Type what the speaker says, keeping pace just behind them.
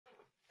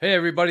Hey,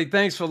 everybody.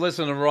 Thanks for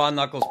listening to Raw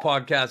Knuckles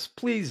podcast.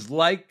 Please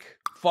like,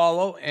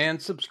 follow,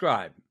 and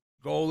subscribe.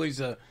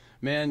 Goalies,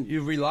 man,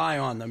 you rely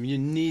on them. You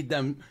need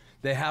them.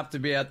 They have to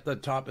be at the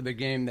top of the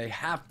game. They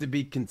have to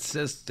be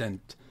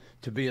consistent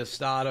to be a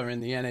starter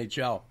in the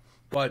NHL.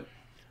 But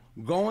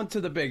going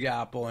to the Big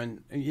Apple,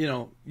 and,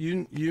 you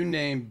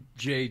named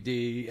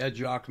J.D., Ed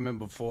Jockman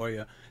before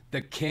you,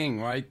 the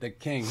king, right? The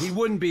king. He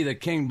wouldn't be the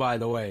king, by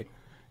the way,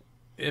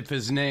 if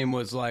his name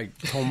was like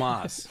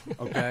Tomas,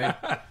 okay?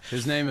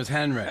 His name is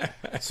Henrik.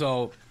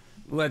 So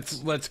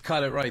let's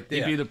cut it right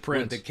there. He'd be the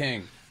prince. The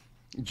king.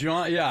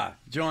 Johnny,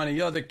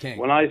 you're the king.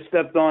 When I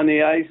stepped on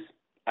the ice,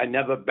 I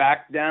never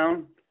backed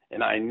down,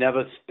 and I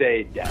never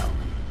stayed down.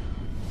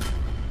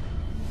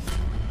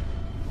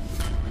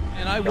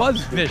 And I was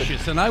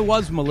vicious, and I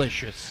was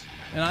malicious,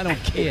 and I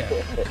don't care.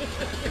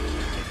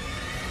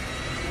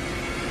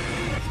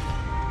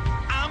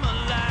 I'm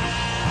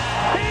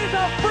alive. He's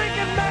a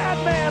freaking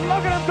madman.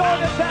 Look at him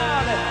going to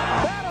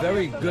town.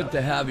 Very good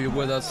to have you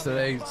with us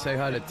today. Say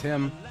hi to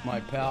Tim, my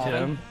pal.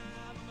 Tim.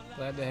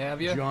 Glad to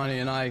have you. Johnny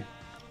and I,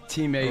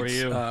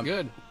 teammates. How are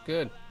you?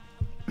 Good.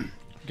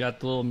 Got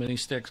the little mini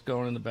sticks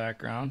going in the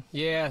background.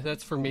 Yeah,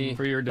 that's for me.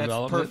 For your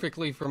development. That's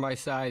perfectly for my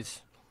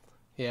size.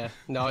 Yeah.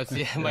 No, it's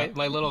my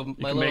little. You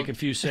can make a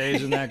few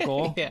saves in that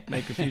goal. Yeah.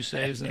 Make a few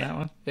saves in that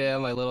one. Yeah,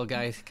 my little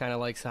guy kind of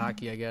likes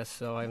hockey, I guess,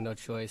 so I have no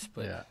choice.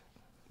 But yeah,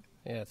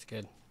 it's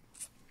good.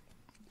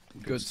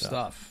 Good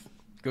stuff.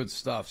 Good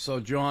stuff. So,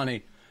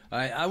 Johnny,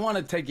 I want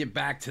to take you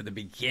back to the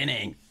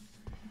beginning.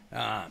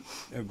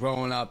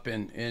 Growing up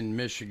in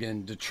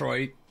Michigan,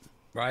 Detroit,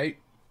 right?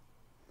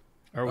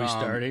 Are we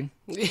starting?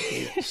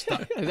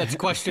 That's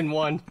question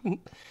one.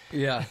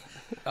 Yeah.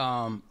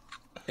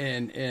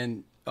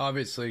 And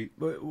obviously,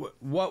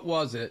 what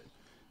was it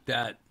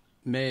that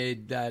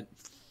made that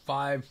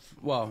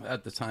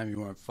at the time you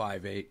weren't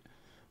 5'8",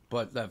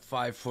 but that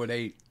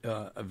 5'8"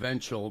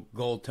 eventual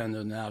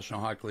goaltender in the National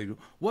Hockey League?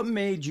 What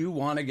made you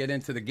want to get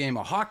into the game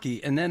of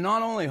hockey? And then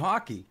not only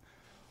hockey,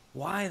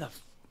 why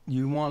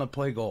you want to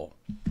play goal?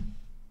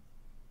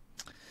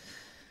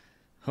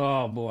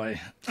 Oh, boy.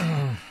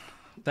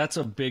 That's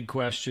a big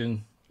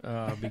question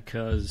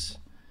because,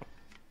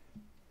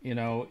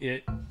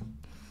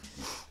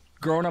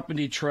 growing up in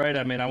Detroit,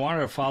 I mean, I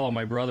wanted to follow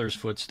my brother's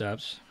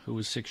footsteps, who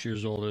was 6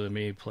 years older than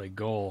me, play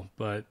goal.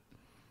 But,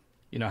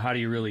 how do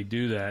you really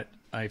do that?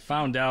 I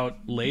found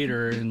out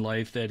later in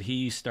life that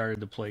he started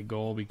to play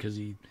goal because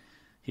he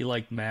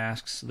liked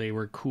masks. They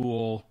were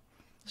cool.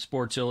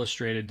 Sports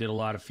Illustrated did a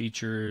lot of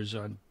features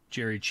on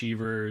Jerry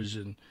Cheevers,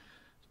 and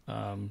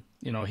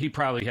he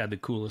probably had the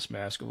coolest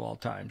mask of all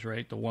times,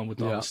 right? The one with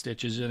all the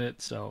stitches in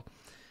it. So,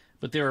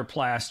 but they were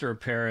plaster of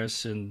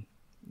Paris, and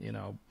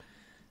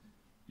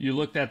you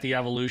looked at the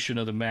evolution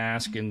of the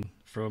mask, and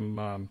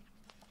from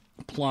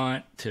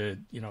Plant to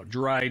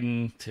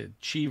Dryden to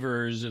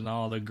Cheevers and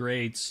all the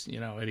greats,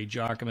 Eddie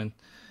Jockman.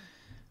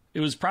 It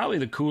was probably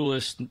the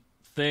coolest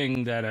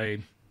thing that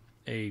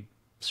a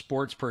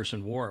sports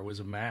person wore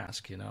was a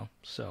mask,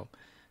 So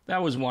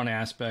that was one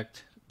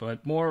aspect,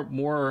 but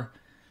more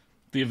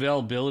the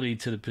availability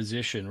to the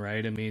position,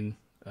 right? I mean,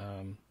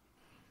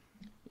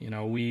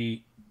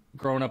 we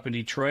growing up in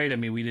Detroit, I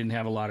mean, we didn't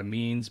have a lot of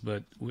means,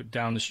 but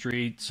down the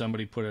street,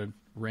 somebody put a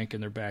rink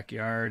in their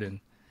backyard, and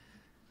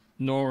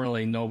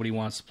normally nobody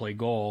wants to play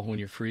goal when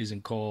you're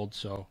freezing cold.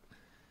 So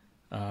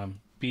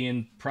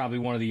being probably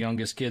one of the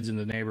youngest kids in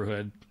the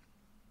neighborhood,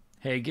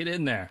 hey, get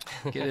in there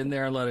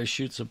and let us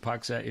shoot some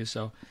pucks at you.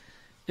 So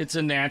it's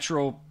a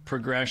natural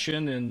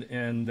progression,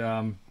 and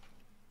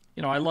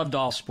I loved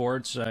all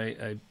sports.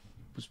 I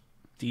was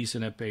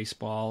decent at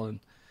baseball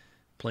and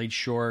played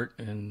short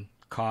and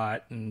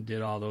caught and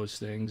did all those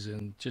things,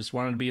 and just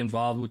wanted to be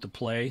involved with the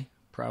play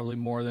probably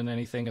more than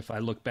anything. If I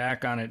look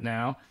back on it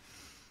now,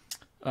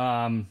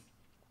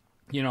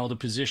 the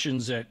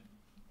positions that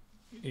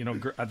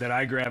that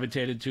I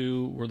gravitated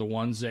to were the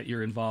ones that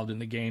you're involved in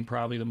the game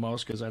probably the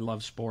most, because I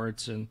love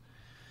sports, and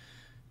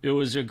it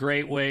was a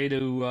great way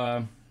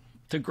to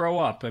grow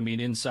up. I mean,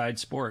 inside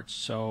sports.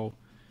 So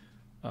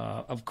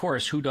of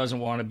course, who doesn't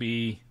want to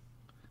be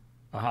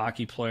a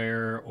hockey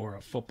player or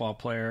a football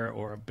player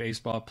or a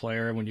baseball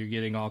player when you're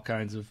getting all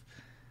kinds of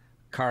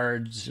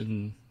cards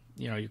and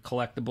your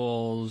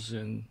collectibles,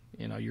 and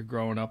you're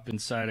growing up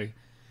inside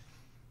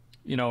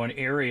an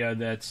area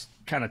that's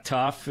kind of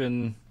tough,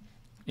 and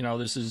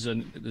this is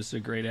a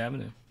great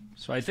avenue.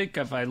 So I think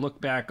if I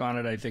look back on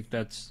it, I think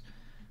that's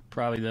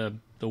probably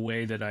the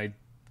way that I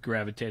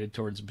gravitated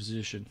towards the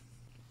position.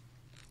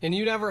 And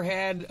you never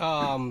had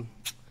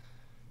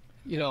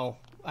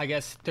I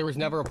guess there was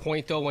never a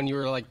point though when you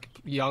were like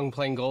young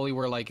playing goalie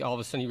where like all of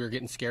a sudden you were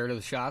getting scared of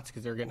the shots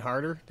because they're getting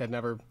harder. That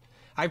never.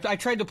 I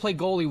tried to play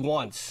goalie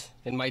once,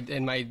 and my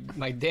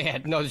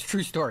dad. No, it's a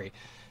true story.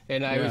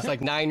 And I was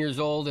like 9 years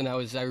old, and I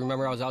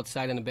remember I was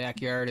outside in the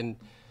backyard, and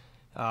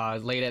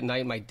late at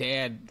night, my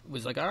dad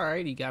was like, "All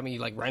right," he got me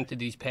like rented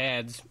these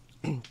pads.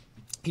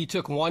 He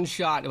took one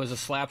shot. It was a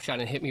slap shot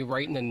and hit me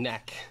right in the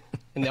neck.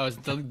 And that was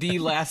the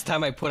last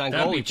time I put on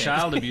That'd goalie be pads.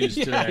 Child abuse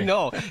today. I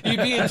know.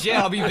 You'd be in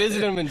jail. I'll be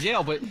visiting him in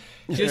jail. But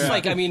just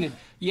I mean,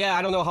 Yeah,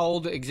 I don't know how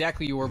old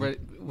exactly you were, but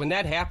when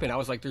that happened, I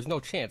was like, there's no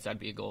chance I'd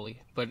be a goalie.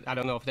 But I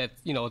don't know if that,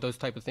 those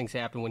type of things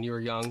happen when you were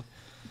young.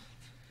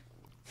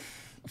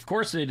 Of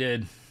course they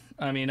did.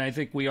 I mean, I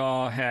think we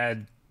all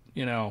had,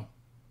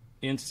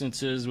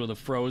 instances with a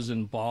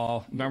frozen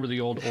ball. Remember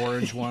the old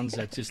orange ones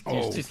that just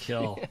used to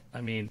kill?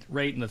 I mean,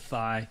 right in the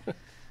thigh.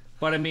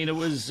 But, I mean, it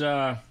was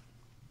one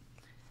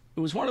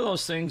of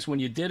those things when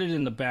you did it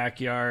in the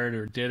backyard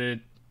or did it,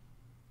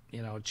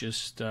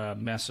 just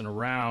messing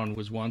around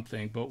was one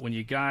thing. But when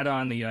you got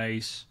on the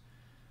ice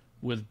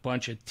with a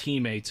bunch of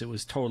teammates, it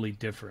was totally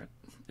different.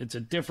 It's a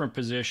different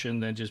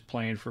position than just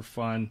playing for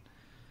fun,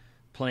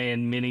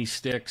 playing mini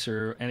sticks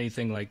or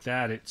anything like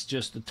that. It's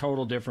just a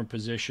total different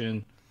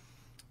position.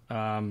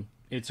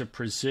 It's a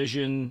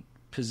precision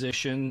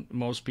position.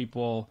 Most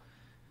people,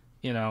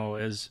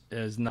 as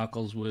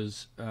Knuckles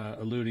was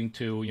alluding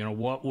to,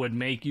 what would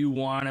make you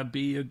want to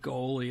be a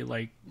goalie?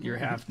 Like, you're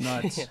half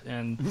nuts.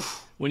 And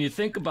when you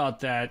think about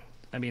that,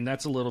 I mean,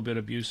 that's a little bit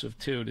abusive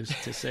too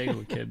to say to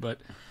a kid,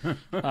 but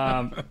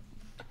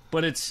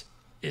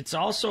it's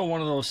also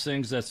one of those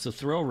things that's the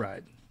thrill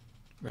ride,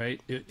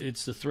 right?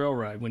 It's the thrill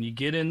ride. When you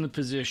get in the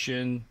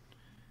position,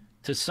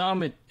 to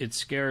some it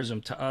scares them,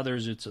 to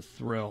others it's a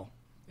thrill.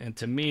 And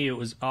to me, it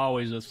was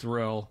always a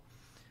thrill.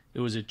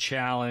 It was a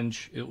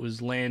challenge. It was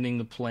landing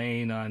the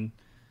plane on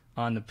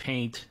the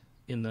paint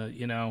in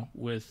the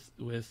with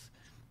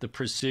the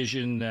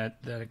precision that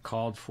it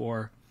called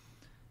for.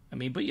 I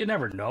mean, but you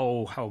never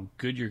know how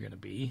good you're going to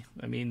be.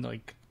 I mean,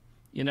 like,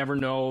 you never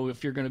know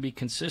if you're going to be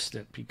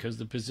consistent, because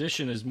the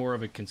position is more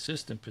of a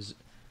consistent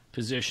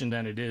position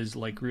than it is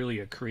like really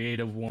a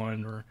creative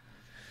one. Or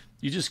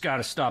you just got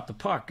to stop the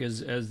puck,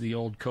 as the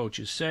old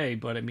coaches say.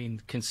 But I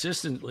mean,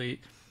 consistency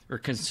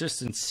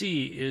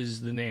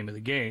is the name of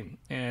the game.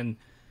 And,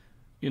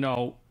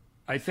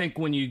 I think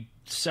when you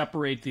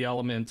separate the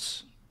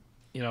elements,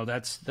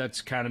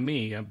 that's kind of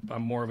me.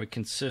 I'm more of a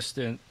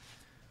consistent,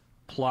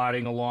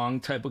 plodding along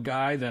type of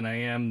guy than I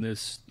am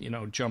this,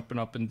 jumping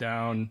up and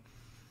down,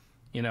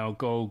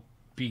 go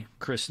be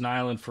Chris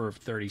Nyland for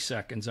 30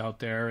 seconds out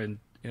there and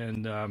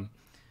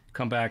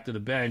come back to the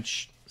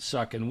bench,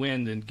 sucking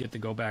wind, and get to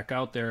go back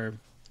out there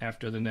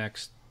after the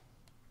next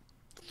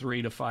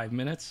 3 to 5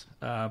 minutes.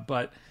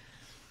 But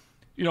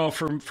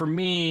for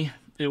me,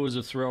 it was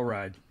a thrill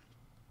ride.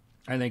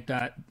 I think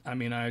that,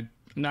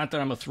 not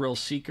that I'm a thrill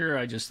seeker.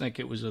 I just think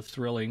it was a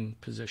thrilling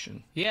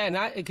position. Yeah,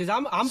 and because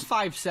I'm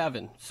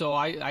 5'7", so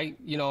I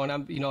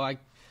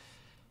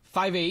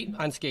 5'8"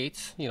 on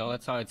skates.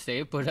 That's how I'd say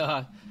it.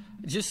 But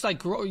just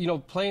like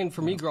playing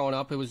for me growing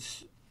up, it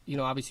was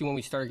obviously when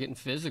we started getting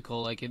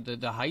physical, like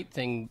the height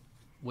thing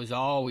was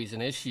always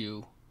an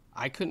issue.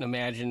 I couldn't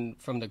imagine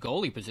from the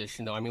goalie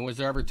position though. I mean, was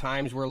there ever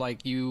times where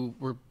like you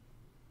were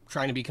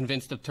trying to be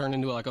convinced to turn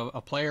into like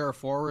a player or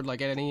forward,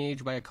 like at any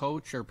age, by a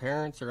coach or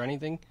parents or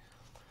anything?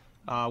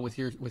 With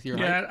your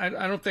yeah,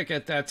 I don't think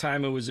at that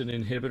time it was an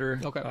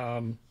inhibitor. Okay.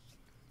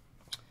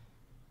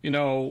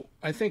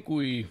 I think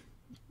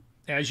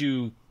as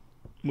you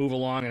move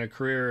along in a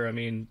career, I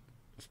mean,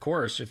 of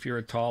course, if you're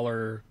a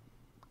taller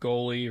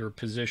goalie or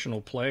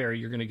positional player,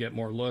 you're going to get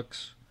more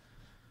looks.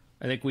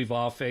 I think we've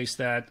all faced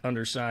that,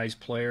 undersized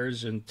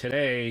players, and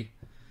today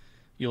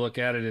you look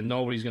at it and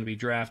nobody's going to be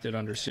drafted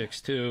under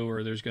 6'2",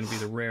 or there's going to be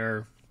the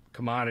rare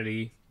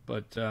commodity.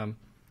 But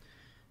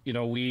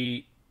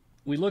we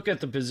look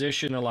at the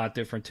position a lot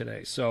different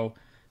today. So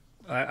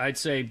I'd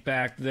say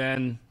back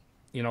then,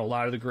 a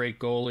lot of the great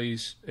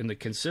goalies and the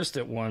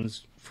consistent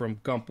ones, from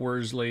Gump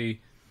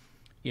Worsley,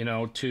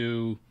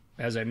 to,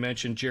 as I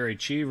mentioned, Jerry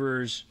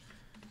Cheevers,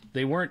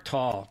 they weren't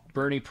tall.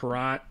 Bernie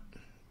Perrant,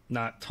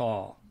 not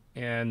tall.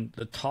 And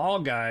the tall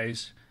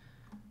guys,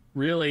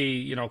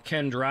 really,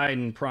 Ken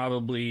Dryden,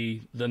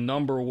 probably the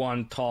number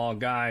one tall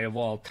guy of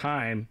all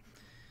time,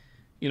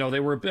 they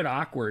were a bit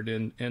awkward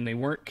and they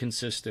weren't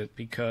consistent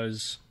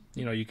because,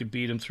 you could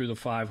beat them through the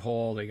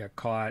 5-hole. They got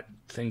caught,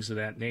 things of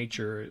that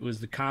nature. It was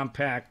the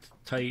compact,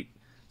 tight,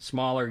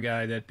 smaller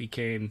guy that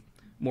became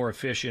more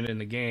efficient in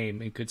the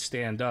game and could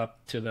stand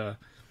up to the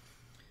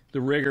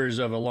rigors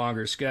of a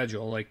longer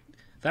schedule. Like,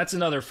 that's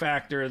another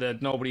factor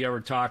that nobody ever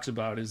talks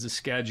about, is the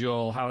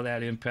schedule, how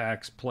that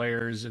impacts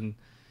players. And,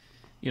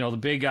 the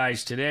big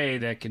guys today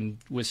that can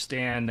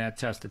withstand that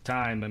test of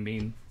time, I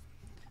mean,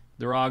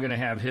 they're all going to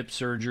have hip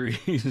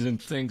surgeries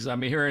and things.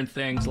 I'm hearing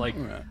things like,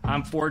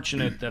 I'm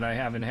fortunate that I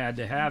haven't had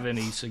to have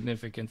any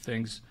significant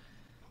things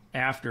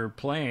after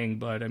playing,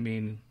 but I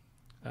mean,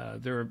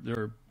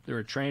 they're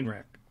a train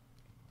wreck.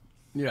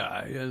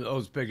 Yeah,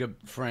 those bigger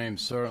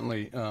frames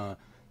certainly.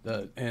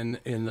 In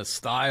the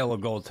style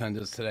of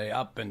goaltenders today,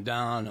 up and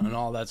down and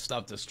all that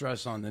stuff, the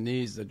stress on the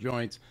knees, the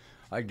joints,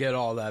 I get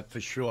all that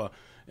for sure.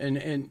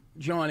 And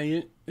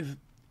Johnny,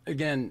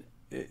 again,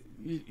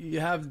 you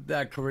have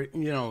that career,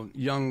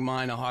 young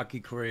minor hockey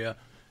career,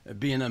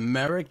 being an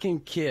American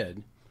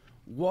kid.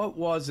 What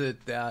was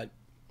it that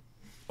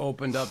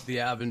opened up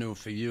the avenue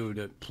for you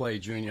to play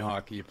junior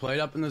hockey? You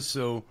played up in the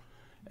Sioux,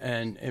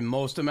 and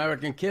most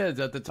American kids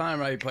at the time,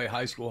 right, you play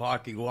high school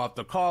hockey, go off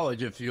to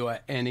college if you were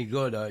any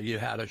good, you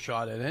had a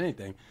shot at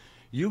anything.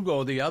 You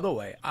go the other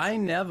way. I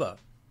never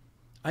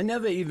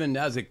even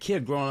as a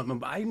kid growing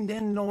up, I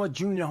didn't know what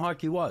junior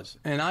hockey was.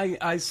 And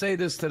I say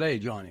this today,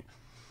 Johnny.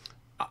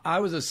 I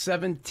was a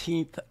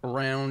 17th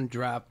round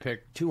draft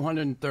pick,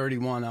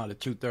 231 out of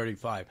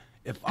 235.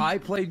 If I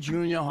played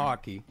junior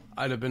hockey,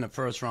 I'd have been a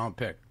first round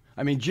pick.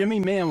 I mean, Jimmy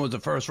Mann was a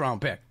first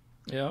round pick.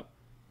 Yep.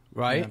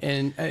 Right? Yeah.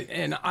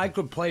 And I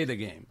could play the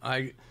game.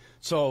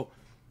 So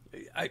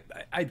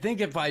I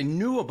think if I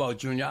knew about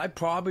junior, I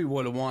probably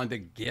would have wanted to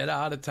get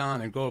out of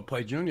town and go to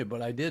play junior,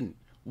 but I didn't.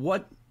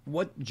 What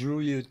drew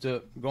you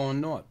to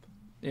going north?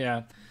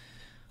 Yeah.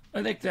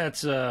 I think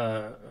that's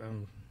a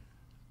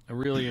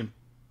really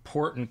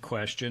important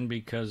question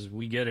because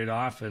we get it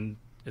often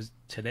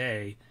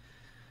today.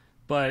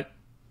 But,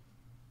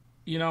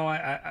 you know,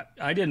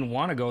 I didn't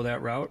want to go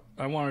that route.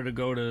 I wanted to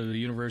go to the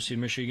University of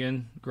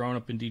Michigan, growing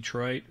up in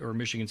Detroit, or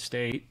Michigan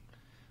State.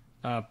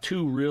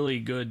 Two really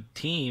good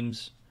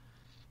teams,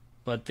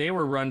 but they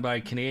were run by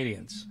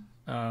Canadians.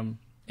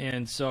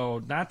 And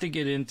so not to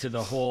get into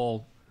the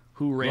whole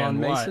who ran Ron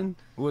what. Mason?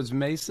 Was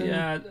Mason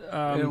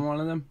in one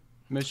of them?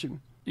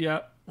 Michigan?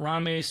 Yeah,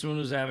 Ron Mason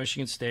was at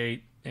Michigan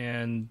State,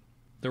 and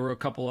there were a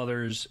couple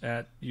others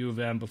at U of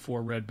M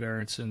before Red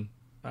Berenson.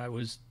 I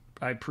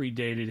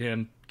predated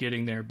him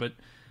getting there. But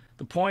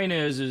the point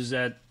is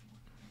that,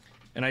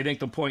 and I think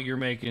the point you're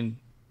making,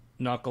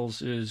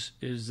 Knuckles, is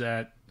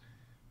that,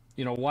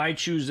 you know, why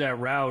choose that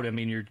route? I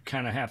mean, you're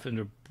kind of having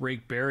to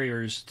break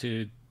barriers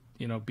to,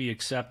 you know, be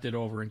accepted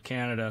over in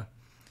Canada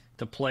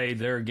to play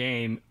their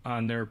game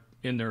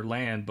in their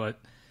land. But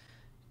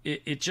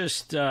it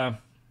just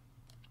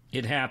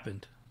it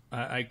happened.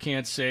 I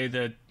can't say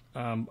that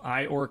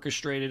I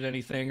orchestrated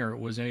anything or it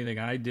was anything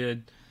I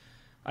did.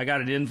 I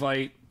got an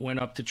invite, went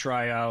up to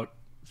try out.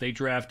 They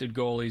drafted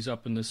goalies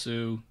up in the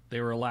Sioux.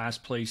 They were a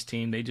last place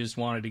team. They just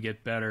wanted to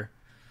get better.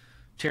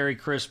 Terry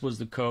Crisp was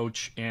the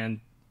coach, and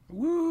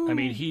I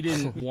mean, he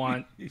didn't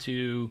want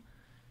to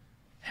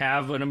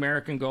have an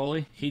American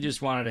goalie. He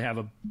just wanted to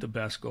have the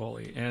best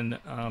goalie.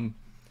 And,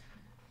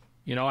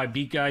 you know, I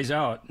beat guys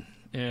out,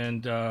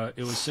 and it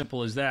was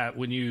simple as that.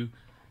 When you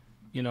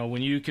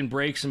can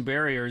break some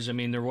barriers, I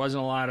mean, there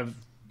wasn't a lot of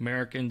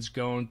Americans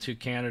going to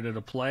Canada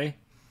to play.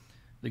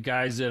 The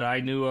guys that I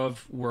knew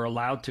of were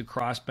allowed to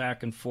cross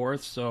back and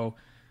forth, so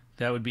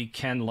that would be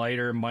Ken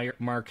Leiter, Mark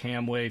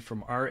Hamway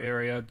from our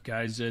area,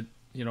 guys that,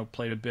 you know,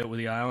 played a bit with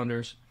the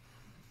Islanders.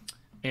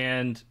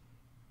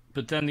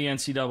 But then the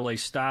NCAA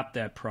stopped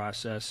that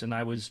process, and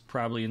I was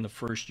probably in the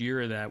first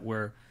year of that,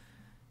 where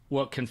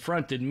what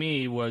confronted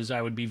me was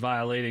I would be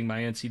violating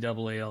my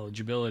NCAA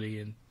eligibility,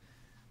 and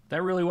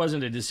that really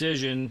wasn't a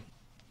decision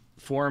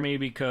for me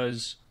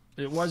because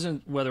it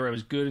wasn't whether I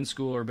was good in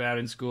school or bad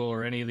in school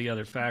or any of the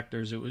other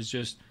factors. It was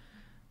just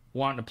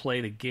wanting to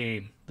play the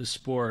game, the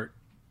sport,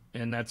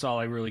 and that's all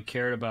I really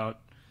cared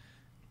about,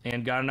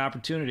 and got an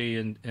opportunity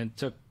and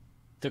took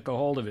a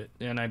hold of it.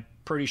 And I'm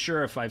pretty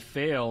sure if I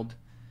failed,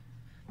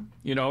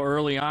 you know,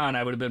 early on,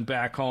 I would have been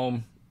back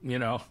home, you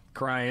know,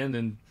 crying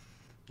and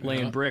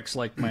laying bricks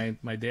like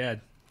my dad.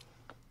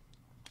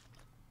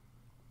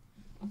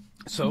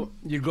 So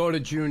you go to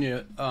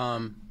junior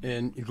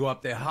and you go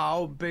up there.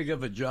 How big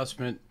of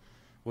adjustment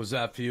was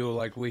that for you?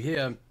 Like we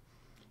hear,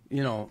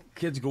 you know,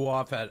 kids go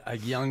off at a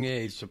young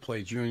age to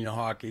play junior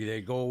hockey.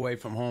 They go away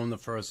from home the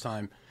first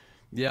time.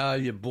 Yeah,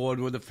 you're bored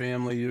with the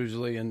family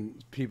usually,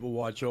 and people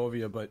watch over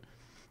you, but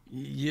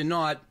you're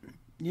not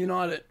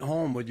at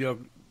home with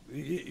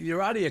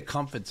you're out of your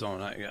comfort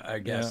zone, I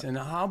guess. Yeah. And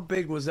how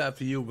big was that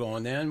for you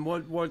going there, and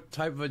what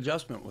type of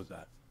adjustment was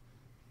that?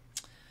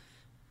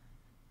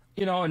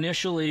 You know,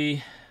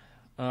 initially,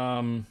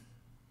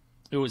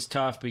 it was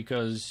tough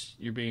because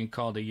you're being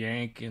called a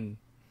Yank and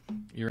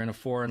you're in a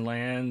foreign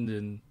land,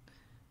 and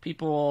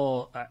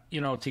people,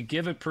 you know, to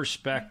give it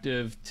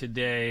perspective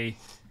today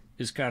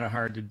is kind of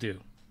hard to do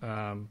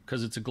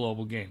because it's a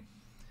global game,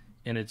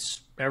 and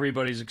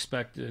everybody's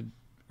expected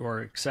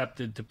or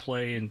accepted to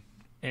play in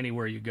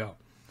anywhere you go.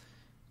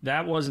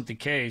 That wasn't the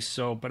case.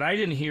 But I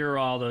didn't hear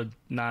all the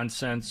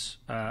nonsense.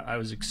 I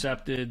was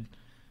accepted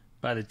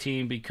by the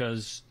team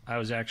because I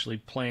was actually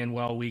playing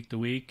well week to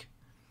week.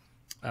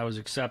 I was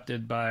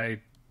accepted by,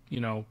 you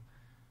know,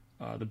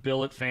 the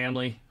Billet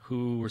family,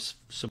 who were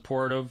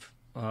supportive.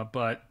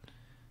 But,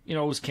 you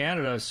know, it was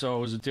Canada, so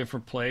it was a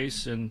different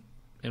place and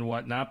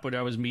whatnot. But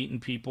I was meeting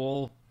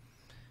people.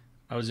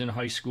 I was in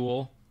high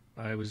school.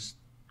 I was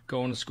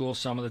going to school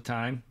some of the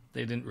time.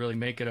 They didn't really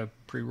make it a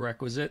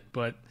prerequisite,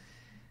 but,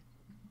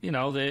 you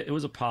know, it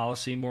was a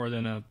policy more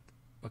than a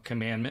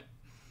commandment.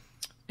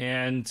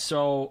 And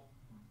so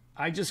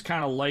I just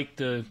kind of liked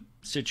the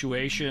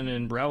situation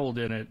and reveled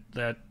in it,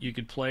 that you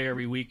could play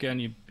every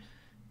weekend.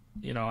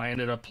 You know, I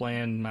ended up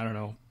playing, I don't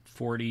know,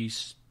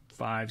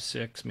 45,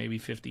 6, maybe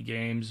 50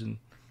 games and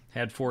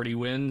had 40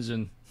 wins.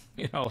 And,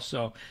 you know,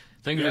 so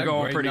things are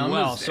going pretty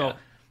well. Yeah. So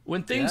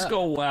when things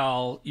go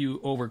well, you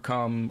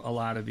overcome a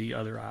lot of the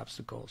other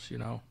obstacles, you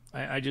know.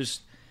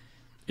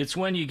 It's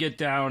when you get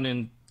down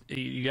and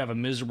you have a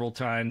miserable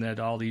time that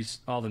all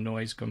the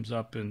noise comes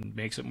up and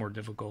makes it more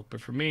difficult.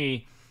 But for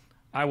me,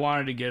 I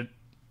wanted to get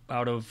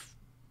out of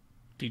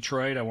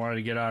Detroit. I wanted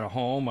to get out of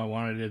home. I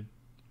wanted to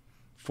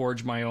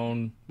forge my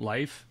own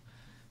life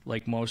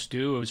like most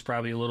do. I was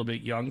probably a little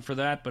bit young for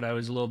that, but I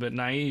was a little bit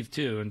naive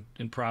too,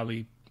 and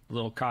probably a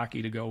little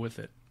cocky to go with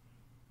it.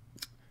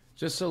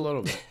 Just a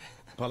little bit.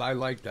 But I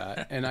like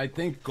that. And I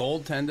think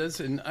goaltenders,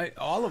 and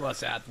all of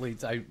us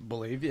athletes, I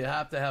believe, you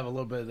have to have a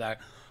little bit of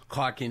that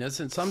cockiness.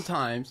 And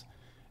sometimes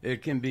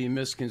it can be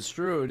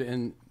misconstrued,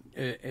 and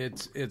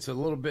it's a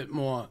little bit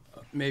more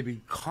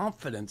maybe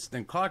confidence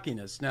than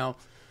cockiness. Now,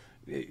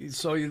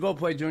 so you go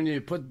play junior,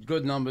 you put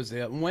good numbers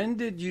there. When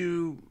did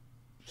you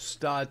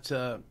start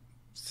to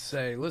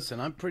say, listen,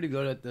 I'm pretty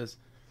good at this.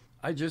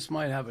 I just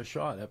might have a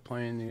shot at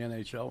playing the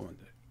NHL one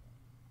day?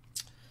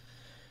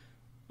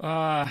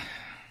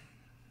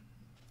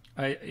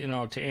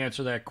 To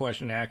answer that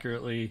question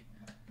accurately,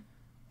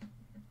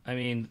 I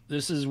mean,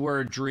 this is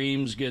where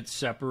dreams get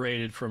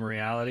separated from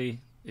reality.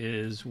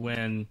 Is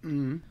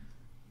when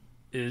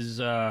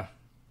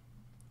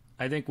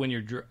I think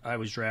when I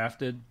was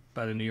drafted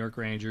by the New York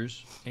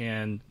Rangers,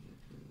 and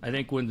I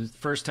think when the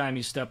first time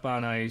you step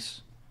on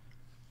ice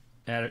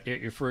at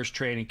your first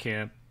training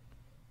camp,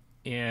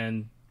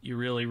 and you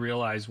really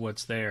realize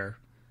what's there,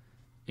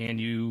 and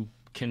you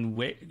can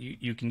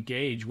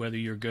gauge whether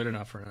you're good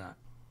enough or not.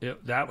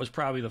 That was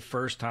probably the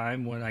first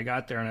time when I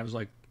got there, and I was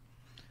like,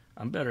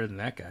 I'm better than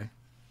that guy.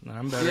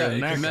 I'm better than that guy. Yeah,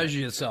 you can measure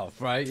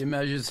yourself, right? You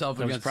measure yourself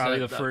against that was probably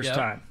the first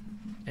time.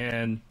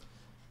 And,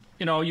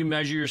 you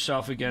measure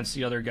yourself against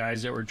the other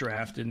guys that were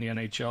drafted in the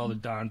NHL, the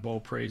Don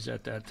Beaupre's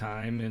at that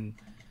time, and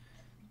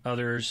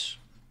others,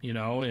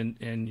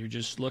 and you're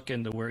just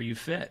looking to where you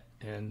fit.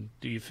 And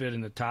do you fit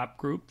in the top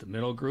group, the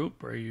middle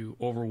group? Are you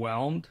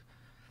overwhelmed?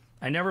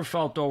 I never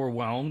felt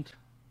overwhelmed,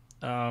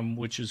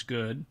 which is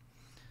good.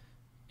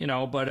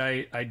 But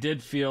I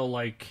did feel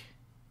like,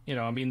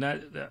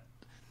 the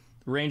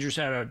Rangers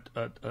had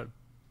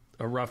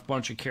a rough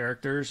bunch of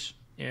characters,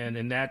 and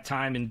in that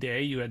time and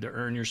day, you had to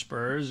earn your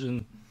spurs,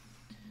 and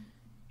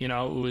it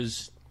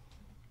was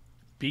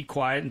be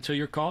quiet until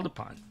you're called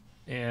upon.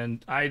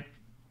 And I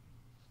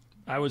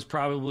was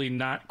probably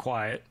not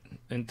quiet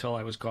until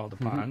I was called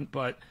upon,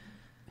 but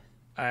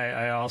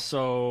I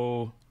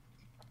also,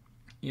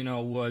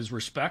 was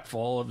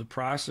respectful of the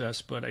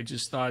process, but I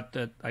just thought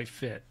that I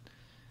fit.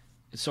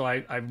 So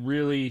I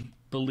really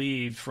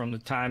believed from the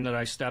time that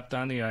I stepped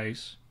on the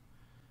ice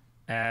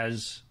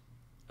as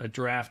a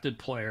drafted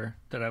player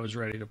that I was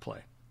ready to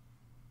play.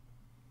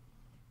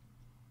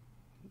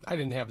 I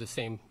didn't have the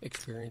same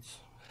experience.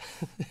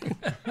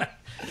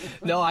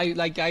 No, I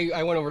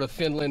went over to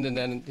Finland, and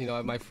then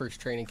at my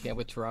first training camp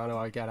with Toronto,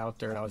 I got out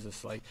there and I was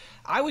just like,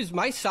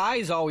 my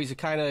size always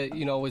kind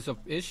of was an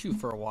issue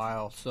for a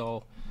while,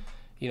 so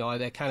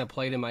that kind of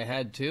played in my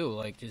head too,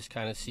 like just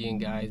kind of seeing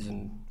guys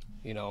and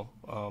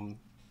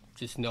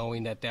just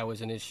knowing that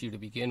was an issue to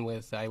begin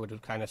with, I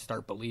would kind of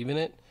start believing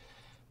it.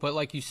 But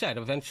like you said,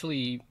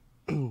 eventually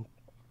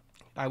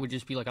I would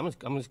just be like,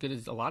 I'm as good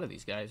as a lot of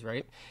these guys,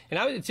 right? And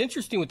it's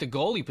interesting with the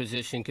goalie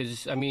position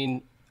because,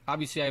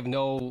 obviously I have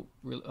no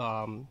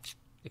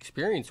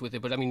experience with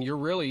it, but, you're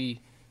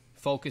really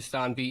focused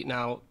on beating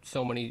out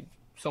so many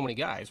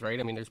guys, right?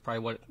 There's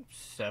probably,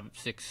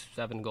 6,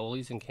 7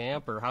 goalies in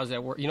camp, or how's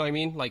that work? You know what I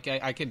mean? Like,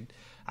 I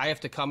have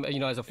to come,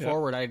 as a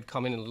forward, I'd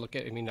come in and look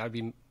at, I'd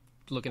be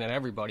looking at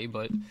everybody,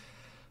 but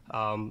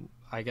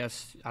I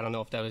guess, I don't know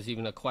if that was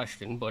even a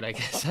question, but I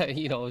guess,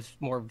 it's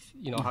more,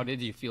 how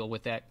did you feel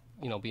with that,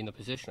 being the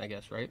position, I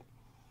guess, right?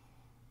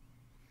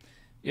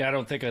 Yeah, I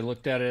don't think I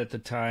looked at it at the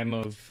time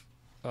of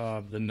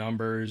the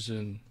numbers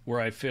and where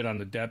I fit on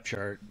the depth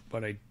chart,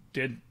 but I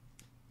did,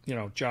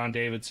 John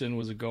Davidson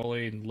was a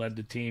goalie and led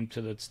the team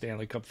to the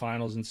Stanley Cup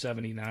Finals in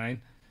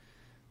 '79.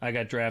 I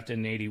got drafted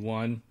in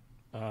 '81.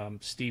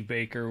 Steve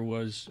Baker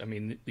was,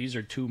 these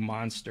are two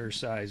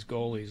monster-sized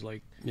goalies.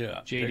 Like,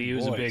 JD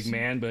was a big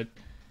man, but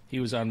he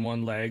was on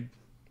one leg,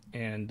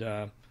 and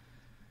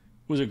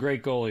was a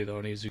great goalie, though,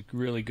 and he's a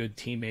really good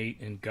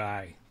teammate and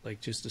guy, like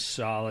just a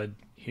solid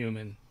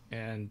human.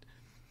 And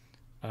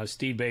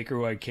Steve Baker,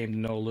 who I came to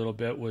know a little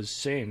bit, was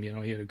same. He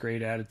had a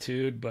great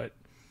attitude, but,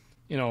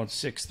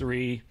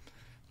 6'3",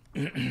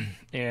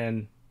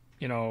 and,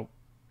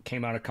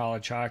 came out of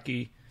college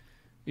hockey.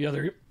 The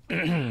other,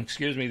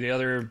 the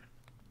other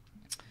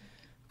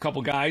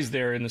couple guys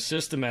there in the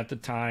system at the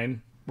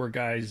time were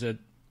guys that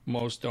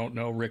most don't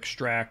know. Rick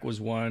Strack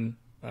was one,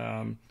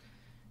 and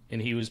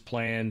he was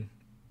playing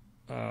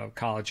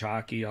college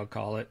hockey, I'll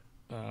call it,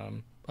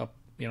 up,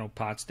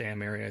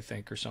 Potsdam area, I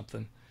think, or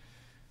something.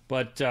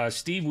 But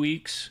Steve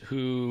Weeks,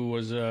 who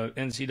was a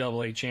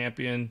NCAA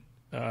champion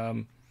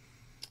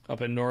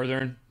up in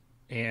Northern,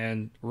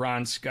 and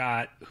Ron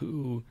Scott,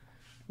 who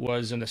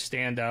was in a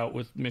standout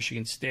with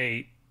Michigan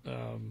State,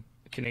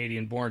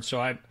 Canadian-born. So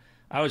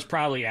I was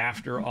probably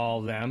after all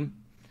of them,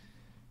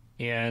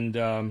 and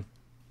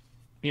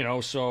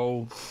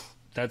so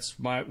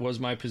was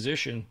my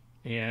position.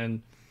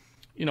 And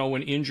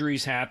when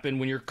injuries happen,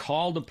 when you're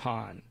called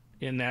upon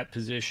in that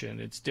position,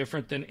 it's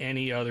different than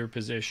any other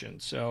position.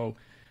 So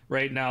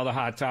right now the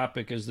hot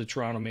topic is the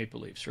Toronto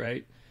Maple Leafs,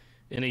 right?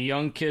 and a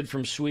young kid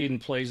from Sweden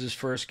plays his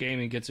first game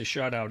and gets a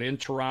shutout in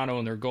Toronto,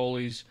 and their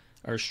goalies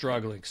are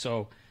struggling.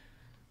 So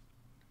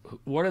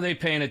what are they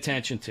paying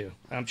attention to?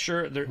 I'm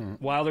sure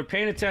while they're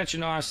paying attention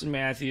to Austin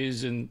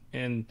Matthews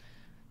and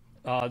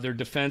their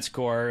defense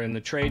core and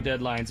the trade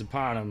deadlines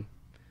upon them,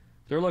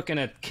 they're looking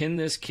at, can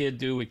this kid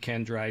do what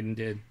Ken Dryden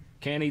did?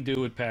 Can he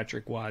do what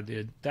Patrick Waugh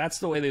did? That's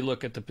the way they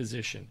look at the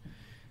position,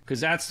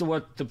 because that's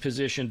what the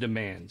position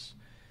demands.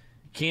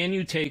 Can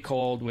you take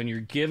hold when you're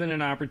given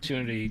an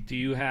opportunity? Do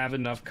you have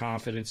enough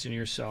confidence in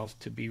yourself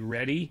to be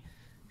ready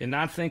and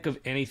not think of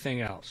anything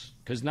else?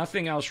 Because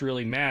nothing else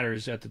really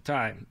matters at the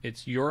time.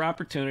 It's your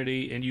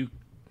opportunity, and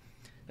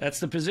that's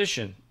the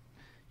position.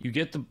 You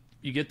get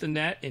the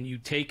net, and you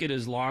take it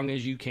as long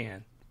as you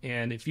can.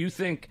 And if you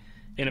think,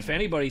 and if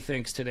anybody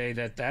thinks today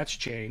that that's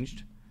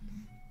changed,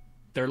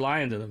 they're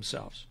lying to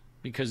themselves,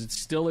 because it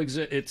still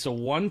exists. It's a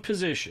one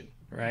position,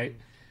 right?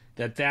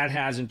 That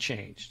hasn't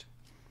changed.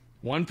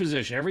 One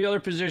position. Every other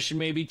position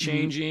may be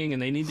changing,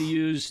 and they need to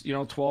use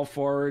 12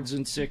 forwards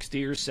and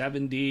 60 or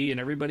 70, and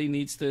everybody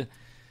needs to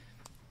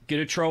get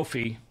a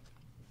trophy,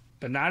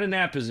 but not in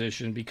that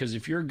position, because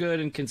if you're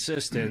good and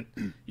consistent,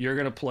 you're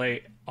going to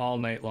play all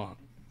night long.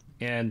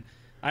 And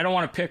I don't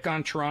want to pick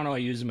on Toronto. I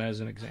use them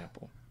as an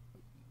example.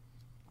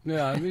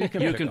 Yeah, I mean,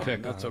 you can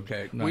pick. That's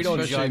okay. No, we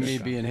don't judge me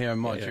being here in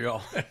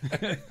Montreal.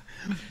 Yeah.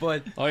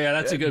 But oh yeah,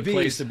 that's a good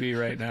place to be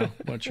right now,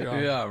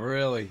 Montreal. Yeah,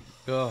 really.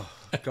 Oh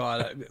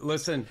God,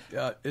 listen.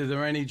 Is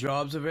there any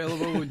jobs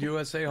available with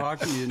USA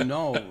Hockey?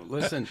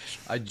 Listen,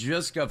 I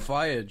just got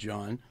fired,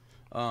 John,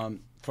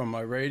 from my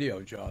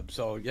radio job.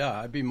 So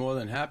yeah, I'd be more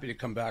than happy to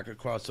come back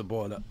across the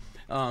border.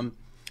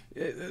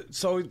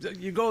 So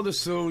you go to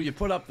Sioux, you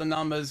put up the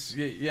numbers,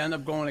 you end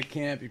up going to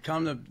camp, you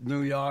come to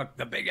New York,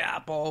 the Big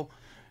Apple.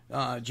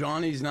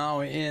 Johnny's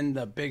now in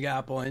the Big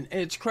Apple, and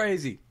it's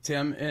crazy,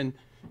 Tim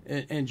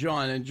and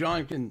John. And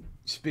John can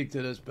speak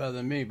to this better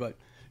than me, but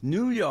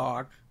New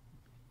York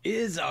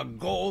is a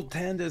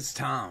goaltender's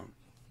town.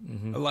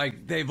 Mm-hmm.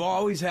 Like, they've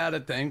always had a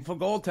thing for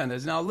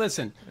goaltenders. Now,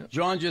 listen,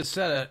 John just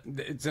said it.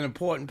 It's an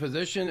important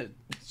position.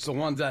 It's the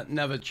ones that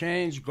never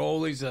change.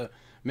 Goalies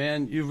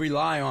man, you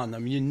rely on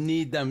them. You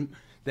need them.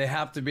 They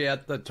have to be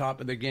at the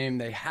top of the game.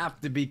 They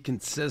have to be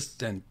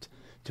consistent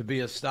to be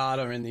a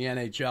starter in the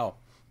NHL.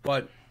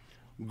 But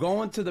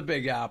going to the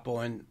Big Apple,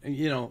 and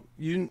you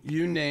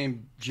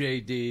named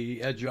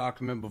JD, Ed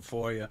Jockman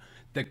before you,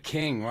 the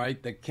king,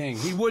 right? The king.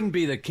 He wouldn't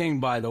be the king,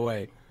 by the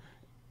way,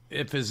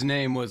 if his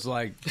name was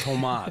like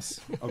Tomas,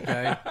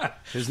 okay?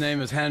 His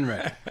name is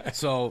Henrik.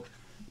 So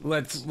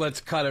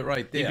let's cut it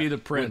right there. He'd be the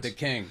prince. With the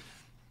king.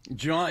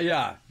 Johnny,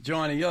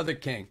 you're the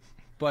king.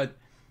 But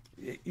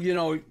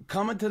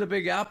coming to the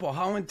Big Apple,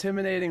 how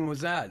intimidating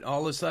was that?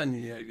 All of a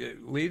sudden, you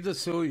leave the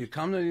Sioux, you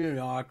come to New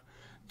York,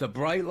 the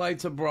bright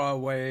lights of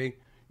Broadway,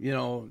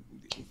 the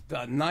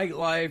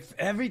nightlife,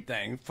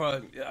 everything.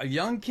 For a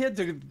young kid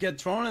to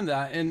get thrown in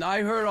that. And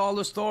I heard all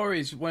the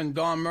stories when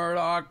Don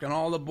Murdoch and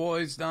all the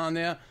boys down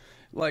there,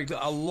 like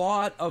a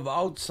lot of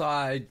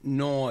outside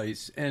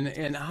noise.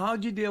 And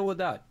how'd you deal with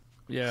that?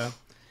 Yeah.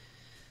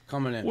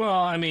 Coming in. Well,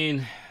 I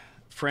mean,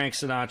 Frank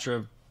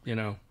Sinatra,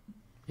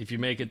 if you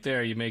make it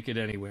there, you make it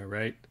anywhere,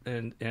 right?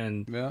 And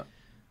yeah.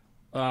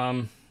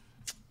 I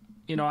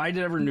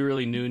never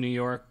really knew New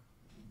York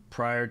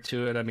prior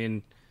to it. I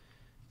mean,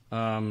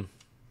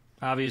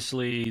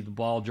 obviously the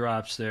ball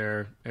drops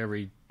there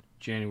every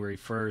January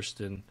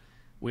 1st, and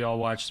we all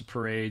watch the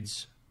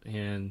parades,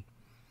 and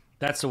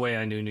that's the way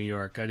I knew New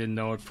York. I didn't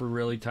know it for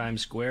really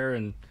Times Square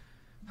and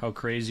how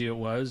crazy it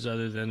was,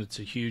 other than it's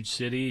a huge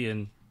city.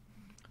 And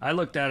I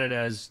looked at it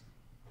as,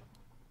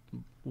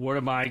 what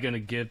am I going to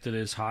give to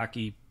this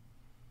hockey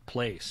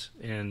place?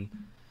 And,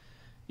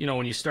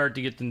 when you start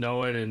to get to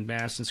know it, in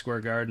Madison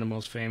Square Garden, the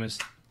most famous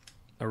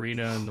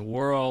arena in the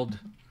world,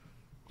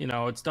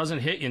 it doesn't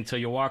hit you until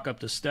you walk up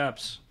the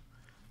steps.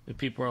 And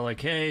people are like,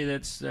 hey,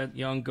 that's that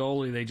young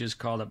goalie they just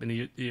called up.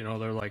 And,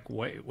 they're like,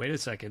 wait a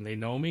second, they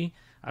know me?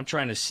 I'm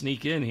trying to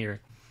sneak in here.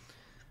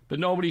 But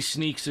nobody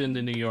sneaks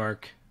into New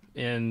York,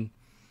 and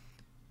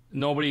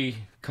nobody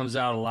comes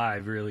out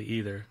alive, really,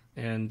 either.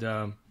 And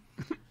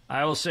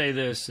I will say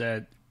this,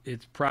 that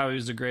it probably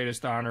was the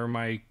greatest honor of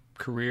my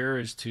career,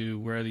 is to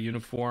wear the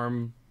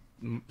uniform,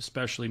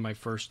 especially my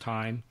first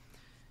time,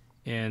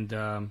 and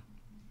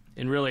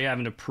really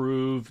having to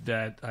prove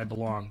that I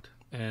belonged.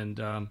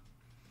 And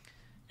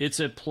it's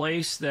a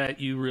place that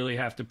you really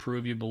have to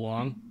prove you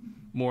belong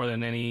more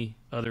than any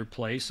other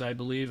place, I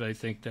believe. I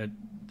think that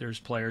there's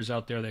players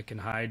out there that can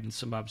hide in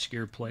some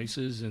obscure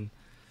places, and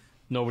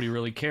nobody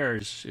really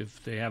cares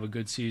if they have a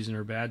good season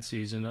or bad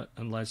season,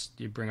 unless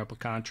you bring up a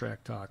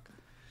contract talk.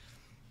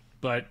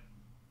 But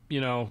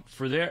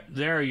for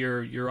there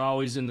you're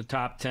always in the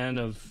top 10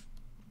 of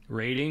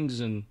ratings,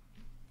 and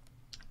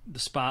the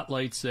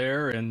spotlight's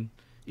there, and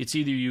it's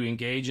either you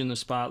engage in the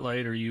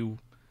spotlight or you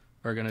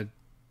are going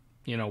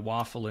to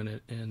waffle in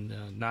it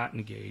and not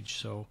engage.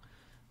 So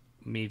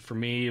for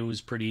me it was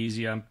pretty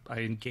easy. I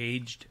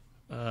engaged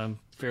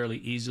fairly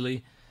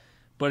easily.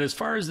 But as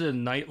far as the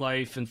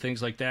nightlife and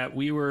things like that,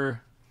 we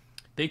were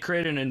they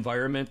created an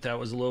environment that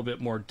was a little bit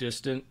more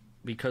distant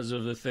because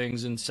of the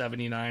things in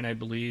 '79, I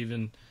believe,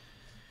 and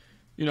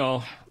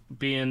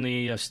being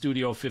the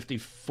Studio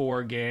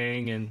 54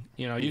 gang, and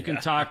you can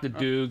talk to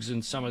Dukes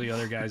and some of the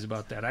other guys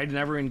about that. I'd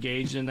never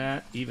engaged in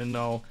that, even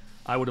though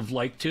I would have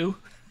liked to.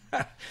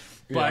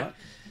 But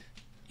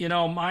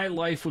my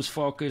life was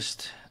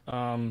focused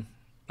on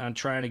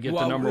trying to get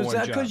the number one job. Was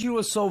that because you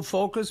were so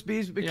focused,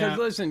 Bees? Because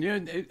listen,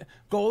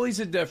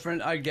 goalies are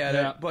different. I get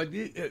it, but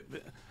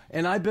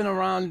and I've been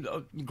around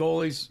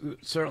goalies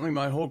certainly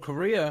my whole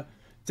career,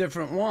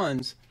 different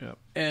ones,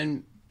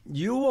 and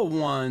you were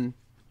one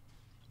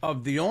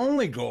of the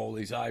only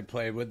goalies I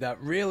played with that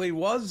really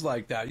was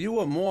like that. You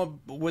were more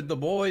with the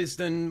boys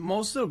than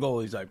most of the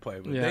goalies I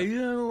played with. They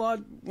a lot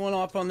went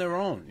off on their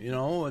own,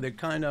 or they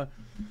kind of.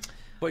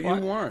 But you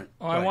weren't.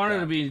 I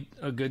wanted to be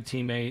a good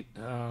teammate,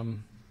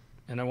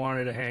 and I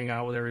wanted to hang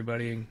out with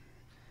everybody.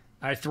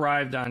 I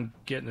thrived on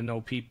getting to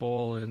know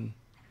people and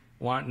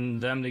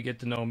wanting them to get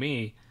to know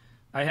me.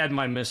 I had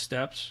my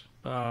missteps.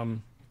 I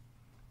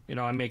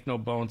make no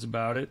bones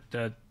about it.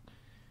 That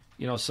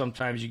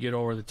sometimes you get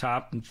over the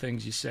top in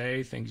things you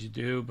say, things you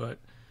do. But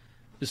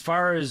as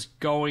far as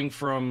going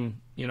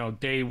from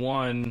day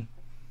one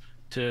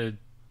to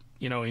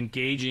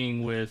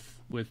engaging with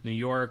New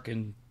York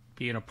and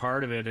being a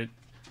part of it,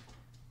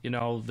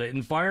 the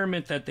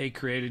environment that they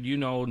created,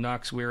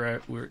 Knux, we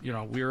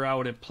were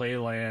out at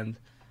Playland,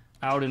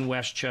 out in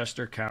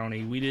Westchester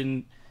County. We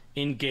didn't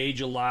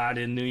engage a lot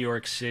in New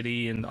York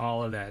City and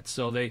all of that.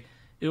 So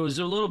it was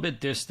a little bit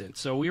distant.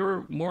 So we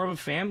were more of a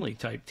family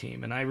type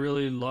team, and I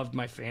really loved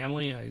my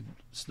family. I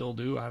still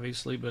do,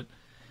 obviously, but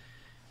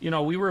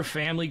we were a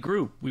family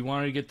group. We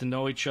wanted to get to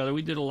know each other.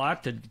 We did a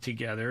lot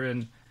together,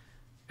 and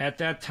at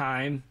that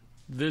time,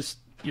 this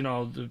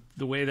the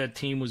way that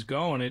team was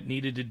going, it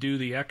needed to do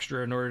the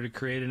extra in order to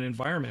create an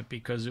environment,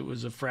 because it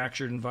was a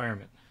fractured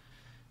environment,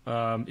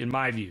 in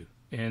my view.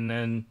 And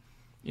then,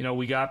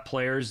 we got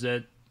players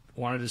that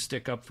wanted to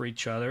stick up for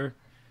each other.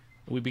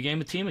 We became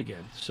a team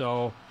again.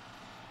 So,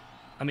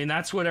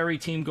 that's what every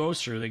team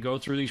goes through. They go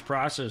through these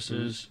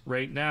processes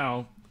right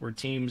now where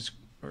teams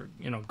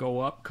go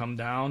up, come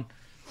down.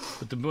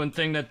 But the one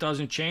thing that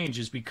doesn't change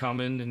is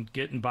becoming and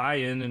getting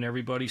buy-in and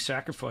everybody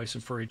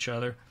sacrificing for each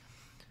other.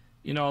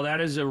 That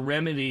is a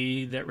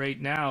remedy that right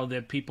now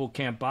that people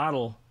can't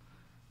bottle,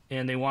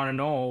 and they want to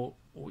know,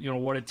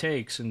 what it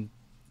takes. And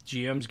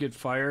GMs get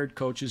fired,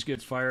 coaches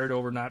get fired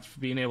over not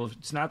being able to.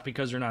 It's not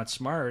because they're not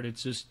smart.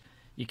 It's just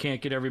you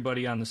can't get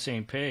everybody on the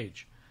same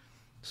page.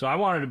 So I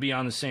wanted to be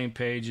on the same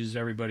page as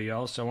everybody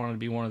else. I wanted to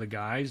be one of the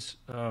guys.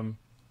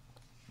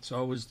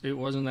 So it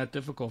wasn't that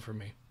difficult for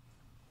me.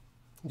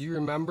 Do you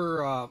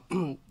remember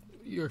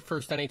your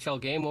first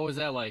NHL game? What was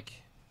that like?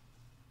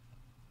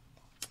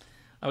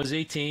 I was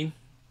 18,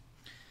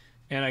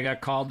 and I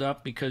got called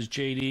up because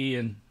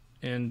JD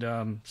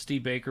and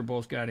Steve Baker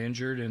both got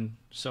injured, and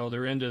so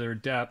they're into their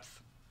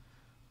depth.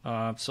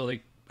 I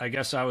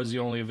guess I was the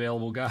only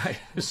available guy.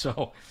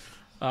 So,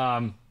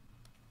 but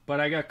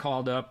I got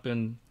called up,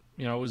 and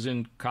it was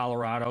in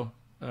Colorado.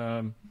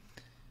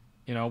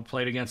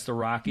 Played against the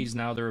Rockies.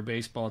 Now they're a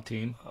baseball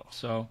team.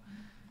 So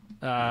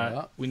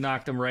we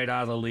knocked them right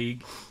out of the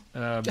league.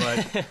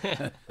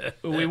 But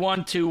we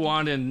won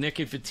 2-1, and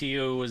Nicky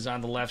Fotiu was on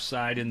the left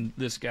side, and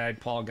this guy,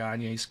 Paul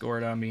Gagne,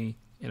 scored on me,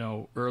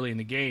 early in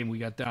the game. We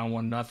got down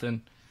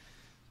 1-0,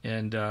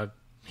 and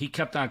he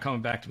kept on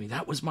coming back to me.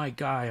 That was my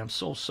guy. I'm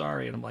so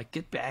sorry. And I'm like,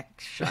 get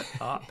back. Shut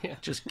up.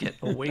 Just get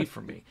away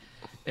from me.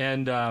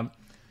 And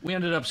we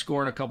ended up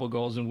scoring a couple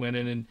goals and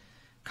winning. And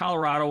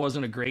Colorado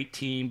wasn't a great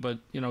team, but,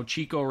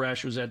 Chico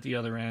Resch was at the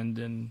other end,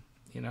 and,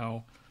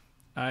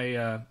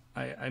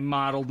 I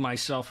modeled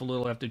myself a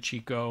little after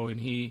Chico, and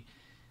he,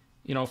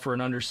 for an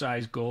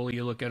undersized goalie,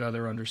 you look at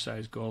other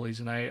undersized goalies,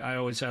 and I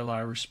always had a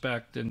lot of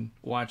respect and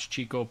watched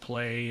Chico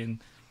play and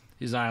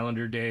his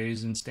Islander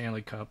days and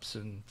Stanley Cups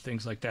and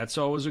things like that.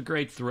 So it was a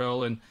great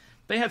thrill, and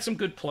they had some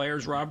good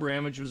players. Rob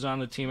Ramage was on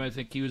the team. I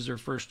think he was their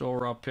first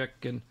overall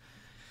pick, and,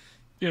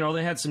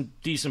 they had some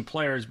decent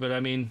players, but,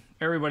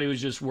 everybody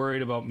was just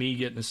worried about me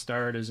getting a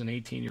start as an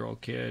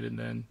 18-year-old kid, and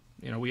then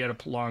we had a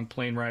long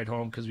plane ride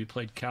home because we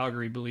played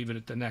Calgary, believe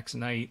it, the next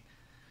night.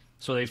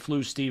 So they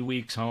flew Steve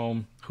Weeks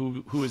home,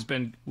 who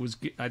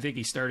I think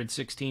he started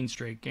 16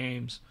 straight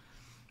games,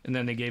 and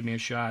then they gave me a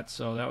shot.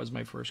 So that was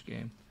my first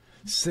game.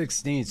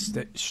 16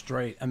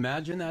 straight.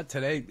 Imagine that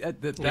today.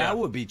 That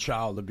would be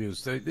child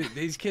abuse.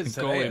 These kids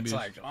today, it's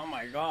like, oh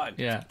my God,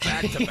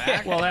 back to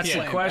back. Well, that's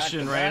the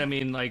question,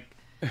 right?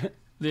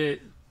 The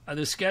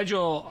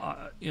schedule.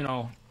 It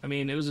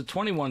was a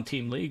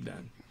 21-team league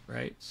then,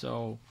 right?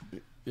 So.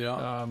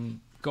 Yeah.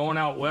 Going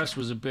out west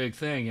was a big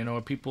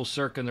thing. People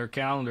circling their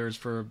calendars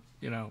for,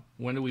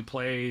 when do we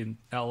play in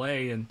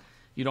L.A., and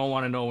you don't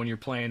want to know when you're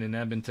playing in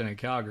Edmonton and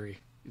Calgary,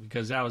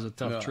 because that was a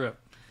tough trip.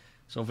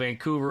 So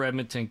Vancouver,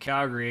 Edmonton,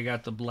 Calgary, I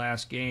got the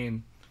last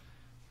game.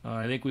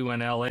 I think we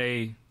went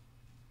L.A.,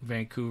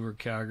 Vancouver,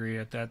 Calgary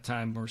at that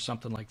time, or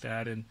something like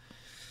that. And,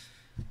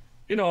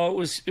 it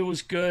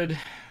was good.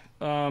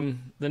 The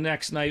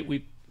next night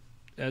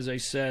as I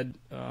said,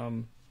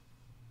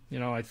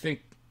 I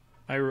think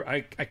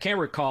I can't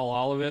recall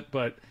all of it,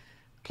 but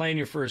playing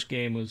your first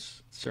game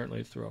was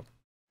certainly a thrill.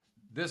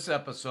 This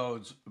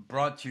episode's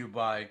brought to you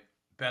by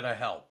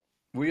BetterHelp.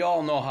 We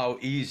all know how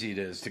easy it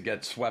is to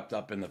get swept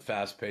up in the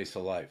fast pace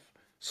of life.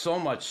 So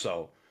much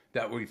so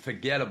that we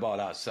forget about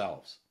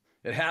ourselves.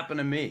 It happened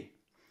to me.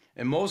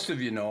 And most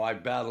of you know I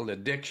battled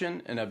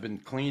addiction and have been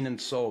clean and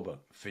sober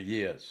for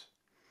years.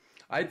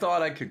 I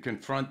thought I could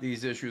confront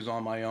these issues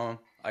on my own.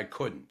 I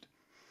couldn't.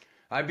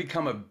 I've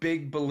become a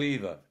big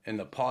believer in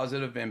the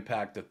positive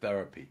impact of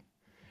therapy.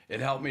 It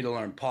helped me to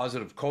learn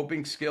positive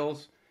coping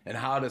skills and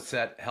how to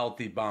set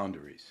healthy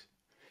boundaries.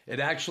 It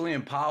actually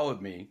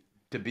empowered me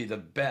to be the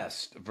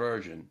best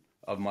version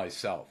of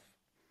myself.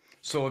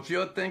 So if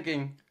you're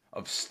thinking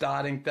of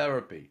starting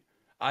therapy,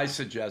 I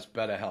suggest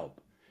BetterHelp.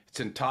 It's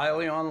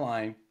entirely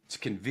online, it's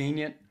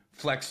convenient,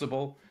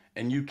 flexible,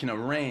 and you can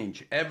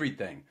arrange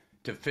everything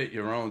to fit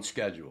your own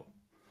schedule.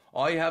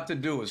 All you have to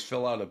do is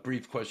fill out a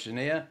brief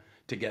questionnaire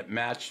to get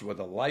matched with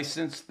a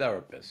licensed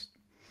therapist.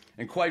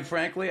 And quite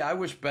frankly, I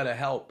wish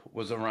BetterHelp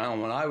was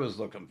around when I was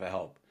looking for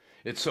help.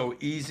 It's so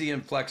easy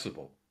and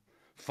flexible.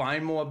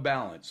 Find more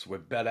balance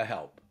with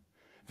BetterHelp.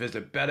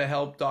 Visit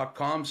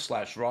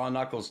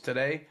BetterHelp.com/RawKnux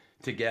today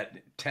to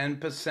get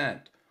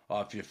 10%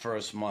 off your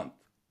first month.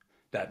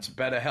 That's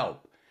BetterHelp,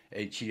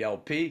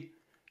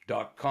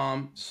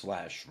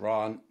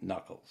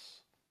 HELP.com/RawKnux.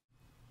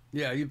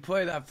 Yeah, you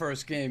play that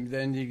first game,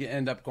 then you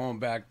end up going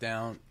back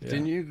down. Yeah.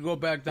 Didn't you go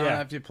back down Yeah.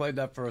 after you played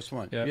that first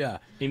one? Yeah.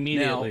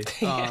 Immediately.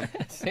 Now,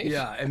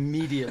 yeah,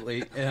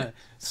 immediately.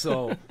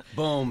 So,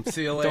 boom,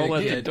 see you later. Don't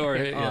let kid. the door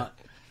hit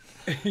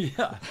you.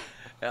 Yeah.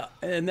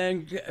 And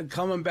then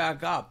coming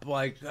back up,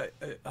 like,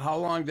 how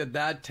long did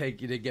that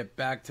take you to get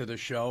back to the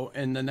show?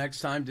 And the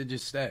next time, did you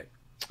stay?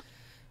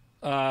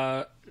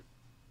 I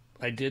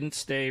didn't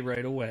stay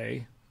right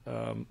away.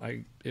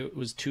 It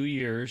was 2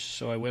 years,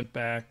 so I went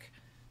back.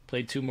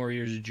 Played 2 more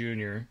years of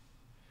junior.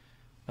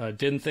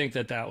 Didn't think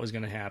that was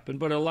going to happen,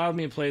 but it allowed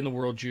me to play in the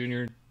World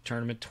Junior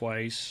Tournament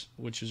twice,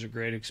 which is a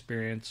great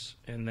experience.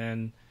 And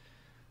then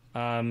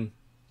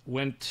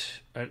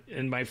went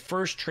in my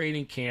first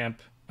training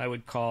camp, I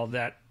would call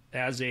that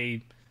as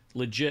a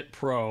legit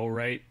pro,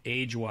 right,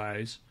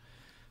 age-wise.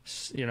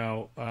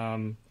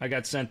 I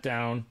got sent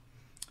down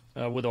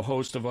with a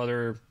host of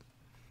other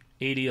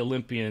 80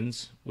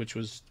 Olympians, which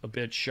was a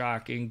bit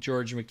shocking.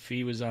 George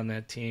McPhee was on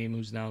that team,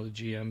 who's now the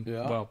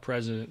GM,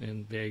 president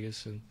in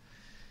Vegas. And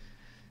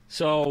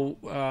so,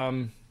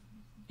 it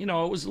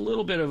was a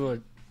little bit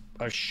of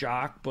a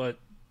shock, but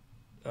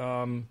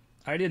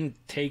I didn't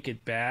take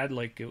it bad.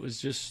 Like, it was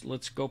just,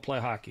 let's go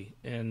play hockey.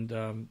 And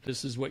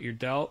this is what you're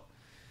dealt.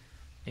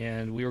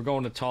 And we were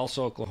going to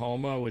Tulsa,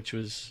 Oklahoma, which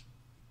was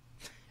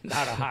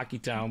not a hockey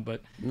town,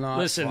 but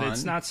listen, fun.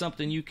 It's not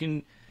something you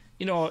can...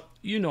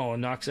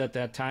 Knux at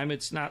that time.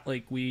 It's not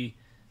like we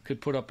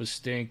could put up a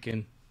stink.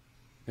 And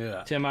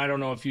Tim, I don't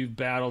know if you've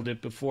battled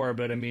it before,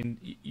 but I mean,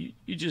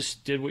 you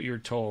just did what you were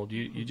told.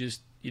 You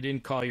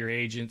didn't call your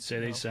agent, say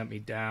they sent me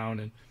down.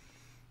 And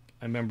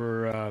I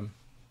remember,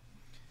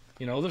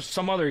 there's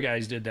some other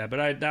guys did that,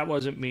 but that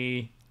wasn't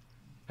me.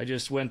 I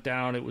just went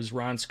down. It was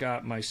Ron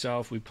Scott and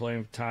myself. We played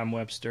with Tom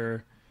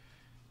Webster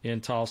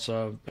in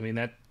Tulsa. I mean,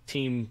 that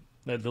team,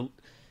 the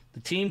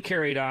team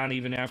carried on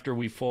even after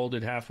we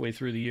folded halfway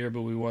through the year,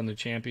 but we won the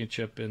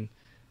championship. And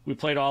we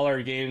played all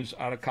our games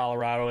out of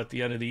Colorado at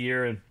the end of the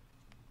year. And,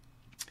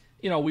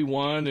 we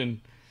won. And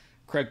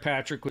Craig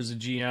Patrick was the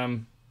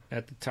GM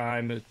at the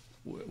time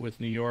with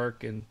New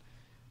York. And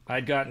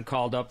I'd gotten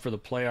called up for the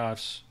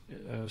playoffs.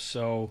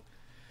 So,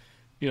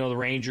 the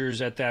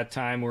Rangers at that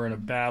time were in a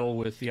battle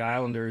with the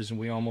Islanders, and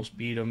we almost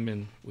beat them.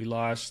 And we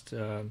lost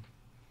when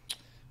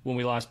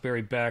we lost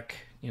Barry Beck.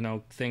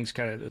 Things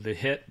kind of, the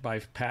hit by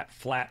Pat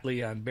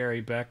Flatley on Barry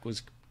Beck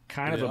was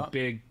kind of a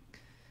big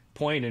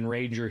point in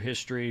Ranger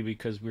history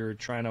because we were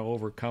trying to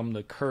overcome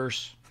the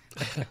curse.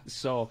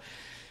 So,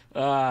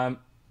 but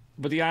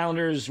the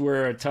Islanders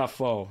were a tough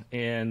foe,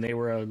 and they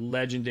were a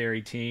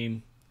legendary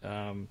team.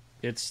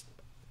 It's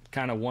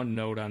kind of one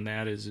note on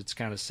that is it's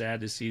kind of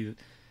sad to see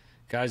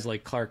guys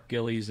like Clark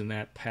Gillies and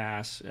that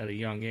pass at a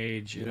young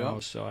age,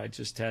 so I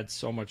just had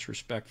so much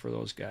respect for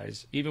those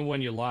guys. Even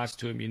when you lost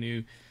to them, you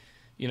knew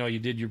you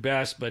did your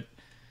best, but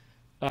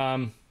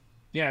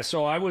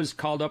so I was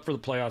called up for the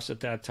playoffs at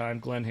that time.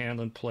 Glenn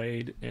Hanlon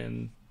played,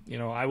 and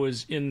I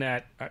was in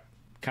that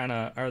kind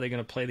of, are they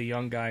going to play the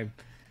young guy?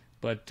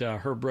 But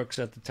Herb Brooks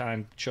at the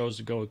time chose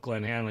to go with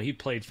Glenn Hanlon. He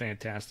played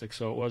fantastic,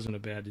 so it wasn't a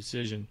bad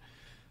decision.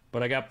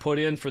 But I got put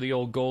in for the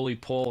old goalie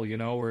pull,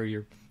 where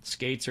your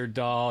skates are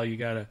dull, you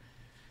got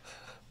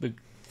the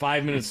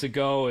 5 minutes to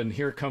go, and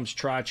here comes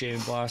Trache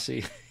and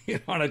Bossy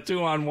on a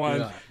 2-on-1.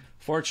 Yeah.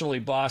 Fortunately,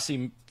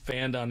 Bossy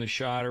fanned on the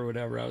shot or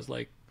whatever. I was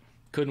like,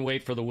 couldn't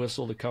wait for the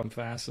whistle to come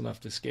fast enough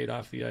to skate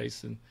off the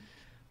ice.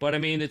 But I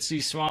mean, it's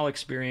these small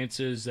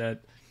experiences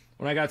that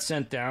when I got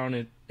sent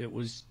down, it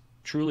was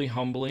truly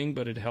humbling,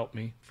 but it helped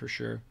me for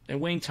sure.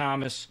 And Wayne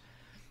Thomas,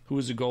 who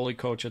was a goalie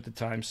coach at the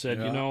time, said,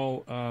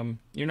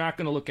 you're not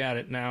going to look at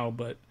it now,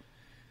 but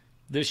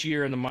this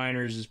year in the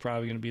minors is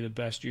probably going to be the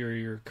best year of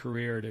your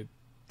career to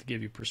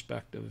give you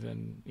perspective.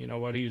 And you know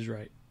what? He was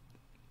right.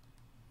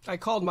 I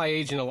called my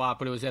agent a lot,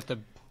 but it was at the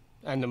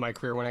end of my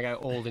career when I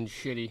got old and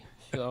shitty.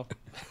 So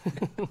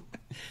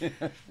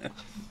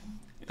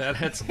that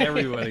hits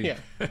everybody.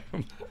 Yeah.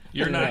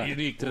 You're not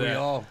unique to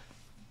that.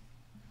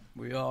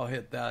 We all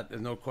hit that.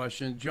 There's no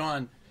question.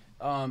 John,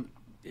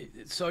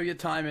 so your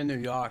time in New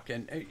York,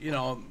 and you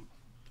know,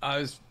 I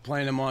was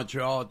playing in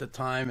Montreal at the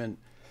time, and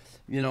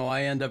you know,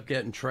 I end up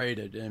getting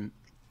traded, and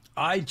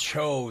I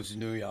chose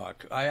New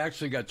York. I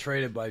actually got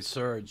traded by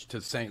Serge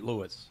to St.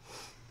 Louis,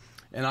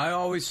 and I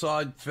always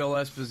saw Phil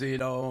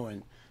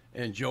Esposito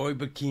and Joey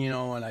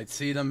Bacchino, and I'd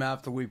see them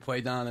after we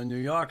played down in New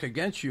York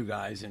against you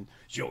guys, and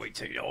Joey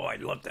said, "Oh,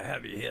 I'd love to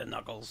have you here,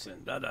 Knuckles,"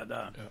 and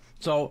da-da-da. Yeah.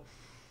 So,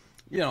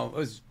 you know, it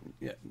was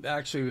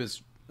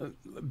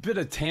a bit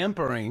of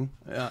tampering,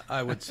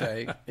 I would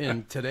say,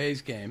 in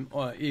today's game,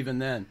 or even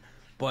then.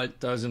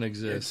 But doesn't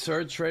exist.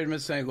 Serge traded me to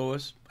St.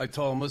 Louis. I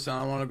told him, listen, I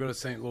don't want to go to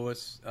St.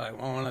 Louis. I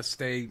want to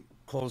stay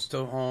close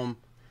to home.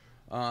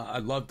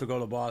 I'd love to go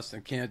to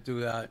Boston. Can't do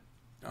that.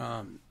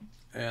 And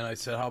I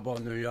said, how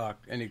about New York?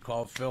 And he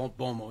called Phil.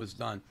 Boom, it was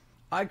done.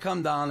 I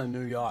come down to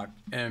New York,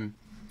 and,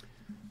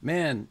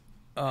 man,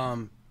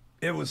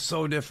 it was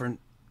so different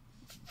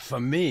for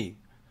me.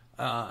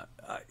 I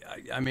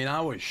mean, I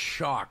was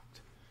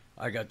shocked.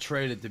 I got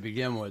traded to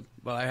begin with,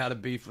 but I had a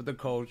beef with the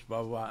coach,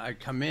 blah, blah, blah. I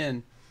come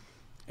in,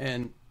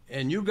 and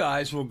you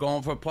guys were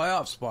going for a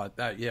playoff spot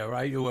that year,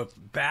 right? You were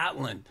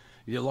battling.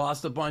 You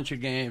lost a bunch of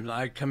games.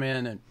 I come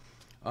in,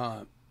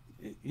 and,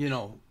 you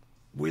know,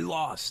 we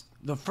lost.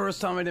 The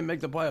first time I didn't make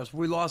the playoffs,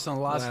 we lost on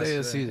the last day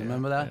of the season.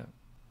 Remember that?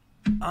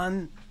 Yeah.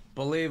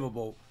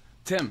 Unbelievable.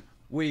 Tim,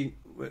 we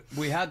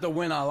had to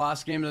win our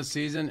last game of the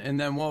season, and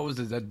then what was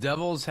it? The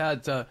Devils,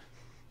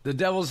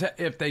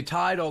 if they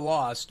tied or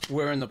lost,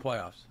 we're in the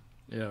playoffs.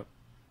 Yeah.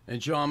 And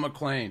John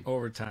McClain.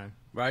 Overtime.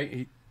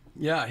 Right?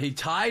 He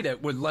tied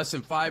it with less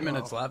than 5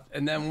 minutes left,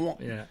 and then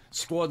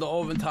scored the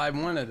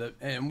overtime winner.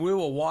 And we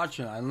were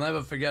watching. I'll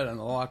never forget it in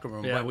the locker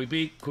room. Yeah, but we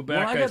beat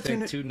Quebec, I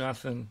think,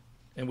 2-0,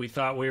 and we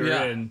thought we were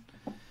in.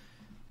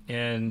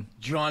 And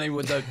Johnny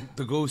with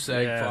the goose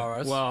egg for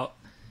us. Well,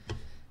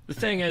 the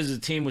thing is,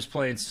 the team was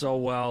playing so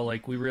well.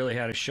 Like, we really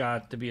had a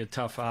shot to be a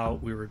tough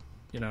out. We were,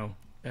 you know,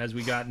 as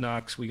we got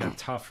Knux, we got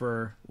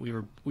tougher. We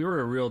were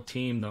a real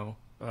team, though.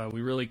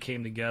 We really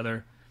came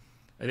together.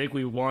 I think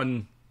we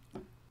won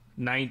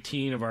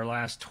 19 of our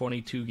last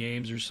 22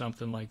 games or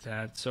something like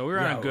that. So we were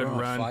on a good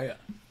run. Fire.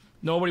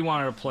 Nobody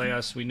wanted to play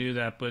us. We knew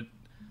that. But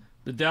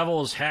the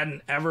Devils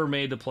hadn't ever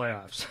made the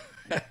playoffs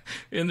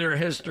in their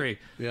history.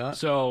 Yeah.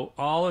 So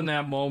all in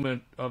that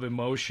moment of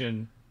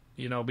emotion,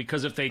 you know,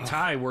 because if they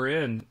tie, we're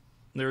in.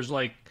 There's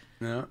like,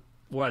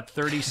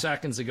 30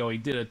 seconds ago, he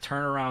did a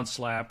turnaround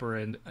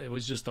slapper, and it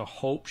was just a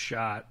hope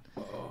shot,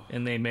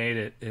 and they made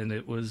it. And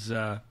it was...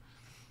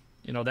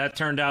 you know, that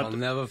turned out... I'll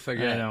never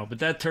forget. I know, but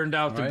that turned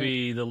out to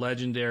be the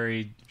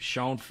legendary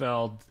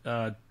Schoenfeld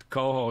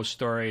co-host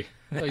story,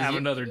 Have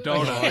Another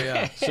Donut. Oh,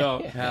 yeah.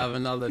 So, Have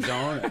Another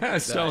Donut.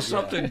 So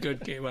something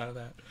good came out of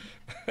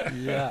that.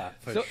 Yeah,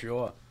 for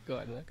sure. Go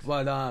ahead, Nick.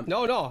 But,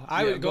 no.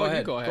 Go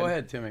ahead. Go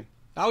ahead, Timmy.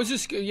 I was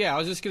just going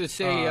to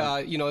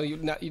say, you know,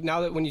 now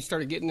that when you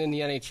started getting in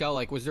the NHL,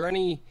 like, was there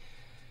any...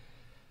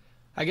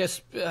 I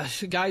guess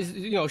guys,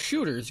 you know,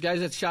 shooters, guys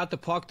that shot the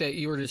puck that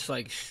you were just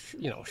like,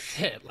 you know,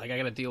 shit, like I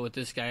got to deal with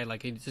this guy.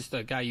 Like he's just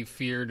a guy you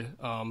feared.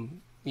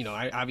 You know,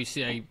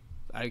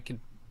 I could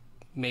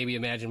maybe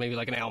imagine maybe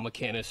like an Al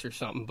McInnes or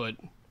something. But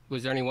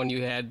was there anyone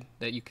you had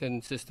that you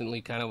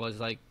consistently kind of was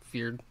like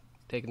feared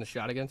taking the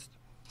shot against?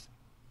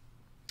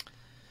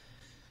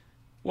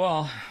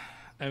 Well,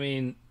 I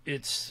mean,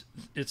 it's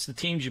the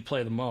teams you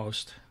play the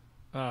most.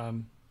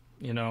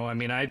 You know, I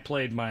mean, I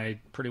played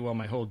pretty well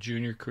my whole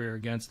junior career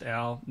against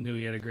Al. Knew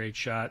he had a great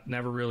shot.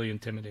 Never really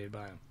intimidated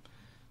by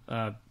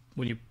him.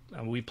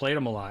 We played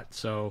him a lot.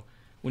 So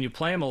when you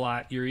play him a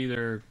lot,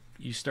 you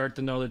start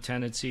to know the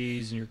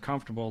tendencies and you're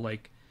comfortable.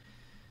 Like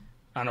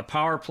on a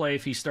power play,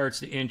 if he starts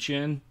to inch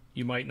in,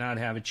 you might not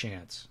have a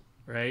chance,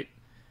 right?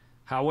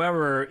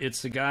 However,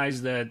 it's the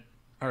guys that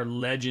are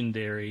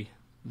legendary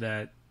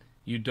that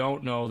you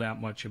don't know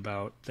that much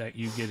about that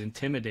you get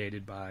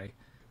intimidated by,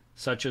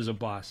 such as a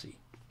Bossy.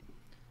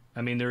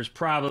 I mean, there's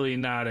probably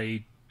not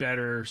a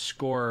better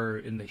scorer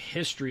in the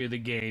history of the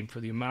game for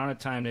the amount of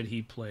time that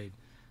he played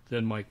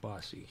than Mike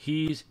Bossy.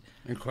 He's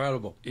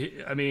incredible.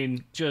 I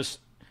mean, just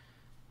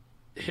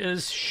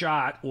his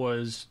shot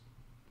was,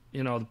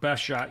 you know, the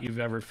best shot you've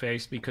ever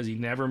faced because he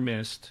never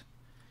missed.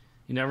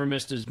 He never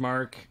missed his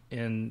mark,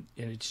 and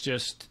it's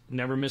just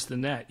never missed the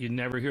net. You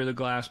never hear the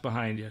glass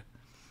behind you.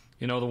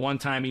 You know, the one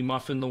time he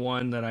muffined the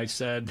one that I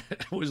said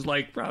was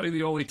like probably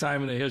the only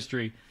time in the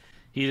history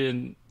he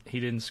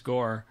didn't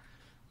score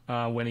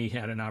when he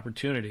had an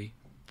opportunity.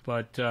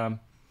 But,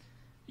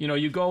 you know,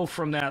 you go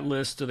from that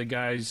list to the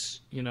guys,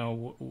 you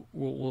know,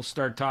 we'll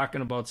start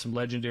talking about some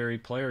legendary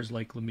players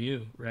like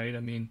Lemieux, right? I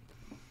mean,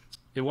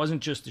 it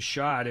wasn't just a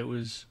shot. It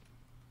was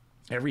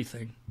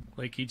everything.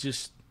 Like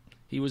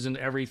he was in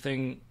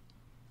everything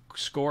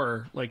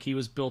scorer. Like, he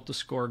was built to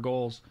score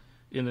goals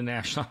in the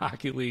National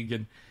Hockey League,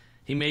 and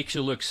he makes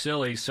you look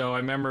silly. So I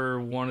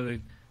remember one of the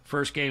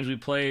first games we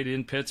played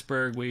in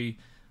Pittsburgh, we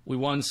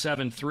won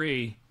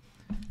 7-3,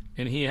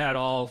 and he had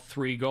all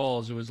 3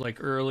 goals. It was like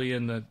early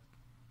in the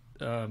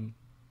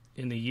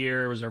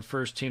year. It was our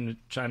first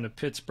time to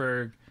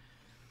Pittsburgh,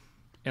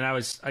 and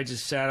I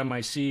just sat on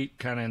my seat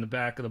kind of in the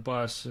back of the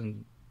bus,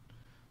 and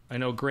I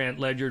know Grant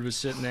Ledyard was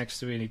sitting next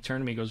to me, and he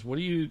turned to me and goes, "What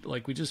are you,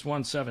 like, we just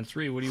won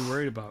 7-3. What are you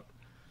worried about?"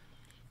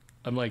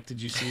 I'm like,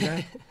 "Did you see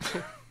that?"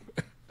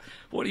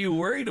 What are you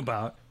worried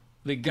about?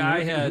 The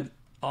guy had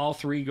all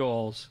 3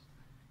 goals.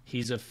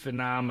 He's a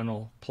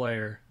phenomenal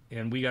player,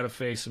 and we got to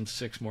face him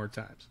 6 more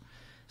times.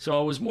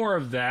 So it was more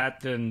of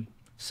that than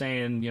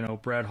saying,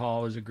 Brett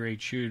Hall is a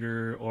great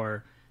shooter,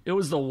 or it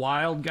was the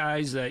wild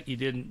guys that you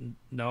didn't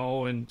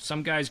know, and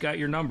some guys got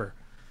your number,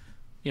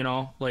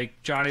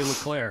 like Johnny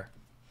LeClaire,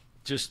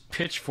 just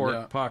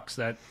pitchfork pucks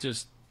that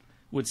just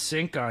would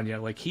sink on you.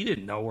 Like, he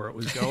didn't know where it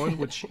was going,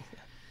 which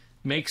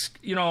makes,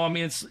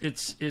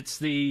 it's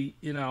the,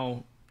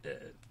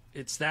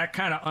 it's that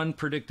kind of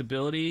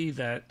unpredictability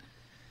that,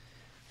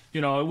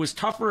 it was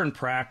tougher in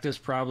practice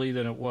probably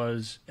than it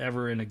was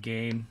ever in a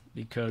game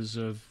because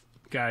of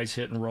guys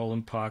hitting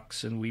rolling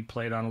pucks, and we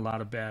played on a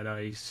lot of bad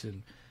ice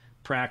and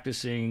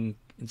practicing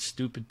in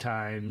stupid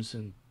times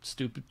and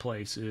stupid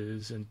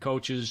places, and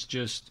coaches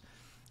just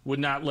would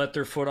not let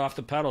their foot off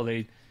the pedal.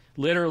 They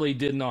literally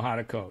didn't know how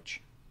to coach,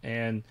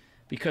 and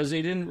because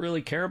they didn't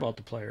really care about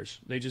the players.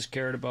 They just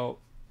cared about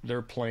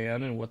their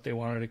plan and what they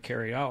wanted to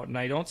carry out. And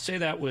I don't say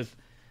that with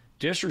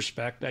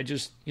disrespect. I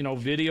just,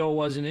 video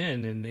wasn't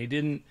in, and they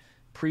didn't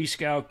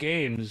pre-scout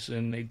games,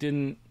 and they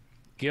didn't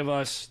give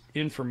us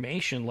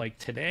information like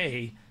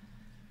today.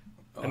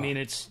 I mean,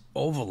 it's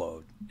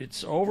overload.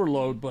 It's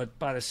overload, but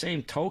by the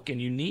same token,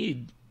 you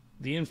need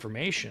the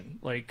information.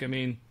 Like, I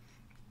mean,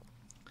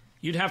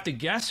 you'd have to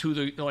guess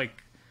who I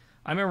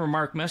remember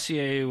Marc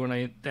Messier, when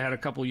I had a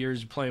couple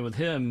years playing with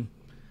him,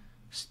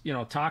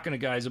 talking to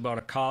guys about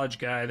a college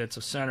guy that's a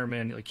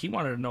centerman. Like, he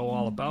wanted to know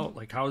all about,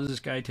 like, how does this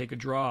guy take a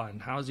draw,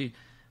 and how's he.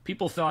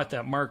 People thought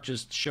that Mark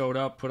just showed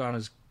up, put on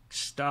his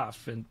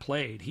stuff, and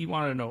played. He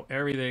wanted to know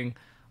everything,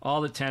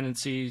 all the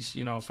tendencies.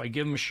 If I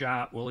give him a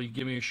shot, will he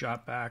give me a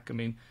shot back? I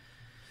mean,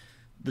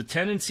 the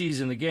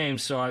tendencies in the game.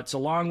 So it's a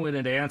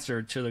long-winded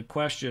answer to the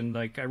question.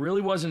 Like, I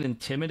really wasn't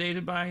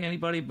intimidated by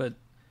anybody, but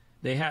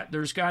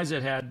there's guys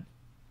that had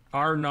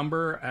our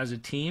number as a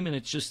team, and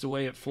it's just the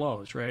way it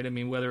flows, right? I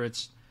mean, whether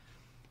it's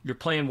you're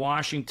playing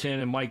Washington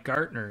and Mike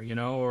Gartner,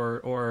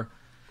 or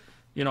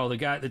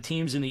the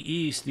teams in the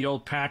East, the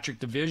old Patrick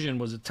division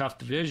was a tough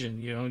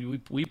division.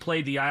 We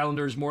played the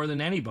Islanders more than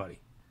anybody,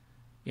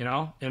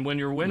 and when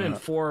you're winning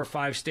 4 or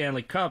 5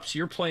 Stanley Cups,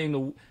 you're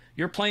playing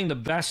the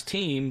best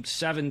team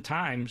 7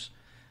 times,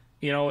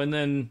 and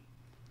then,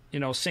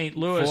 St.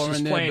 Louis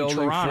is playing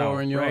Toronto,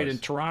 right?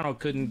 And Toronto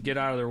couldn't get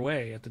out of their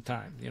way at the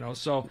time,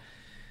 so,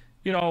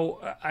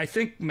 I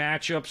think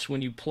matchups,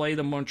 when you play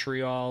the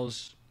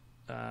Montreals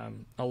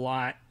a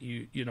lot,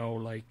 you're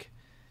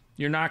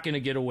not going to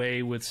get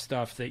away with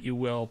stuff that you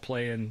will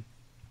playing,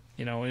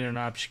 in an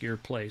obscure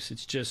place.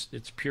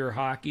 It's pure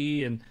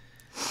hockey, and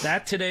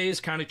that today has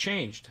kind of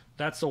changed.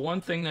 That's the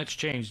one thing that's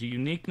changed, the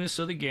uniqueness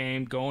of the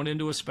game, going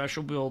into a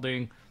special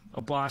building,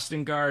 a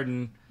Boston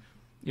Garden,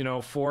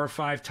 4 or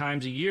 5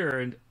 times a year.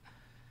 And,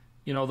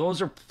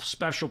 those are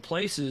special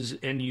places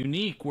and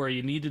unique, where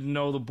you needed to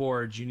know the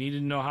boards. You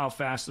needed to know how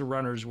fast the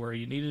runners were.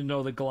 You needed to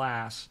know the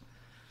glass.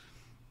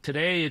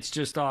 Today, it's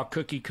just all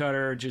cookie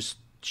cutter, just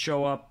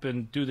show up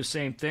and do the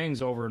same things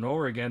over and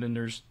over again, and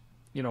there's,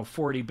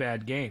 40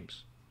 bad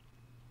games.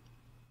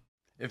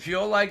 If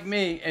you're like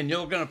me and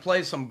you're going to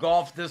play some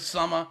golf this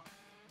summer,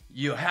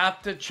 you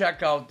have to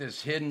check out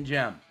this hidden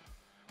gem.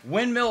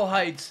 Windmill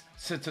Heights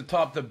sits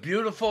atop the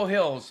beautiful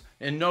hills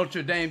in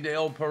Notre Dame de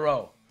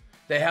Perot.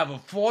 They have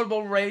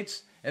affordable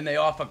rates, and they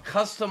offer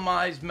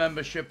customized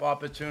membership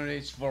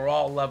opportunities for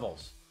all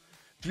levels.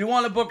 If you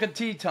want to book a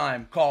tee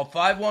time, call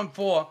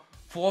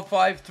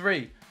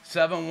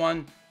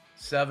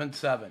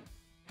 514-453-7177.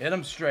 Hit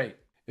them straight.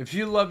 If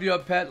you love your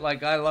pet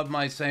like I love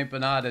my St.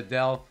 Bernard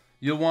Adele,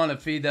 you'll want to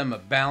feed them a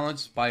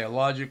balanced,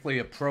 biologically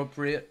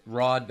appropriate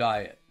raw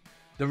diet.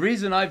 The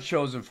reason I've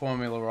chosen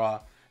Formula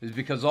Raw is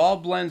because all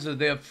blends of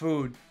their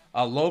food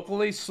are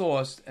locally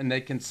sourced, and they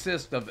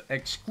consist of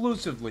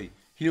exclusively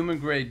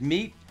human-grade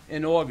meat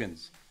and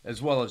organs,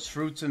 as well as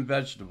fruits and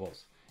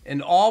vegetables.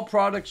 And all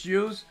products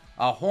used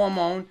are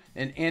hormone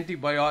and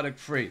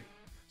antibiotic-free.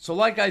 So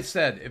like I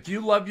said, if you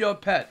love your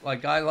pet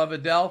like I love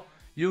Adele,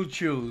 you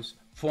choose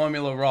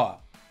Formula Raw.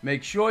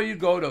 Make sure you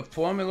go to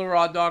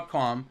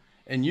formularaw.com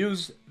and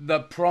use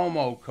the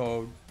promo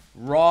code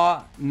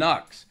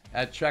RawKnux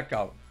at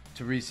checkout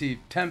to receive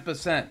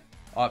 10%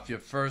 off your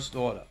first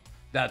order.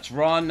 That's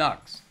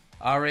RawKnux,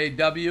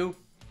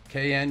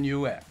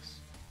 RawKnux.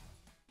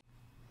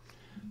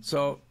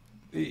 So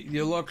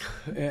you look,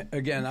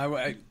 again,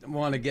 I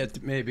want to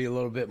get maybe a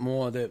little bit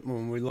more that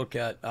when we look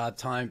at our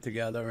time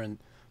together and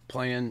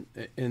playing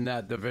in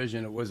that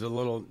division, it was a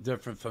little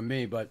different for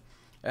me. But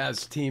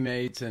as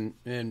teammates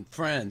and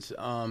friends.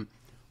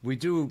 We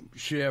do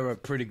share a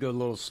pretty good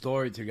little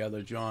story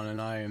together, John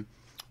and I, and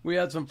we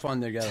had some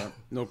fun together,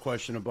 no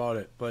question about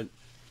it. But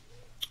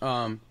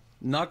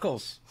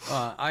Knuckles,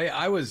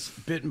 I was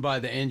bitten by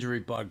the injury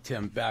bug,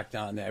 Tim, back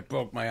down there. I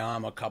broke my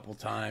arm a couple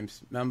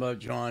times. Remember,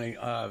 Johnny?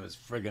 I was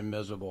friggin'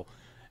 miserable.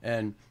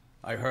 And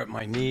I hurt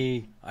my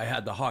knee. I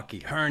had the hockey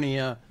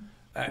hernia.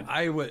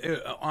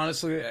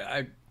 Honestly,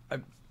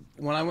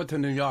 when I went to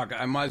New York,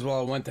 I might as well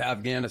have went to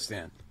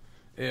Afghanistan.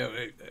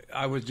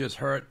 I was just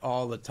hurt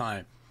all the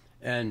time.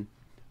 And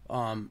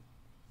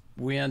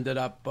we ended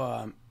up,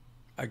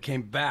 I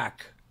came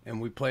back, and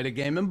we played a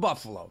game in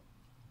Buffalo.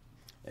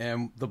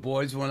 And the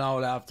boys went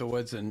out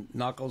afterwards, and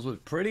Knuckles was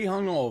pretty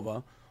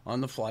hungover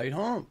on the flight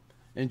home.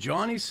 And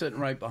Johnny's sitting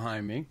right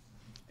behind me,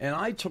 and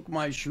I took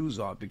my shoes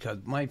off because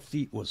my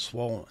feet were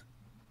swollen.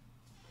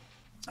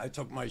 I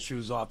took my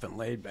shoes off and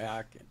laid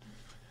back, and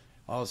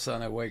all of a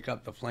sudden I wake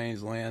up, the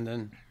plane's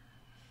landing,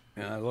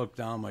 and I look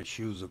down, my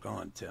shoes are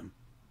gone, Tim.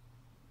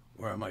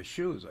 Where are my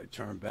shoes? I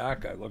turn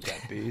back, I look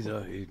at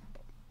Biza,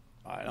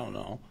 I don't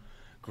know.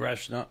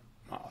 Greshna,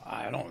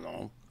 I don't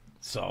know.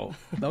 So,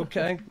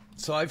 okay.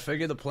 So I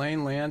figure the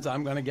plane lands,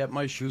 I'm going to get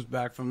my shoes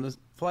back from the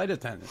flight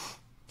attendant.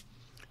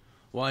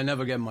 Well, I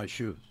never get my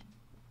shoes.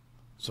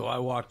 So I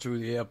walk through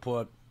the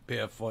airport,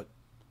 barefoot,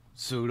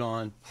 suit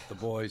on, the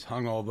boys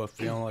hungover,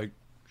 feeling like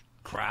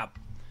crap.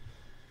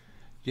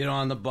 Get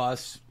on the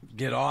bus,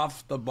 get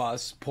off the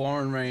bus,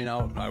 pouring rain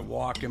out. I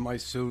walk in my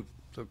suit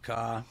to the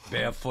car,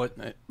 barefoot,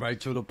 right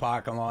through the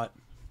parking lot.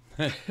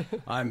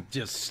 I'm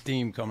just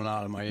steam coming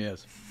out of my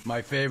ears.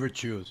 My favorite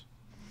shoes.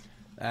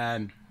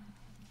 And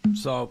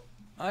so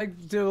I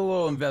did a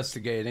little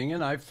investigating,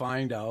 and I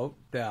find out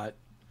that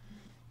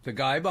the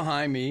guy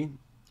behind me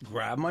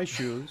grabbed my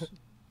shoes,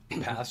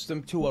 passed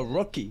them to a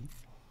rookie,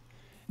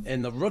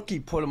 and the rookie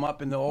put them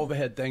up in the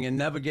overhead thing and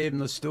never gave them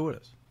the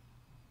stewardess.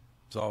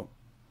 So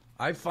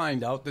I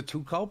find out the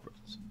two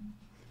culprits.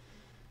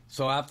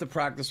 So after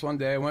practice one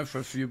day, I went for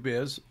a few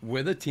beers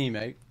with a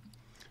teammate,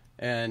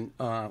 and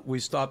we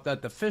stopped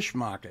at the fish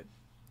market,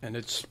 and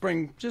it's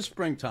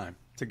springtime,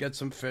 to get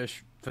some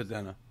fish for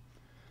dinner.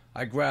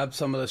 I grabbed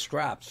some of the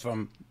scraps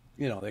from,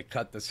 they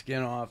cut the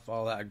skin off,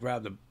 all that. I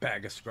grabbed a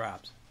bag of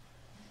scraps.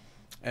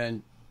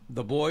 And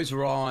the boys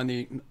were all on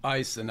the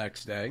ice the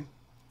next day,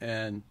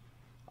 and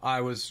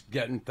I was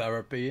getting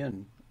therapy,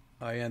 and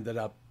I ended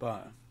up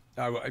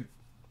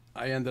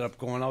I ended up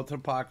going out to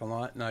the parking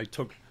lot, and I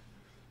took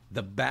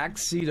the back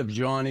seat of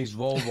Johnny's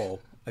Volvo.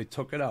 I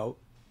took it out.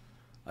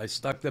 I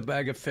stuck the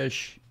bag of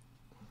fish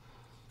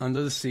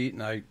under the seat,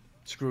 and I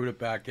screwed it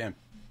back in.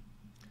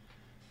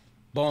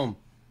 Boom.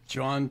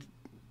 John,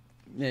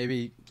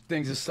 maybe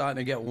things are starting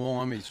to get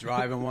warm. He's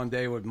driving one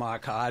day with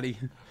Mark Hardy,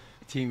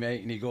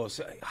 teammate, and he goes,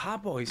 "Hey,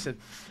 Hoppo," he said,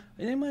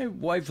 "I think my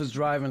wife was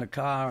driving a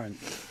car, and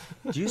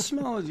do you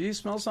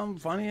smell something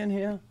funny in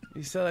here?"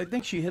 He said, "I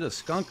think she hit a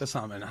skunk or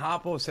something." And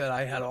Hoppo said,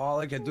 "I had all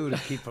I could do to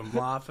keep from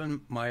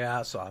laughing my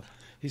ass off."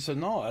 He said,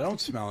 "No, I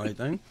don't smell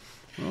anything."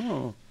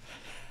 Oh.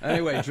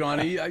 Anyway,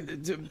 Johnny,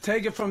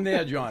 take it from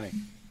there, Johnny.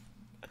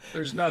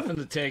 There's nothing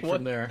to take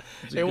from there.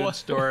 It's a good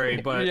story,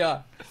 but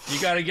yeah.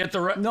 You got to get the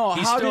right. No,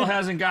 he still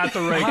hasn't got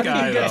the right guy.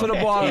 How do you get to the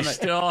bottom of it? He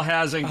still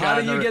hasn't got.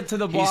 How do you get to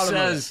the bottom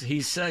of it?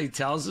 He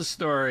tells the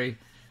story,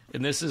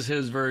 and this is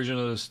his version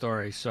of the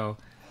story. So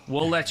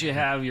we'll let you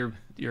have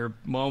your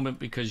moment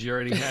because you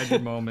already had your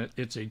moment.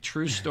 It's a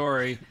true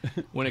story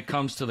when it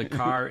comes to the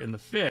car and the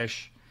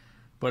fish,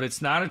 but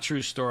it's not a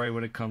true story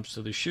when it comes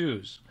to the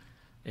shoes.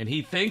 And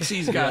he thinks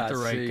he's got the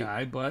right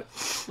guy, but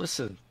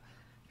listen.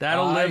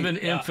 That'll live in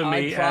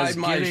infamy as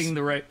getting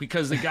the right,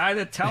 because the guy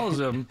that tells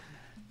him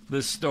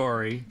the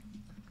story.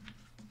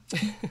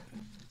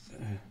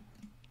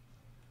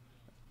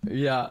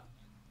 Yeah,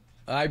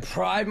 I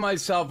pride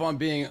myself on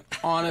being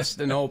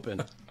honest and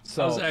open.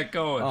 So, how's that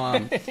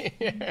going?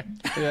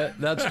 Yeah,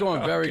 that's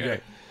going very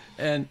good.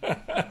 And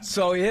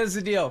so here's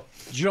the deal: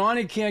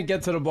 Johnny can't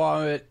get to the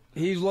bottom of it.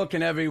 He's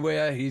looking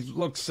everywhere. He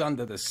looks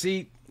under the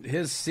seat.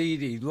 His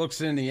seat, he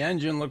looks in the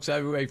engine, looks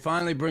everywhere. He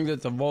finally brings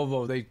it to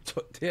Volvo. They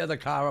tear the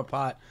car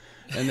apart,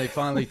 and they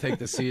finally take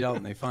the seat out,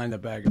 and they find a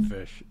bag of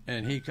fish.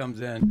 And he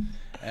comes in,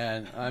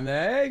 and I'm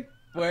there, hey,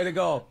 way to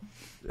go.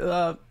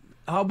 How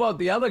about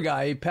the other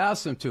guy he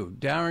passed him to,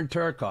 Darren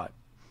Turcotte?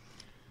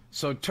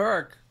 So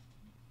Turk,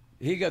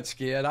 he got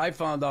scared. I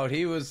found out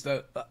he was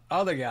the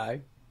other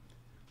guy.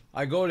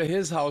 I go to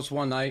his house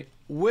one night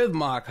with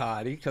Mark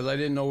Hardy, because I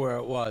didn't know where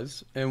it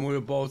was, and we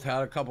both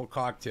had a couple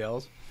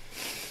cocktails.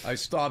 I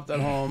stopped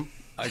at home.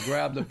 I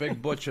grabbed a big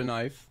butcher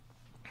knife,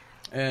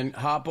 and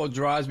Hoppo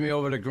drives me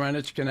over to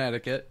Greenwich,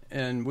 Connecticut,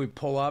 and we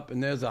pull up,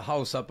 and there's a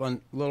house up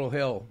on Little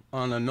Hill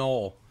on a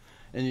knoll,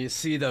 and you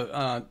see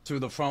the through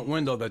the front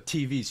window the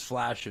TV's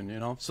flashing,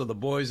 So the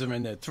boys are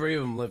in there. 3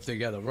 of them live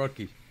together,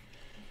 rookie,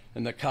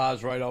 and the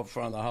car's right out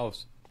front of the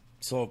house.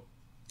 So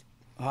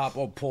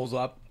Hoppo pulls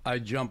up. I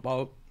jump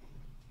out.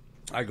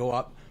 I go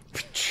up.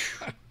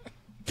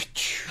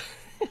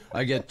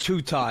 I get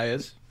 2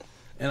 tires.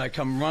 And I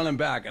come running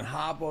back, and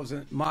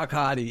Mark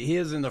Hardy, he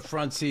is in the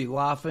front seat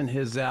laughing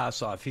his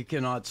ass off. He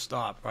cannot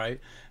stop, right?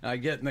 And I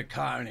get in the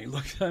car, and he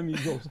looks at me,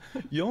 he goes,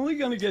 "You only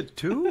going to get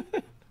 2?"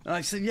 And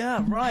I said,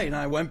 "Yeah, right." And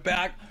I went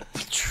back.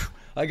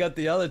 I got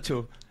the other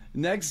 2.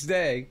 Next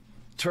day,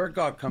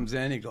 Turcotte comes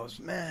in. He goes,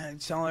 "Man,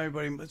 telling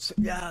everybody,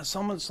 yeah,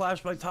 someone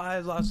slashed my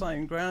tires last night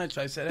in Greenwich."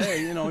 I said,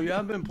 "Hey, you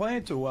haven't been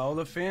playing too well.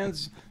 The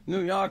fans in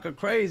New York are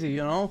crazy,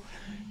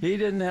 He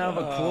didn't have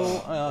a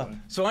clue.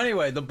 So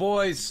anyway, the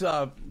boys,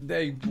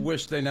 they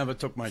wish they never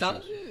took my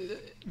shoes.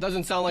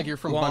 Doesn't sound like you're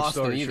from Long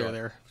Boston story either. short.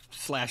 They're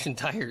slashing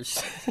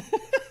tires.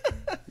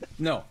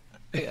 No.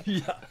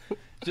 Yeah,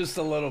 just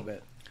a little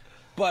bit.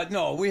 But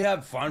no, we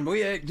had fun.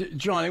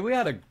 Johnny, we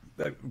had a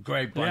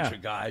great bunch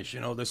of guys,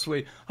 the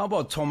Swedes. How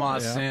about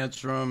Tomas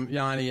Sandstrom,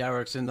 Yanni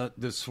Eriksson,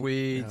 the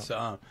Swedes,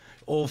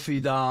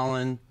 Ulfie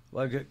Dahlin,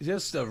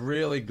 just a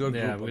really good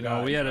group of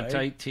guys. We had a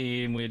tight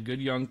team. We had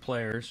good young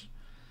players,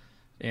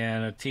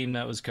 and a team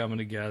that was coming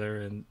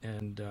together. And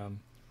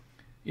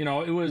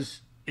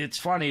it's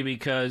funny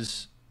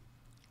because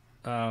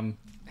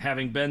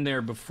having been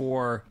there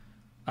before,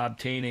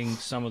 obtaining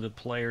some of the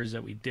players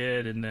that we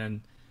did, and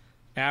then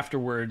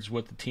afterwards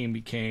what the team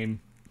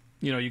became,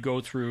 you go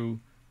through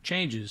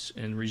changes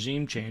and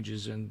regime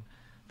changes, and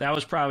that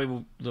was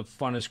probably the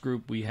funnest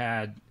group we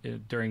had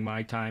during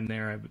my time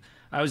there.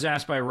 I was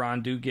asked by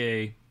Ron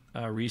Duguay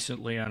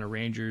recently on a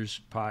Rangers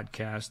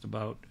podcast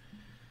about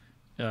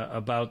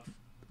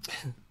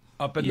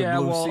up in the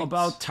blue seats,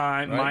 about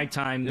right? my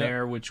time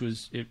there, which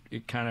was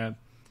it kind of,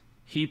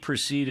 he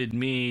preceded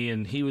me,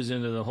 and he was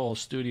into the whole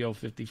Studio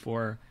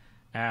 54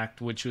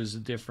 act, which was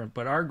different.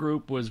 But our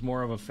group was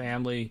more of a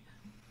family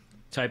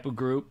type of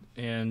group,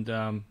 and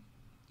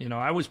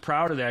I was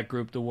proud of that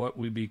group, to what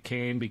we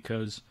became,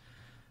 because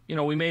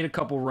we made a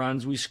couple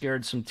runs, we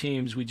scared some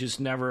teams, we just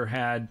never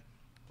had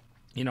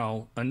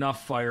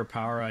enough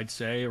firepower, I'd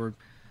say, or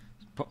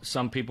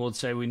some people would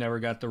say we never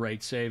got the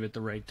right save at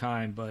the right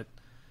time, but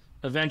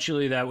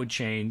eventually that would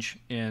change.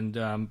 And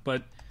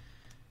but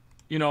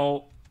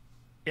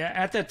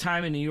at that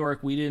time in New York,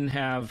 we didn't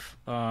have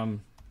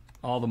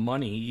all the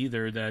money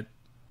either that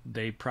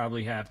they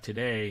probably have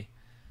today.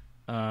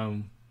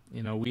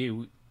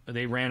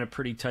 They ran a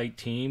pretty tight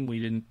team. We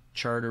didn't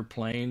charter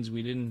planes.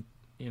 We didn't,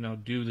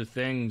 do the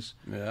things.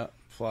 Yeah,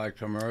 fly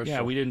commercial.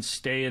 Yeah, we didn't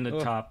stay in the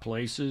top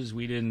places.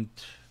 We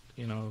didn't,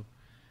 we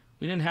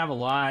didn't have a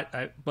lot,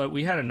 but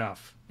we had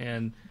enough.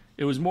 And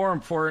it was more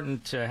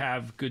important to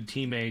have good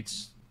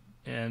teammates,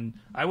 and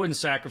I wouldn't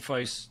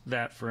sacrifice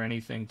that for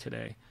anything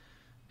today,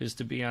 is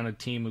to be on a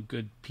team of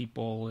good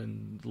people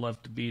and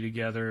love to be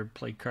together,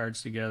 play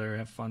cards together,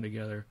 have fun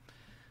together.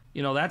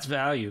 That's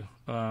value.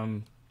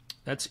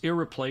 That's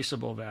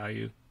irreplaceable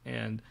value.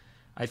 And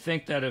I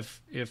think that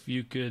if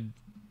you could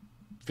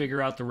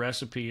figure out the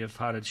recipe of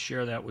how to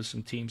share that with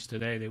some teams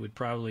today, they would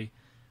probably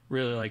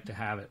really like to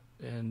have it.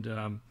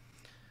 And,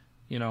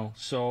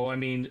 so,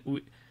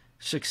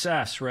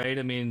 success, right?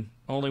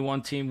 Only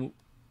one team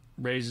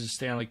raises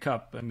Stanley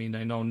Cup. I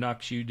know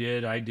Knux, you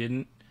did, I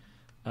didn't.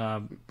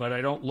 But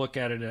I don't look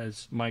at it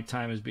as my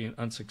time as being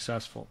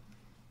unsuccessful.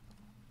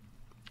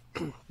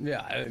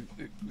 Yeah,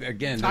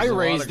 again, I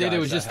raised it. It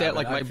was just at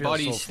my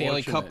buddy's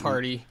Stanley Cup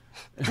party,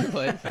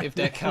 but if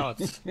that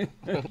counts.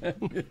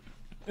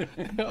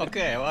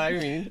 Okay, well,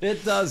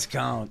 it does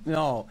count.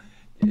 No,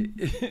 and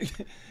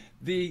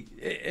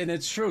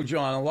it's true,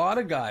 John. A lot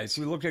of guys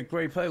who look at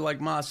great play, like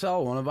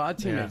Marcel, one of our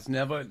teammates,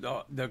 never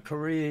the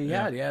career he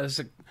had. He had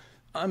an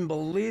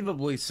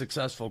unbelievably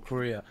successful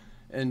career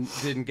and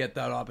didn't get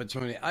that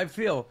opportunity. I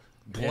feel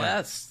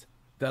blessed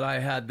that I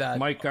had that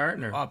Mike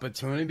Gartner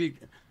opportunity.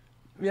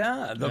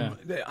 I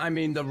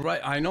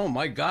know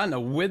Mike Gardner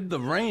with the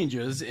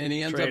Rangers, and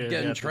he ends up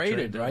getting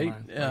traded, right?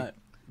 Yeah,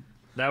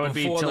 that would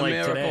be before till the like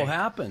miracle today.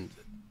 happened.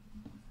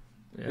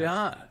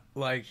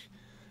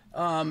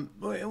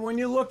 When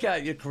you look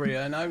at your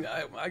career, and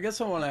I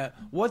guess I want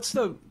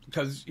to,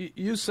 because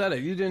you said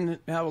it, you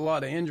didn't have a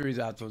lot of injuries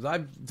afterwards.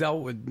 I've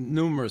dealt with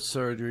numerous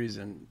surgeries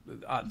and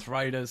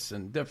arthritis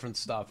and different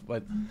stuff,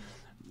 but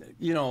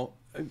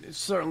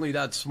certainly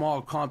that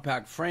small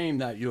compact frame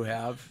that you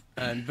have,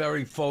 and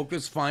very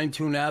focused,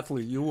 fine-tuned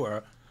athlete you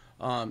were,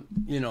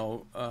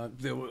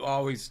 there were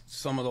always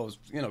some of those,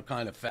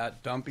 kind of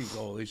fat, dumpy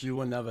goalies. You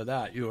were never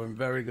that. You were in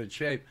very good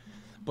shape.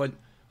 But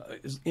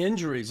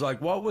injuries,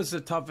 what was the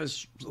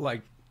toughest,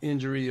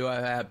 injury you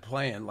ever had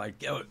playing?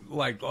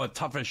 Or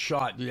toughest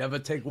shot? Do you ever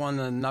take one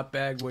in a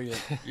nutbag where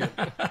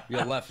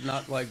your left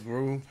nut,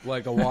 grew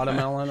like a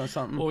watermelon or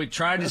something? Well, we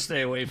tried to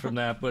stay away from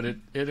that, but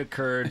it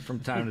occurred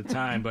from time to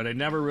time. But I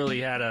never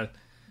really had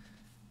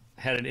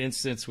an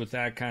instance with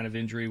that kind of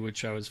injury,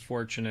 which I was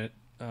fortunate.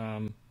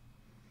 And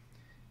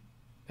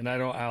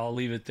I'll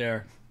leave it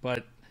there.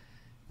 But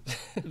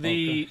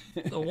the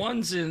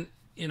ones in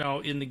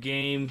the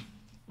game,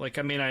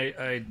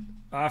 I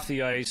off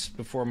the ice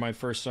before my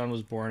first son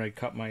was born, I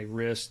cut my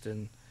wrist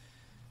and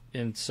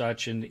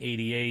such in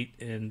 '88,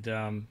 and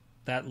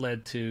that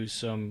led to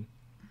some,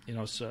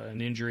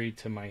 an injury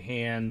to my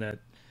hand that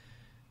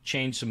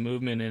changed some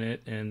movement in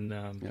it, and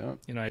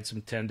you know, I had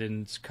some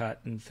tendons cut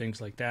and things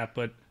like that.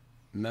 But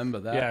remember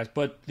that? yeah,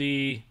 but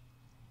you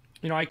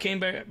know, I came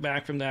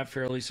back from that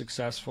fairly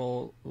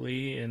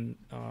successfully, and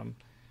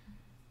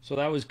so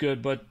that was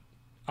good. But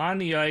on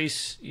the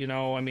ice, you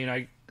know, I mean,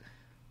 I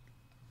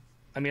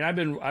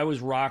was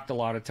rocked a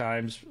lot of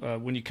times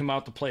when you come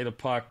out to play the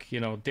puck. You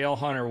know, Dale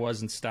Hunter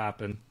wasn't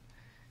stopping,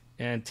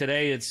 and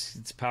today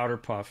it's powder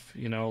puff.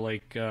 You know,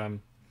 like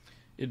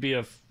it'd be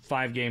a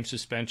 5-game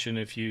suspension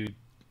if you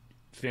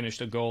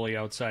finished a goalie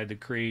outside the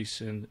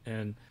crease,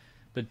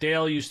 but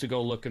Dale used to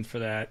go looking for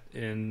that,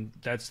 and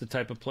that's the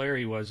type of player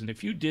he was. And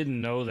if you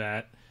didn't know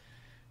that,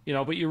 you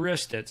know, but you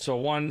risked it.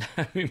 So I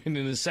mean, in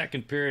the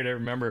second period, I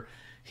remember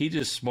he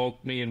just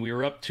smoked me, and we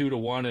were up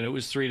 2-1, and it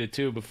was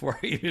 3-2 before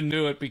I even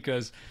knew it,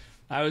 because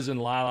I was in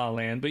la la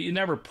land. But you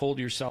never pulled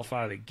yourself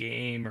out of the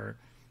game or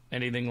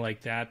anything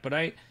like that. But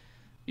I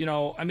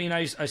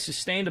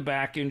sustained a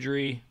back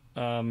injury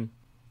one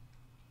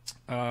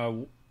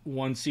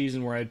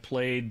season where I'd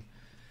played,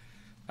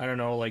 I don't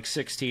know, like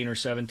 16 or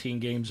 17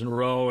 games in a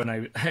row, and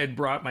I had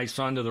brought my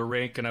son to the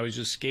rink, and I was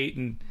just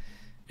skating,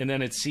 and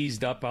then it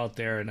seized up out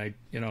there, and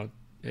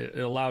it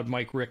allowed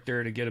Mike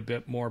Richter to get a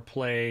bit more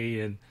play,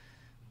 and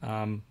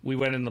we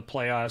went in the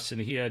playoffs, and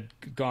he had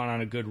gone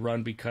on a good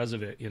run because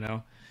of it, you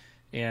know,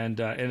 and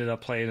ended up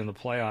playing in the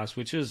playoffs,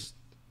 which is,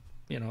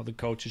 you know, the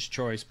coach's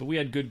choice. But we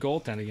had good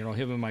goaltending, you know,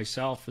 him and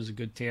myself was a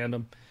good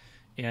tandem,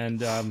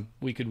 and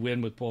we could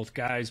win with both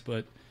guys.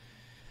 But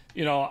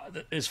you know,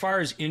 as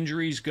far as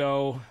injuries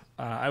go,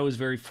 I was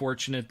very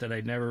fortunate that I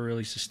never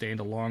really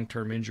sustained a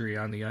long-term injury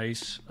on the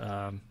ice.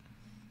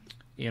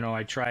 You know,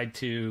 I tried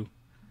to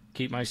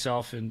keep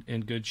myself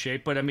in good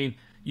shape. But, I mean,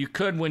 you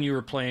could when you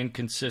were playing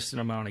consistent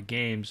amount of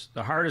games.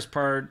 The hardest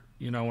part,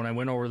 you know, when I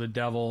went over the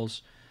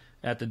Devils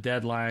at the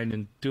deadline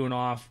and doing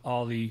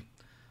all the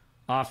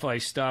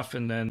off-ice stuff,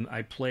 and then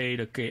I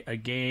played a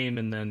game,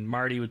 and then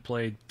Marty would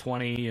play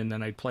 20, and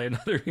then I'd play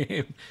another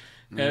game.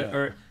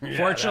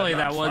 Fortunately,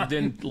 that one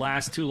didn't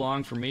last too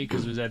long for me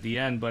because it was at the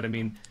end. But I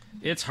mean,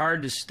 it's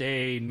hard to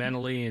stay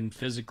mentally and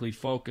physically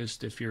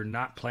focused if you're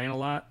not playing a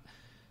lot.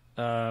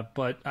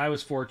 But I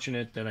was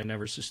fortunate that I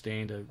never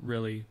sustained a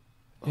really.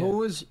 Who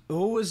was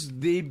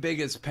the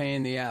biggest pain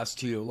in the ass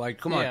to you? Like,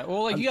 come on. Yeah,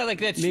 well, like you got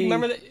like that. Me,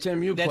 remember that?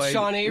 Tim, you that played.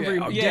 Sean Avery.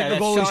 Yeah, that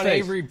Sean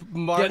Avery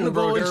Martin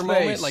Brodeur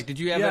moment. Like, did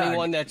you have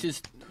anyone that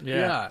just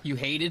you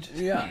hated?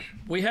 Yeah.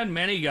 We had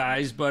many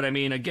guys, but I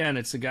mean, again,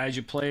 it's the guys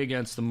you play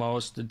against the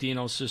most. The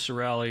Dino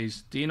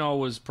Cicerellis. Dino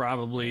was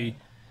probably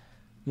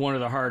one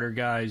of the harder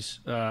guys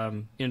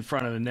in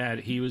front of the net.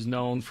 He was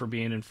known for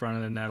being in front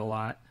of the net a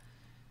lot,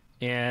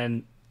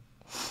 and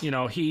you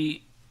know,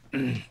 he.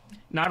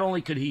 Not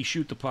only could he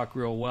shoot the puck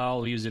real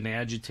well, he was an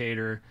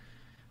agitator,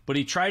 but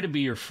he tried to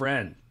be your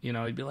friend. You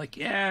know, he'd be like,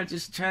 yeah,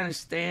 just trying to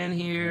stand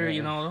here,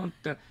 you know.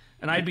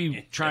 And I'd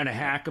be trying to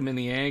hack him in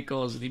the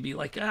ankles, and he'd be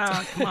like,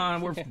 come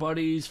on, we're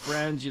buddies,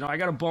 friends. You know, I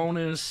got a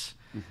bonus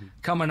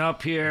coming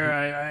up here.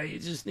 I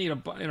just need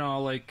you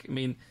know, like, I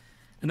mean.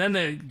 And then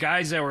the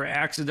guys that were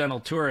accidental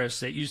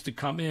tourists that used to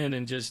come in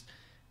and just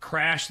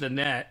crash the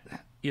net.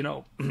 You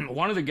know,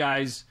 one of the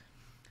guys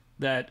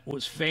that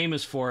was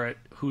famous for it,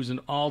 who's an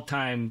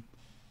all-time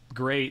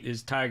great,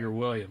 is Tiger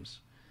Williams.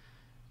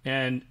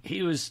 And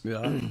he was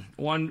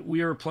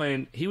we were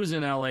playing, he was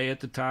in LA at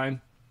the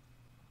time,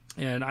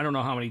 and I don't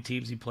know how many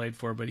teams he played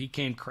for, but he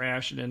came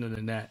crashing into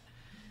the net.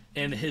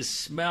 And his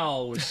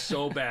smell was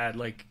so bad,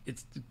 like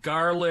it's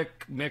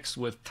garlic mixed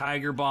with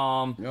Tiger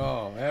Balm.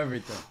 Oh,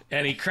 everything.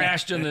 And he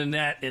crashed into the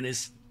net, and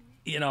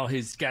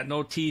he's got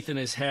no teeth in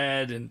his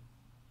head, and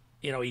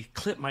you know, he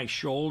clipped my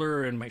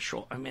shoulder, and my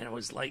shoulder, I mean, it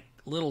was like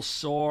a little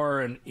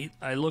sore, and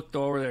I looked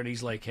over there, and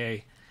he's like,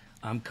 hey,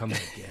 I'm coming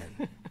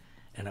again,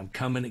 and I'm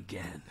coming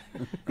again,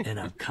 and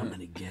I'm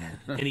coming again.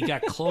 And he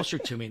got closer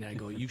to me, and I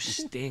go, you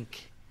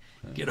stink.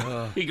 You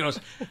know, he goes,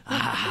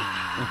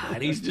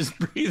 and he's just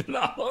breathing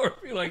all over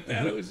me like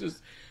that. It was just,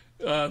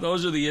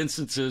 those are the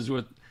instances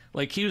with,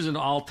 like, he was an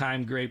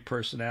all-time great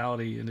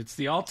personality, and it's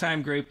the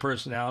all-time great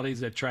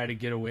personalities that try to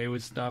get away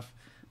with stuff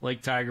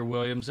like Tiger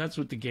Williams. That's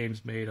what the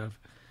game's made of.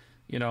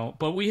 You know,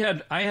 but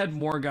I had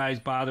more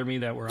guys bother me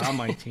that were on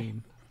my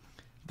team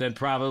than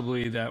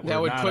probably that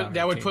were not on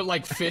that would team. put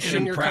like fish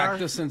in your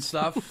practice car and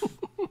stuff.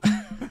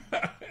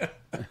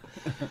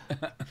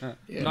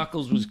 Yeah.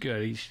 Knuckles was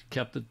good. He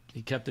kept it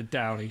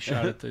down. He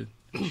shot it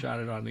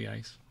on the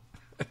ice.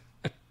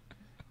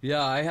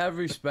 Yeah, I have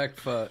respect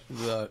for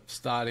the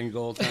starting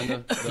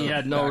goaltender. He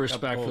had no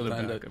respect for the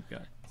backup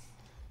guy.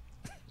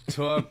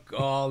 Took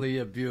all the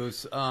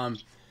abuse.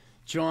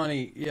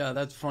 Johnny, yeah,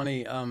 that's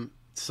funny.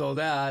 So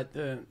that,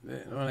 when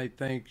I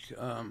think,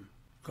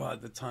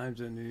 God, the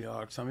times in New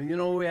York. Something, you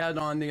know, we had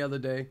on the other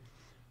day,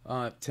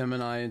 Tim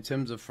and I, and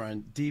Tim's a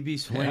friend. D.B.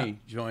 Sweeney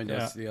joined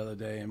us the other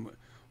day, and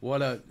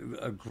what a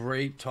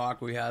great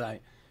talk we had.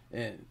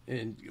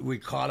 And we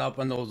caught up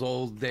on those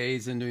old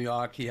days in New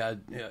York. He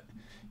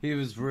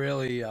was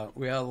really,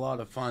 we had a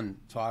lot of fun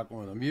talking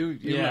with him. You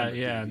remember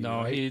DB,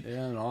 no, right?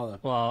 And all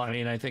that. Well, I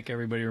mean, I think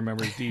everybody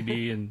remembers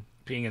DB and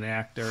being an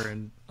actor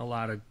and a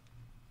lot of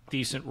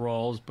decent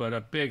roles, but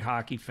a big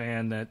hockey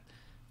fan that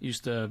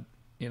used to,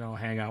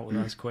 hang out with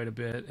us quite a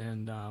bit.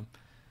 And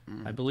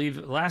I believe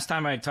last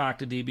time I talked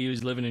to DB, he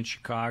was living in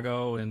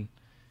Chicago, and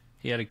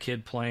he had a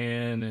kid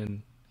playing,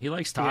 and he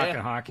likes talking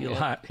hockey a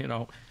lot.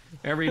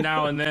 Every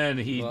now and then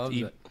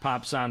he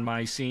pops on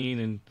my scene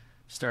and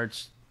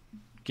starts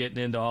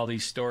getting into all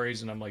these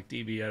stories, and I'm like,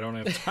 DB, I don't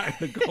have time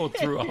to go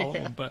through all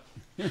of them, but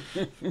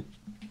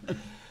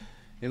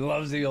he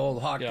loves the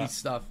old hockey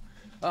stuff.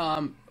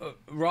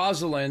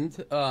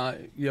 Rosalind,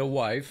 your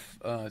wife,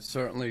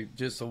 certainly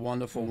just a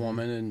wonderful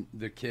woman, and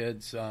the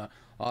kids,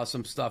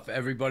 awesome stuff.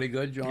 Everybody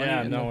good, Johnny?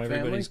 Yeah, and no, the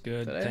everybody's family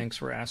good. today? Thanks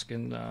for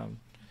asking.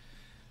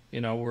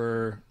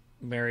 We're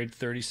married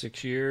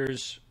 36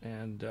 years,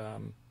 and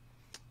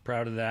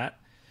proud of that.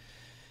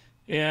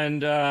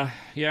 And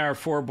our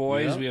 4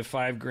 boys. We have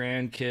 5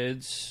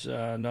 grandkids.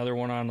 Another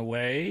one on the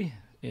way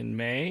in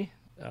May.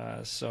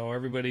 So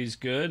everybody's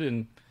good,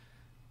 and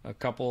a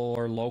couple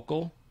are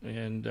local,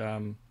 and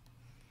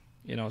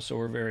so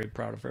we're very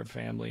proud of our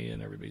family,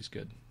 and everybody's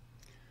good.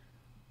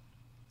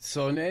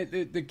 So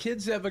the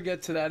kids ever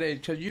get to that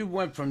age? Because you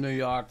went from New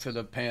York to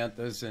the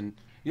Panthers, and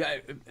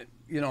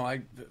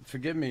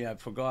forgive me, I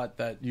forgot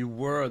that you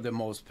were the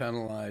most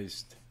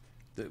penalized.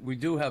 We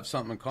do have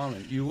something in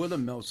common. You were the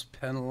most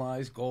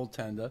penalized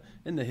goaltender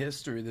in the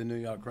history of the New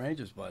York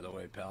Rangers, by the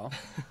way, pal.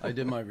 I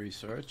did my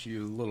research,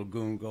 you little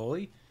goon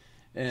goalie.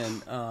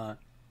 And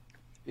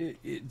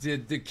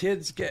did the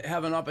kids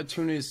have an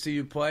opportunity to see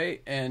you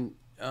play, and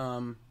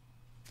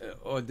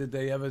or did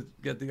they ever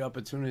get the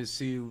opportunity to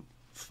see you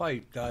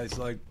fight guys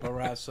like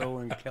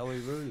Barrasso and Kelly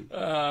Rudy?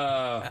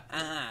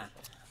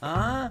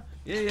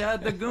 You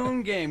had the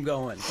goon game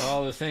going.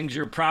 All the things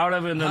you're proud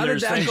of, and then How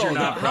there's did that things go? you're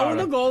not How proud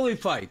were of. the goalie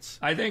fights?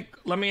 I think,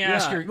 let me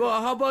ask you.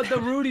 Well, how about the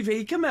Rudy?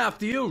 He come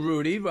after you,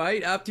 Rudy,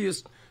 right? After you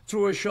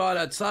threw a shot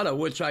at Sutter,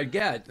 which I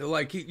get.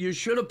 Like, you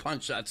should have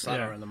punched that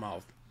Sutter in the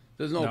mouth.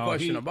 There's no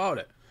question about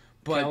it.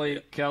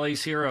 But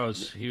Kelly's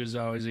heroes. He was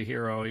always a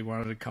hero. He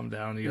wanted to come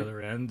down the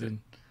other end and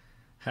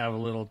have a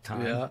little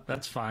time. Yeah.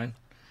 That's fine.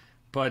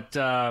 But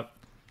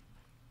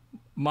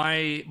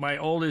my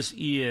oldest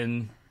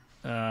Ian,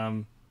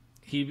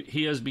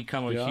 he has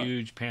become a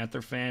huge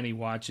Panther fan. He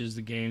watches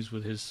the games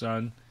with his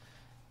son.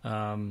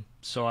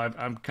 So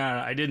I'm kind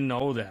of, I didn't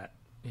know that.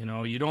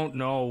 You don't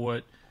know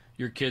what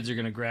your kids are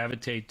going to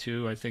gravitate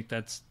to. I think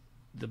that's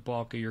the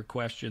bulk of your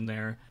question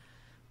there.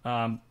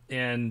 Do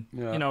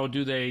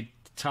they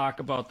talk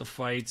about the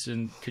fights,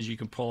 and because you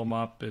can pull them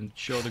up and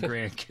show the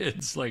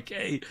grandkids like,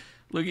 hey,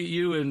 look at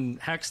you and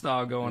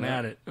Hextall going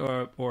at it,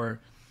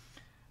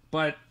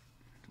 but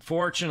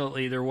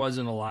fortunately there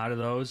wasn't a lot of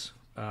those.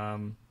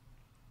 But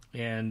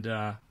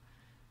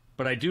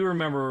I do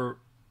remember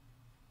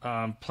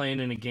playing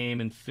in a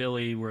game in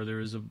Philly where there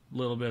was a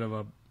little bit of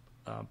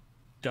a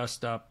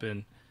dust up,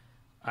 and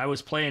I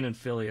was playing in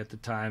Philly at the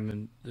time,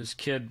 and this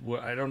kid,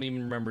 I don't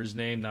even remember his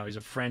name now. He's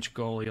a French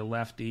goalie, a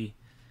lefty,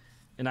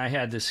 and I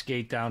had to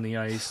skate down the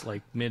ice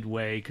like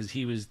midway because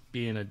he was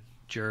being a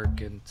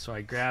jerk, and so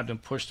I grabbed him,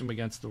 pushed him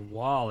against the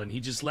wall, and he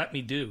just let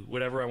me do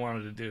whatever I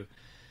wanted to do.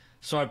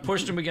 So I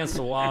pushed him against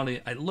the wall,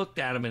 and I looked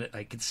at him, and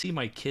I could see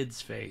my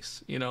kid's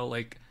face,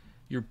 like,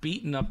 you're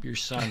beating up your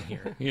son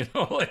here, and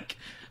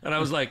I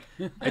was like,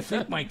 I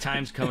think my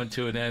time's coming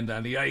to an end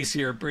on the ice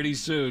here pretty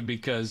soon,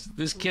 because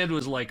this kid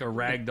was like a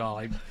rag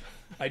doll.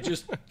 I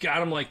just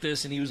got him like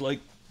this, and he was like,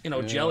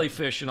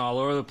 jellyfishing all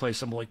over the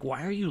place. I'm like,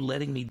 why are you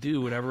letting me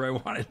do whatever I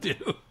want to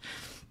do?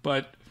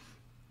 But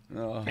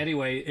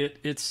anyway,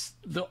 it's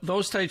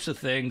those types of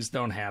things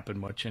don't happen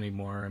much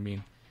anymore. I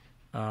mean,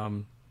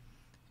 and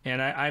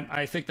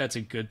I think that's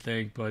a good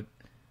thing, but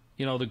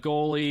the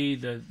goalie,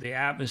 the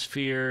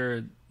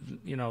atmosphere,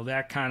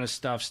 that kind of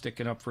stuff,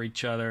 sticking up for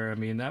each other. I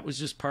mean, that was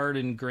just part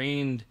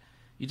ingrained.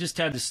 You just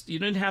had to. You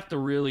didn't have to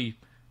really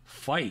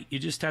fight. You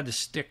just had to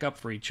stick up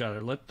for each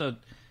other. Let the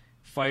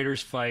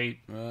fighters fight.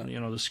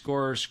 The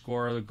scorers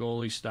score. The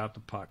goalie stop the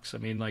pucks. I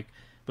mean,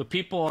 but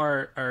people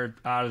are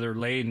out of their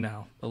lane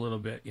now a little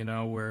bit.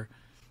 Where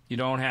you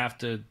don't have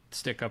to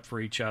stick up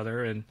for each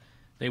other, and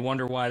they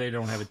wonder why they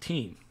don't have a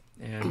team.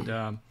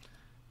 And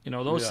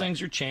those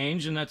things are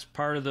changed, and that's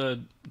part of the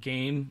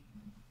game.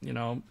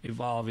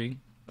 Evolving.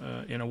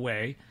 In a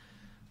way,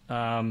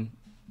 I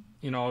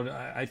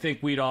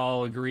think we'd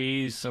all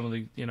agree, some of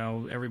the,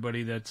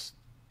 everybody that's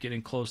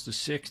getting close to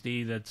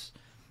 60, that's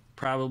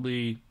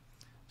probably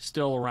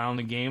still around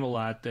the game a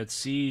lot, that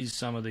sees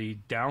some of the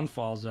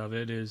downfalls of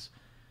it, is,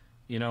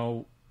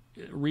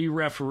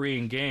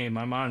 re-refereeing game.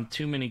 I'm on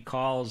too many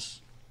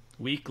calls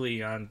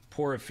weekly on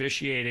poor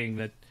officiating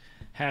that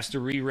has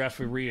to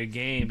re-referee a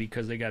game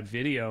because they got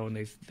video,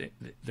 and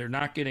they're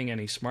not getting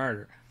any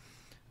smarter.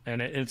 And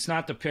it's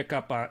not to pick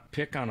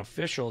on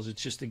officials.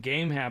 It's just the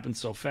game happens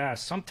so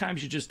fast.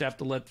 Sometimes you just have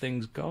to let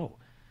things go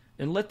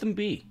and let them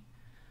be,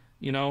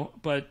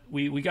 But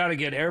we got to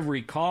get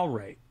every call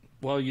right.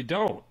 Well, you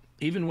don't.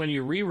 Even when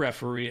you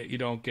re-referee it, you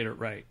don't get it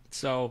right.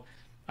 So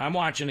I'm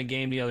watching a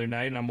game the other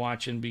night, and I'm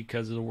watching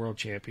because of the World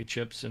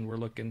Championships, and we're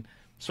looking.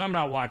 So I'm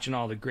not watching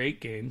all the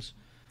great games.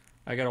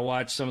 I got to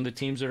watch some of the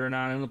teams that are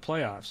not in the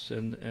playoffs.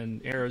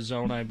 And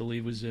Arizona, I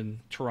believe, was in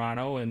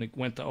Toronto, and it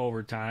went to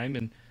overtime.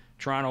 And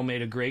Toronto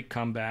made a great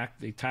comeback.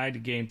 They tied the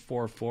game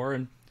 4-4,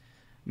 and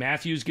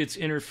Matthews gets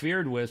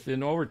interfered with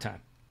in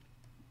overtime.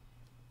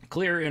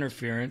 Clear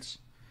interference.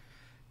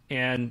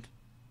 And,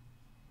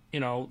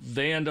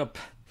 they end up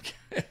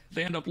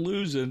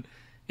losing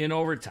in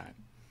overtime.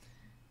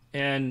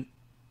 And,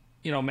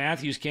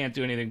 Matthews can't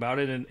do anything about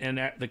it.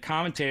 And the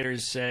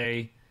commentators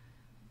say,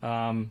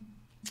 the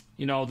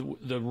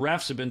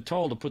refs have been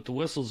told to put the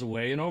whistles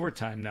away in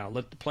overtime now.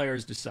 Let the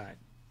players decide.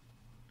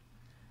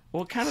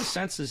 Well, what kind of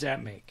sense does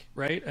that make,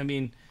 right? I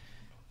mean,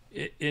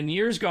 in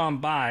years gone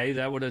by,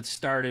 that would have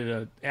started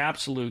an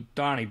absolute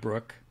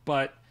Donnybrook.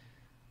 But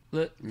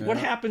what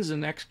happens the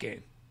next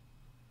game?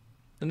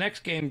 The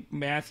next game,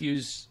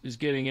 Matthews is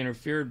getting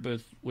interfered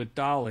with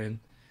Dahlin,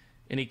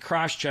 and he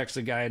cross-checks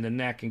the guy in the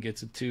neck and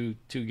gets a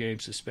two-game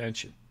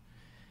suspension.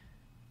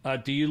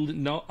 Do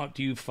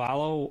you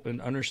follow and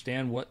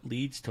understand what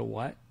leads to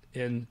what?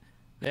 And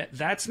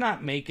that's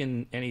not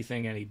making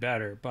anything any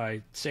better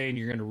by saying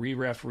you're going to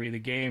re-referee the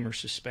game or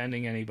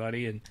suspending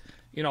anybody and,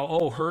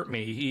 hurt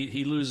me.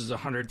 He loses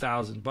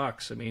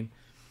 $100,000. I mean,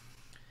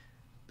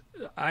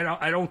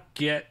 I don't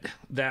get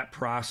that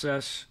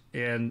process.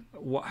 And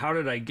how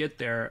did I get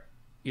there?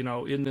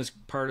 In this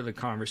part of the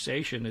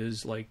conversation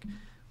is like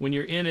when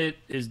you're in it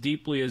as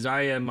deeply as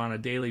I am on a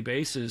daily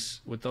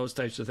basis with those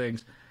types of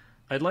things,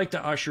 I'd like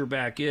to usher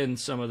back in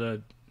some of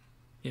the,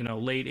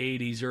 late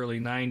 80s, early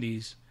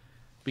 90s,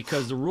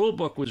 because the rule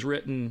book was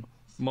written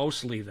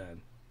mostly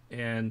then.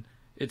 And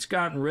it's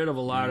gotten rid of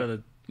a lot of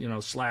the,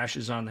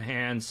 slashes on the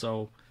hand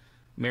so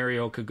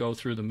Mario could go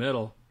through the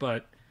middle.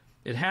 But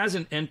it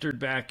hasn't entered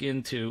back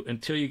into,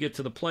 until you get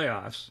to the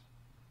playoffs,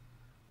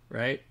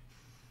 right?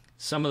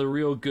 Some of the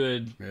real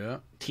good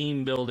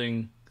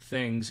team-building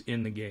things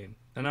in the game.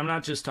 And I'm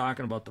not just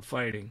talking about the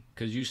fighting,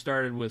 because you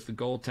started with the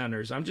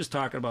goaltenders. I'm just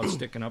talking about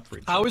sticking up for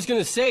each other. I was going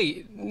to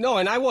say, no,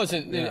 and I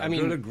wasn't, I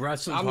mean, good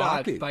aggressive I'm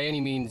hockey. not by any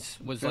means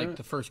was like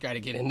the first guy to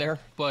get in there,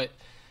 but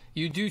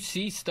you do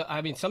see stuff.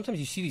 I mean, sometimes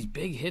you see these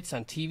big hits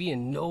on TV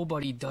and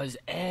nobody does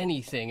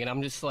anything. And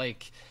I'm just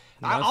like,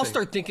 I'll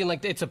start thinking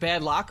like it's a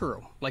bad locker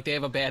room. Like they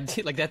have a bad,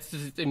 like that's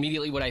just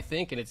immediately what I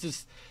think. And it's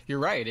just, you're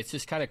right. It's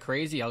just kind of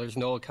crazy how there's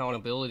no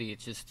accountability.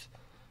 It's just,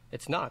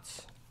 it's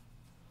nuts.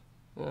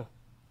 Yeah.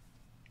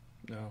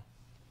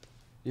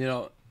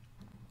 No.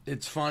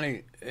 It's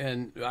funny,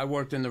 and I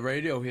worked in the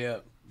radio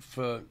here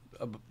for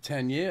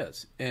 10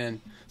 years, and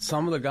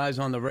some of the guys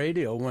on the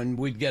radio, when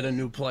we'd get a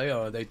new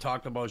player, they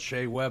talked about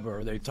Shea Weber,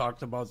 or they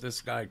talked about this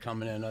guy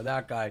coming in, or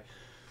that guy,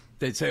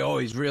 they'd say, oh,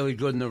 he's really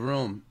good in the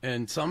room.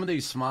 And some of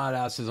these smart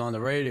asses on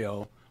the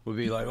radio would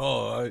be like,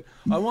 oh,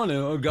 I want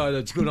a guy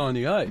that's good on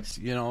the ice,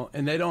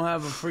 and they don't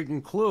have a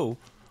freaking clue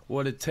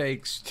what it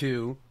takes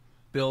to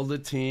build a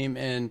team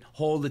and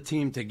hold a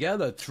team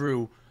together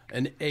through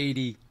an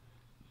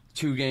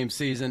 82-game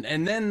season,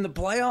 and then the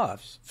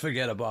playoffs,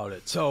 forget about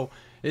it. So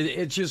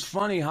it's just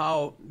funny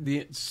how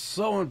it's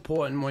so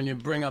important when you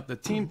bring up the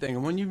team thing.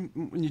 And when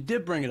you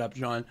did bring it up,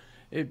 John,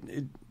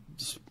 it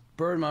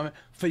spurred my mind.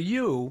 For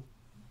you,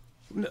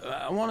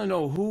 I want to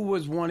know who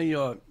was one of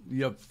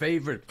your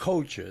favorite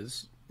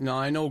coaches. Now,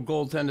 I know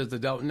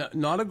goaltenders,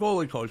 not a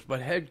goalie coach,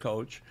 but head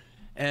coach,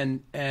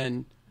 and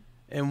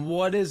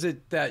what is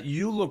it that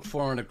you look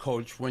for in a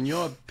coach when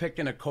you're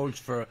picking a coach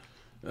for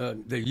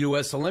the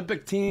U.S.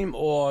 Olympic team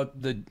or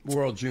the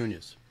World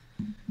Juniors?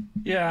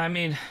 Yeah, I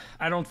mean,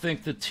 I don't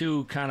think the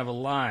two kind of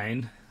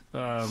align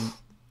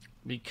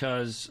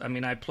because, I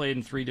mean, I played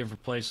in 3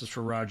 different places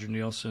for Roger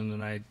Nielsen,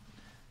 and I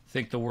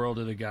think the world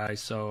of the guy,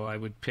 so I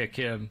would pick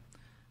him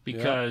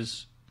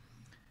because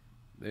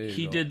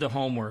he did the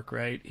homework,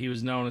 right? He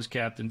was known as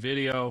Captain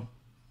Video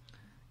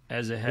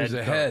as a head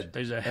coach.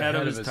 He's ahead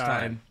of his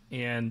time.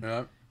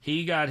 And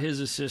he got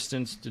his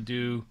assistants to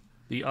do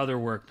the other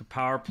work, the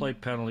power play,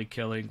 penalty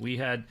killing.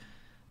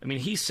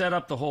 He set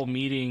up the whole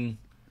meeting,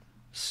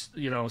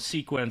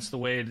 sequence the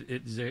way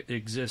it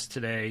exists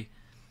today.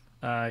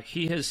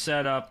 He has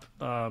set up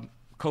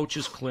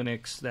coaches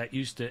clinics that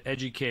used to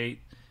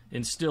educate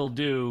and still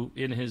do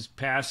in his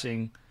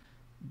passing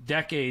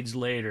decades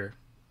later.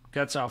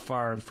 That's how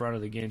far in front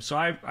of the game. So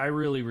I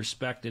really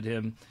respected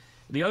him.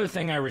 The other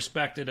thing I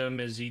respected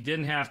him is he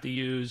didn't have to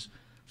use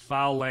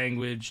foul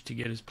language to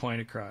get his point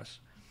across.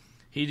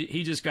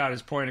 He just got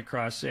his point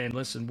across saying,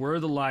 listen, we're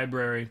the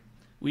library.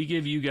 We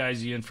give you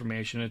guys the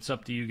information. It's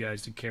up to you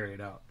guys to carry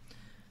it out.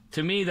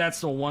 To me,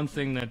 that's the one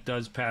thing that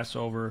does pass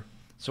over.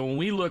 So when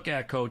we look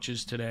at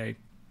coaches today,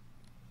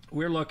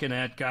 we're looking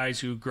at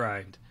guys who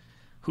grind.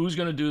 Who's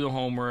going to do the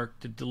homework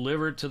to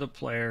deliver to the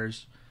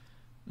players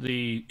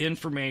the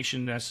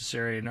information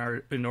necessary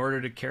in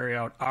order to carry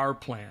out our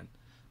plan.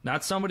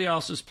 Not somebody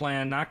else's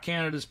plan, not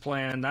Canada's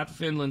plan, not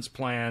Finland's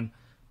plan,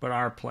 but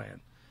our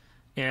plan.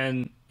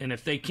 And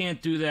if they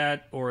can't do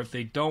that, or if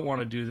they don't want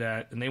to do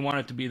that, and they want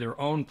it to be their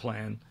own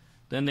plan,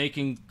 then they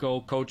can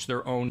go coach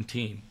their own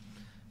team.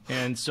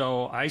 And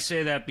so I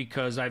say that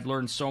because I've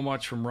learned so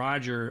much from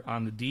Roger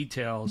on the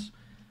details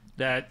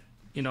that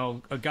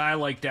a guy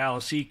like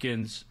Dallas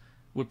Eakins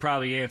would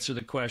probably answer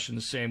the question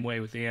the same way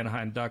with the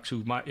Anaheim Ducks,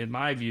 who, in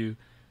my view,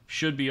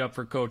 should be up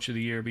for Coach of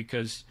the Year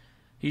because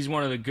he's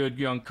one of the good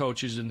young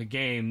coaches in the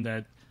game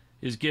that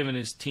is giving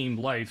his team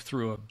life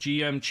through a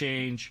GM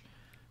change,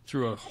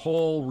 through a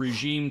whole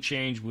regime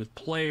change with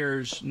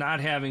players, not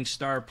having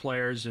star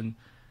players and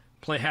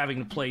having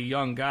to play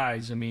young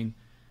guys. I mean,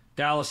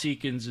 Dallas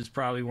Eakins is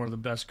probably one of the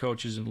best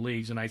coaches in the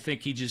leagues, and I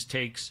think he just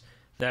takes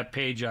that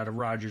page out of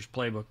Rogers'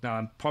 playbook. Now,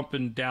 I'm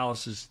pumping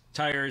Dallas's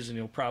tires, and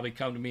he'll probably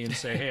come to me and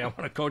say, hey, I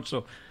want to coach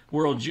the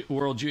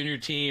World Junior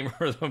team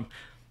or the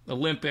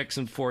Olympics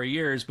in 4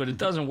 years, but it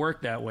doesn't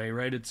work that way,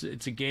 right? It's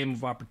a game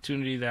of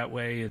opportunity that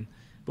way,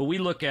 but we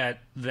look at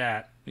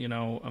that, in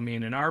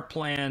our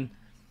plan,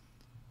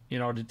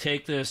 to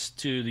take this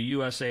to the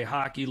USA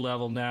hockey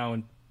level now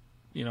and,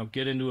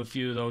 get into a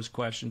few of those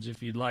questions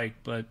if you'd like,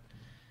 but,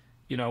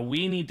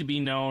 we need to be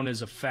known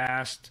as a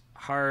fast,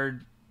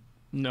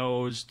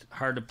 hard-nosed,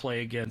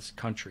 hard-to-play-against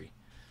country.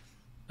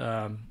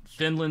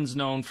 Finland's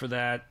known for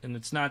that, and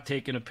it's not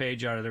taking a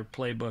page out of their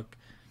playbook.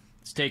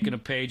 It's taking a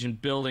page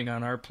and building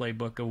on our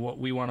playbook of what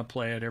we want to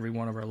play at every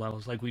one of our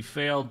levels. Like, we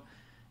failed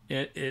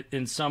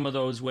in some of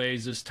those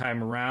ways this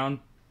time around,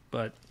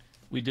 but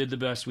we did the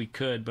best we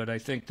could. But I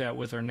think that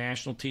with our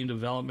national team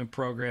development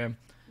program,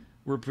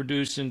 we're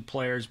producing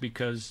players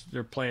because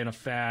they're playing a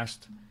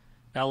fast,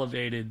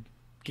 elevated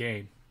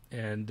game.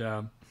 And,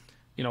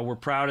 we're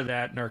proud of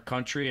that in our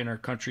country, and our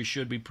country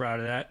should be proud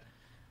of that.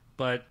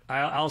 But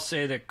I'll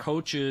say that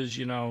coaches,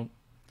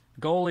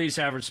 goalies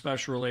have a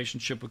special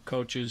relationship with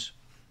coaches.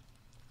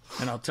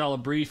 And I'll tell a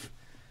brief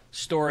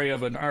story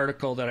of an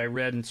article that I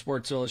read in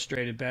Sports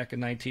Illustrated back in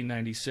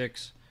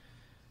 1996.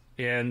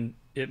 And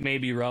it may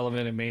be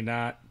relevant, it may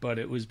not, but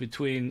it was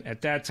between,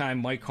 at that time,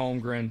 Mike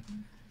Holmgren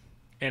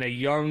and a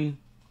young,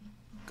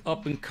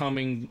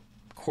 up-and-coming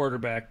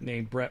quarterback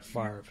named Brett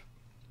Favre.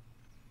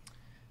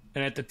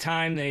 And at the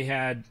time, they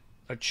had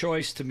a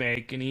choice to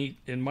make,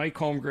 and Mike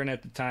Holmgren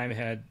at the time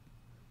had,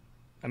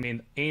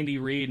 Andy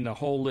Reid and a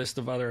whole list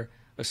of other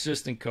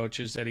assistant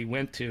coaches that he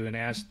went to and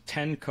asked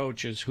 10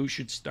 coaches who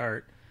should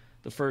start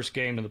the first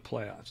game of the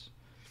playoffs.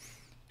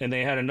 And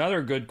they had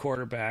another good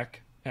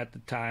quarterback at the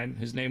time.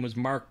 His name was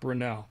Mark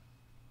Brunell,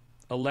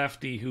 a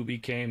lefty who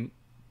became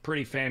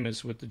pretty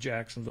famous with the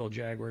Jacksonville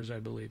Jaguars, I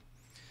believe,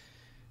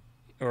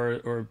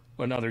 or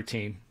another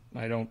team.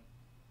 I don't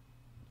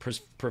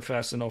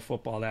profess to know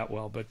football that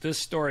well, but this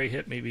story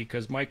hit me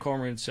because Mike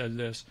Holmgren said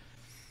this.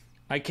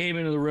 I came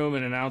into the room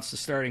and announced the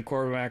starting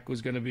quarterback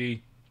was going to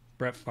be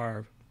Brett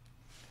Favre.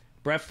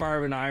 Brett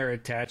Favre and I are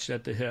attached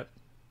at the hip.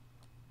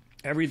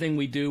 Everything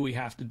we do, we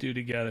have to do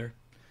together.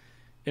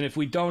 And if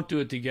we don't do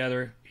it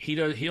together,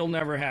 he'll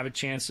never have a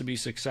chance to be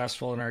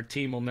successful, and our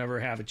team will never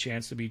have a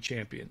chance to be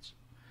champions.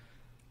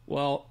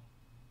 Well,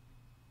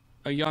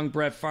 a young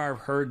Brett Favre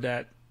heard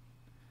that.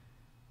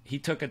 He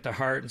took it to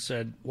heart and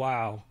said,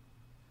 wow,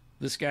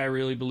 this guy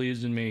really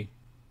believes in me.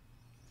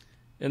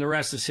 And the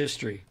rest is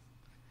history.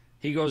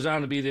 He goes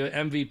on to be the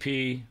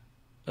MVP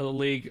of the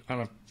league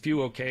on a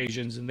few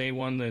occasions, and they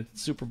won the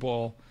Super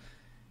Bowl.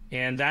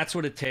 And that's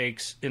what it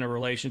takes in a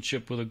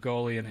relationship with a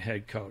goalie and a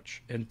head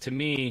coach. And to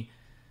me,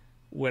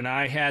 when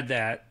I had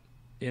that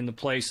in the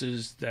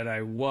places that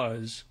I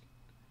was,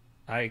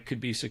 I could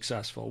be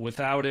successful.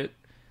 Without it,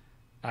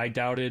 I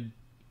doubted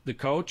the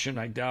coach and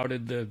I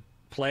doubted the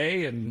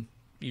play, and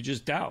you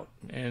just doubt.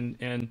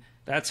 And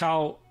that's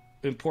how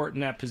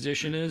important that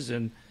position is.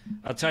 And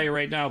I'll tell you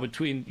right now,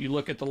 you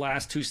look at the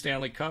last two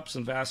Stanley Cups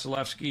and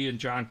Vasilevsky and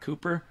John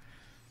Cooper.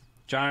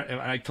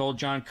 I told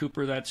John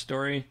Cooper that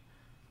story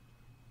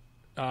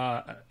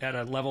at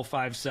a Level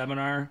 5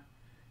 seminar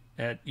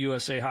at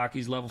USA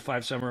Hockey's Level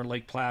 5 seminar in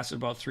Lake Placid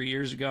about 3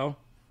 years ago.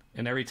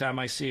 And every time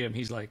I see him,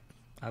 he's like,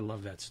 I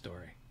love that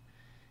story.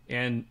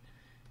 And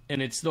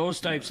it's those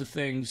types of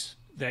things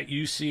that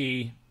you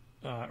see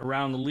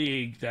around the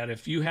league, that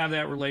if you have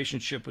that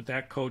relationship with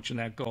that coach and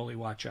that goalie,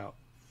 watch out,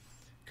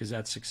 because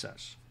that's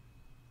success.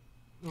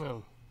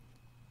 Oh.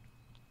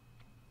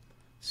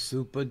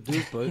 Super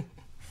duper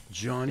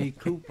Johnny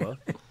Cooper,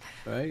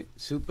 right?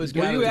 Super's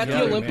Were got you it at the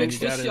together,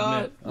 Olympics man. You this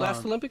gotta admit.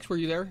 last Olympics? Were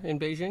you there in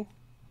Beijing?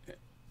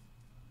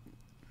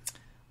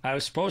 I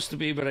was supposed to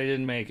be, but I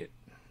didn't make it.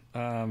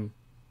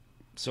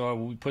 So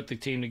we put the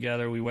team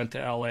together. We went to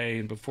L.A.,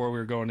 and before we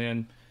were going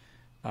in,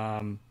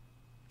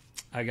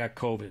 I got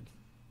COVID.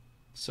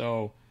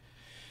 So,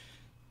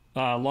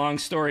 long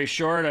story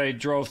short, I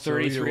drove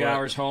 33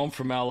 hours home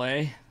from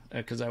L.A.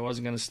 Because I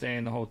wasn't going to stay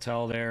in the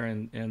hotel there,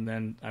 and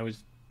then I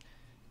was.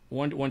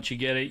 Once you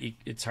get it,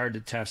 it's hard to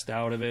test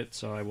out of it.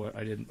 So I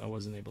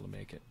wasn't able to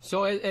make it.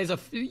 So as a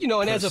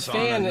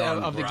fan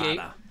of the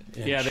game.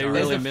 Yeah, they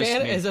really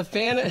missed me. As a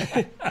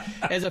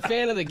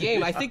fan of the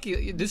game, I think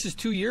this is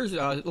 2 years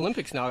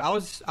Olympics now.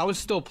 I was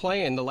still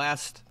playing the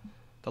last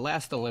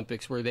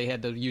Olympics where they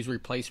had to use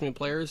replacement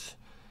players,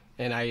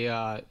 and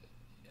I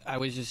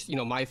was just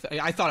I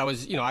thought I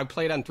was I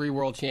played on 3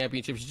 world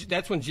championships.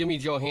 That's when Jimmy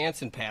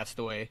Johansson passed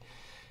away.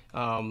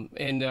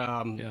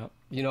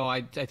 You know,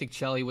 I think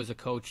Chelly was a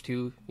coach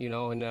too, you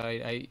know, and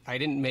I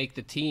didn't make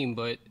the team,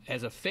 but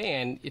as a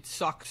fan, it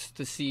sucks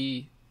to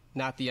see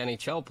not the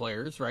NHL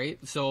players, right?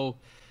 So,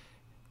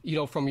 you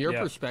know, from your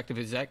perspective,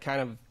 is that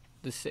kind of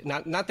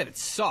not that it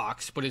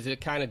sucks, but is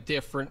it kind of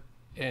different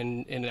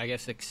in I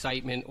guess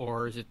excitement,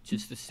 or is it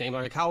just the same?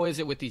 Like, how is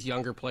it with these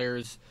younger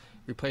players,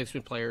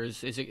 replacement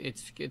players?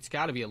 It's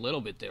got to be a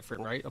little bit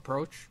different, right?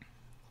 Approach.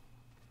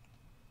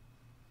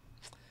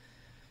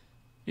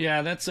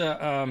 Yeah, that's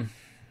a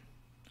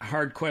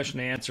hard question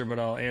to answer, but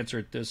I'll answer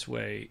it this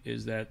way: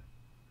 is that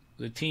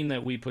the team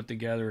that we put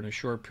together in a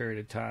short period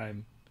of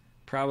time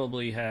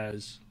probably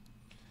has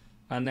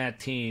on that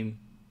team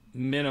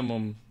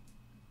minimum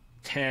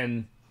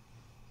 10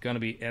 going to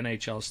be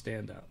NHL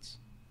standouts.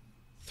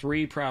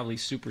 3 probably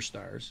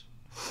superstars,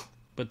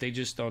 but you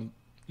just don't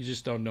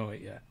know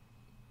it yet.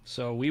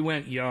 So we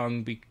went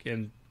young,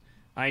 and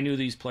I knew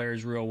these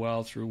players real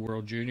well through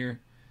World Junior,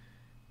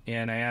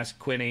 and I asked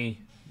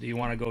Quinny, do you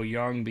want to go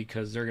young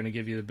because they're going to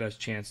give you the best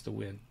chance to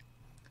win?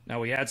 Now,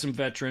 we had some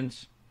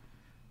veterans,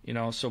 you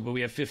know, but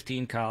we have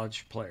 15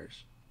 college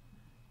players.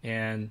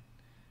 And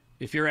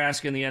if you're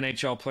asking the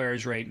NHL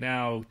players right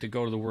now to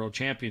go to the World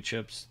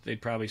Championships,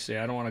 they'd probably say,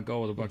 I don't want to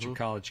go with a bunch of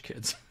college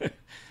kids.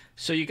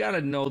 So you got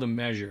to know the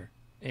measure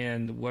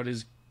and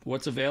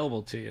what's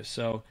available to you.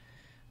 So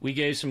we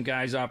gave some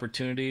guys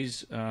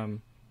opportunities,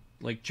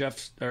 like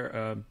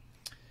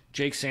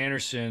Jake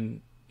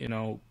Sanderson. You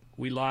know,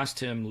 we lost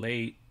him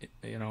late.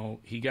 You know,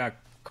 he got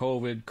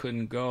COVID,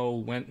 couldn't go,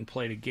 went and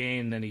played a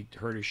game, then he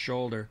hurt his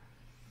shoulder.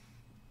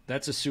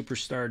 That's a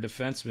superstar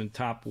defenseman,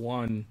 top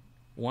 1,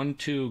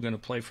 2, going to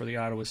play for the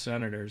Ottawa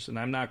Senators, and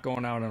I'm not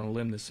going out on a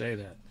limb to say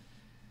that.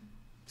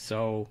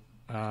 So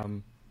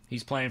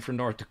he's playing for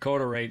North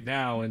Dakota right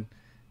now, and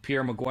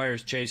Pierre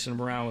Maguire's chasing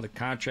him around with a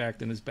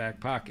contract in his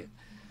back pocket.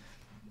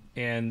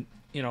 And,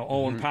 you know,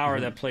 Owen Power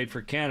that played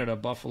for Canada,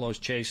 Buffalo's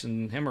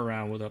chasing him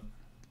around with a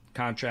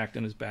contract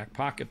in his back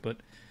pocket. But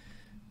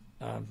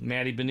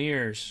Matty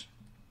Beniers.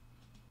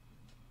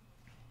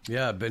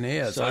 Yeah,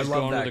 Beniers. So I he's love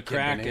going that to the kid,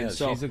 Kraken. Beniers.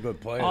 So he's a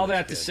good player. All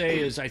that kid. to say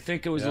is I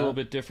think it was a little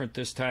bit different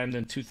this time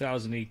than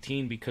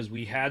 2018 because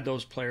we had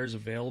those players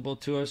available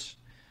to us.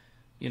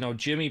 You know,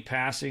 Jimmy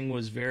passing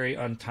was very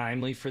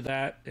untimely for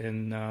that,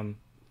 and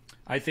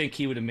I think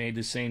he would have made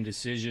the same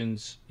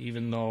decisions,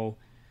 even though,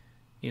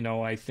 you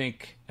know, I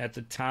think at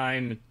the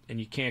time, and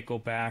you can't go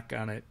back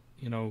on it,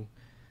 you know,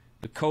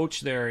 the coach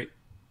there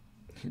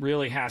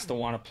really has to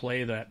want to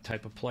play that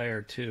type of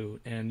player too.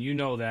 And you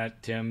know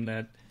that, Tim,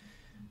 that,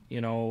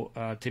 you know,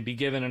 to be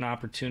given an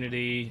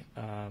opportunity,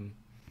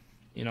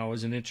 you know,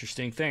 is an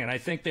interesting thing. And I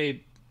think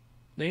they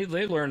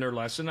learned their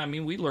lesson. I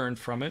mean, we learned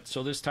from it.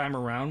 So this time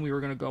around, we were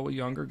going to go with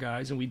younger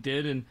guys, and we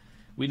did. And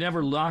we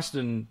never lost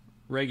in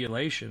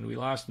regulation. We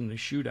lost in the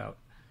shootout.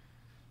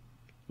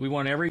 We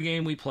won every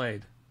game we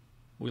played.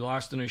 We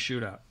lost in a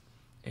shootout.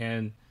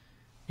 And,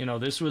 you know,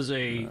 this was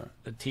a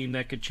team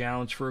that could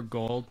challenge for a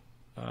gold.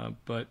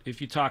 But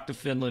if you talk to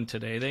Finland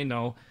today, they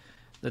know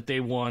that they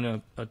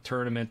won a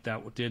tournament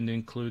that didn't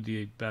include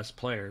the best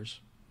players.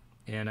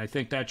 And I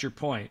think that's your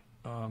point.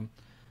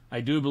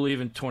 I do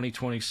believe in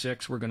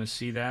 2026 we're going to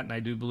see that, and I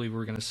do believe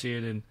we're going to see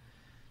it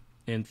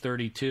in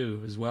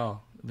 32 as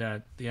well,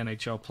 that the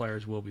NHL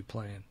players will be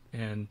playing.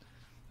 And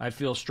I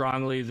feel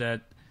strongly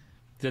that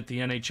the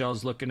NHL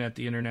is looking at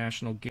the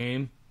international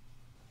game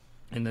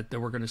and that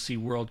we're going to see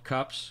World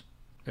Cups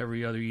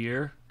every other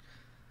year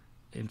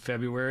in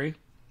February.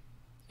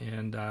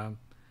 And,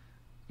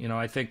 you know,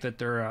 I think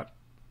that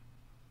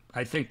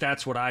I think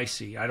that's what I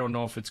see. I don't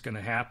know if it's going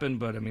to happen,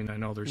 but I mean, I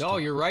know there's. No,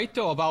 you're right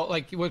though. About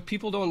like what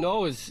people don't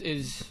know is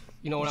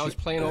you know, when I was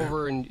playing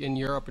over in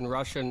Europe and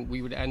Russia, and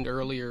we would end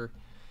earlier.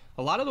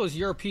 A lot of those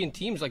European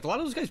teams, like a lot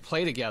of those guys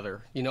play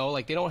together. You know,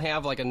 like they don't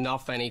have like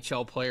enough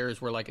NHL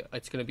players where like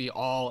it's going to be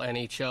all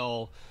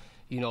NHL.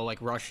 You know, like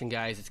Russian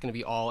guys, it's going to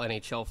be all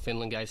NHL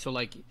Finland guys. So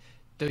like.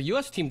 The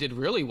U.S. team did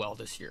really well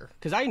this year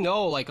because I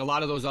know, like a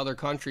lot of those other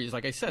countries,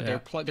 like I said,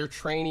 they're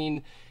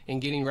training and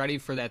getting ready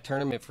for that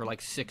tournament for like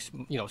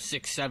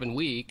 6-7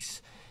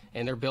 weeks,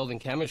 and they're building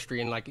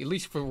chemistry. And like at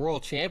least for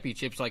World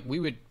Championships, like we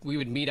would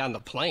meet on the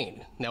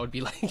plane. And that would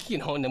be like, you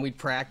know, and then we'd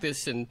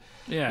practice and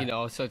you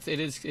know, so it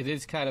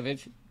is kind of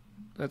interesting.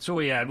 That's what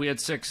we had. We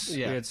had six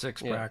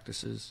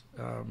practices.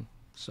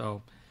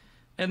 So,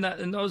 and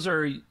those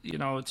are, you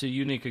know, it's a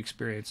unique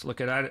experience.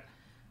 Look at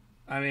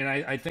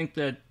I think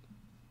that.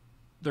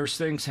 There's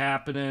things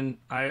happening.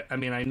 I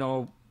mean, I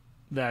know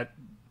that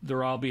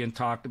they're all being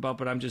talked about,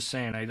 but I'm just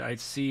saying, I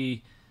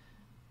see,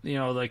 you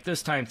know, like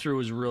this time through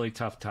was a really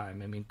tough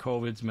time. I mean,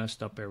 COVID's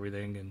messed up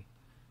everything,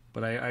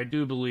 but I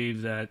do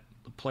believe that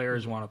the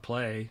players want to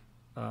play,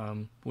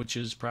 which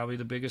is probably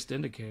the biggest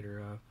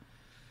indicator.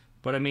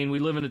 But I mean, we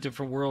live in a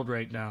different world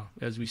right now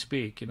as we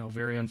speak. You know,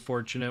 very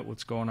unfortunate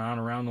what's going on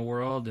around the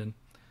world, and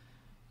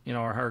you know,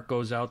 our heart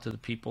goes out to the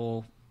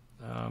people.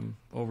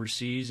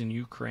 Overseas in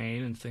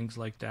Ukraine and things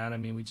like that. I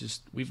mean,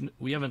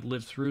 we haven't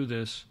lived through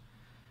this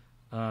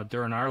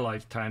during our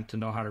lifetime to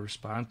know how to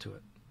respond to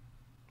it.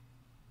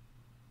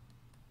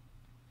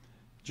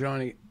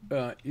 Johnny,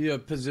 your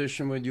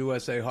position with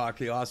USA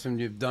Hockey, awesome.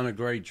 You've done a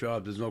great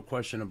job. There's no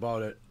question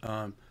about it.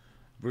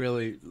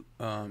 Really,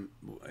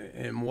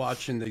 in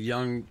watching the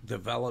young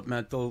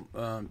developmental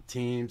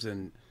teams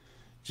and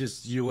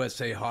just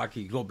USA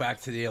Hockey go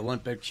back to the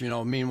Olympics. You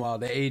know, meanwhile,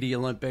 the '80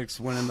 Olympics,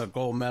 winning the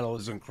gold medal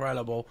is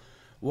incredible.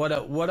 What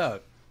a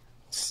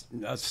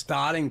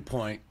starting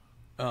point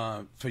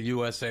for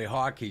USA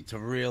Hockey to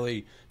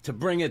really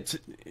bring it,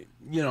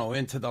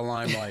 into the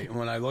limelight. And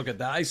when I look at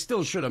that, I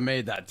still should have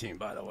made that team,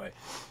 by the way,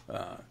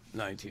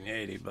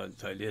 1980,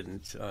 but I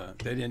didn't.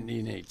 They didn't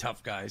need any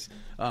tough guys.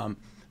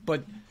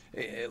 But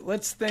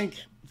let's think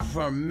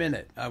for a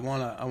minute. I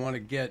want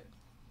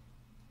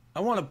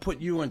to put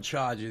you in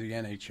charge of the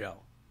NHL.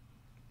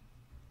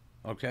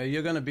 Okay,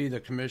 you're going to be the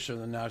commissioner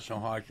of the National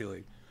Hockey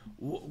League.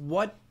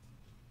 What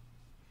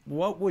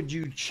would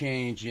you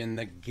change in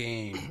the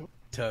game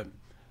to,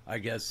 I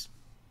guess,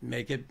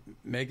 make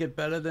it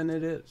better than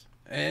it is?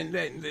 And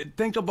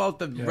think about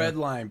the red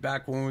line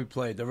back when we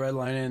played. The red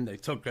line in, they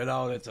took it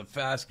out. It's a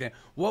fast game.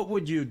 What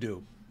would you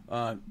do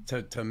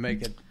to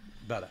make it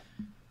better?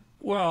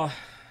 Well,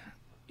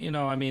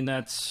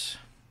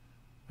 everybody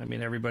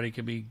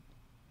could be,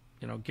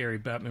 Gary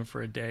Bettman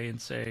for a day and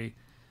say,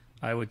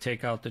 I would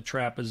take out the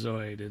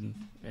trapezoid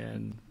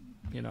and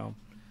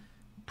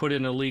put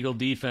in illegal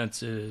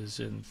defenses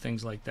and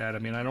things like that. I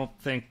mean, I don't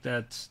think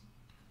that's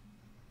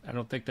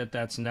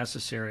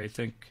necessary. I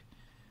think,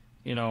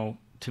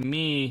 to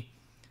me,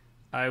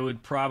 I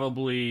would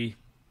probably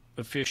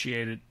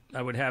officiate it.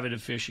 I would have it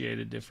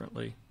officiated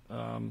differently.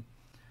 I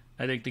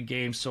think the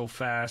game's so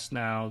fast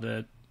now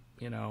that,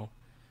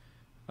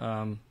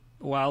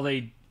 while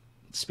they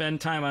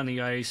spend time on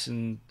the ice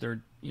and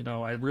they're,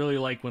 I really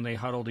like when they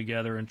huddle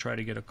together and try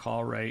to get a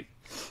call right.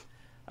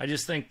 I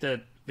just think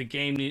that the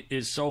game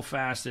is so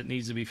fast it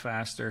needs to be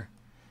faster,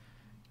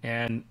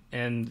 and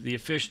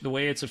the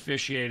way it's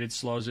officiated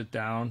slows it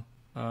down.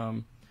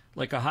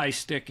 Like a high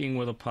sticking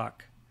with a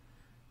puck,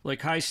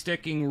 like high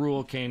sticking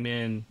rule came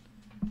in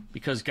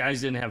because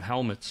guys didn't have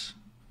helmets.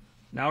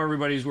 Now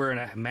everybody's wearing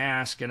a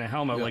mask and a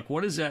helmet. Yeah. Like,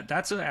 what is that?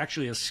 That's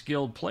actually a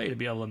skilled play to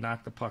be able to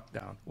knock the puck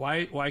down.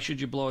 Why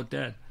should you blow it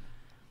dead?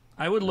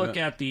 I would look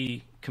at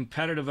the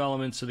competitive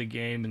elements of the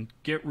game and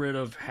get rid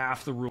of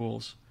half the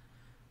rules.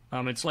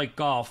 It's like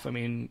golf.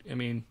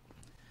 I'm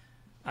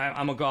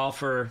a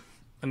golfer.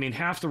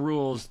 Half the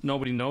rules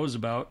nobody knows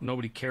about,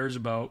 nobody cares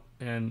about,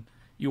 and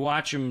you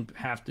watch them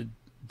have to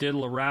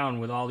diddle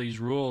around with all these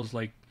rules.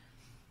 Like,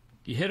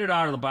 you hit it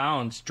out of the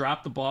bounds,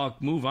 drop the ball,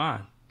 move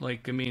on.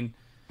 Like,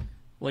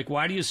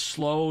 why do you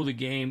slow the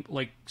game?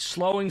 Like,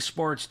 slowing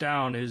sports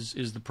down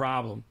is the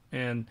problem,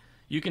 and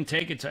you can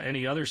take it to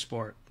any other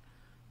sport.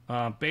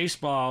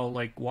 Baseball,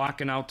 like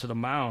walking out to the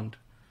mound.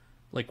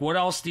 Like, what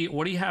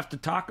do you have to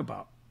talk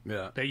about?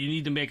 Yeah. That you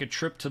need to make a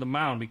trip to the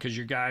mound because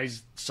your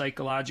guy's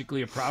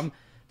psychologically a problem.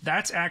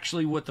 That's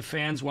actually what the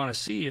fans want to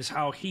see, is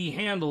how he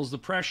handles the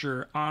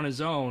pressure on his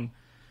own.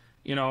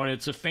 And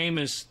it's a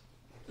famous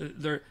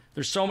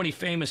there's so many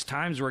famous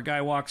times where a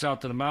guy walks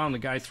out to the mound, the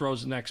guy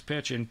throws the next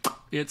pitch, and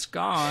it's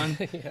gone.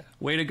 Yeah.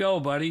 Way to go,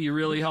 buddy. You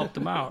really helped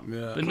him out.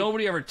 Yeah. But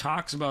nobody ever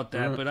talks about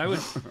that. But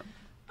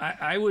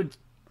I would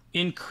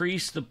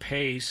increase the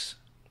pace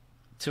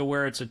to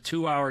where it's a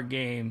 2-hour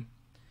game,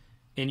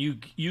 and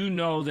you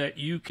know that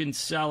you can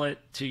sell it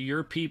to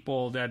your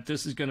people that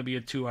this is going to be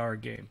a 2-hour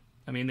game.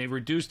 They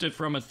reduced it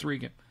from a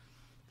 3-game.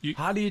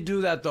 How do you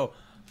do that, though?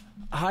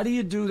 How do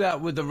you do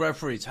that with the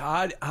referees?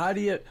 How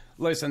do you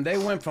listen? They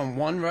went from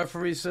one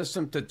referee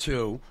system to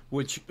two,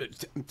 which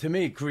to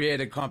me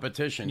created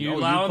competition. You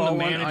allow them to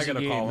manage I gotta the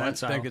game. call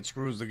That's I how. think it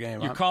screws the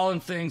game. You're calling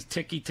things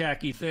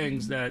ticky-tacky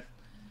things that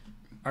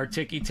are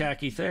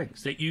ticky-tacky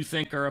things that you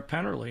think are a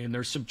penalty, and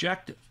they're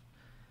subjective.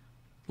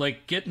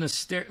 Like getting a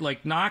stick,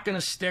 like knocking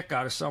a stick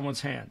out of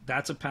someone's hand,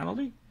 that's a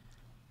penalty.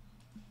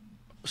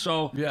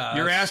 So yeah,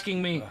 you're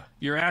asking me.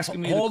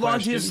 Hold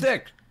on to your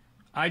stick.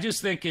 I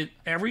just think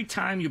every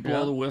time you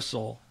blow the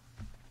whistle,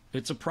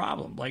 it's a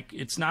problem. Like,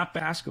 it's not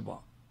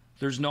basketball.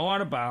 There's no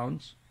out of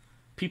bounds.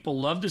 People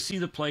love to see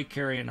the play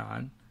carrying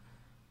on.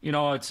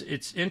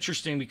 It's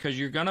interesting because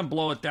you're going to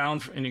blow it down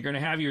and you're going to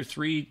have your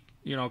 3,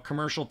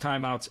 commercial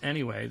timeouts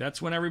anyway.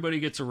 That's when everybody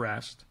gets a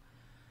rest.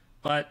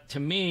 But to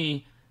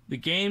me, the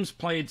game's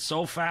played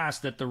so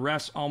fast that the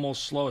refs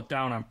almost slow it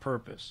down on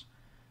purpose.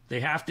 They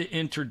have to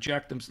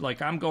interject them.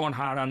 Like, I'm going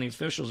hot on the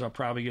officials. I'll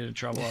probably get in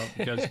trouble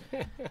because,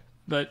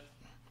 but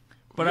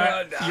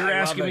you're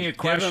asking me a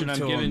question. I'm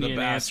giving you an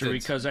answer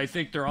because I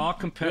think they're all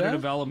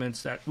competitive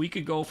elements that we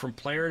could go from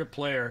player to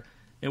player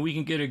and we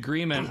can get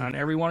agreement on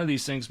every one of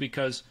these things,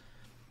 because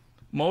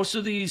most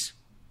of these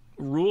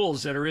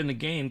rules that are in the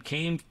game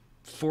came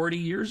 40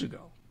 years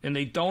ago and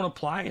they don't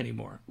apply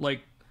anymore.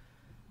 Like,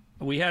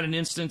 we had an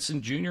instance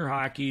in junior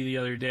hockey the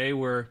other day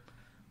where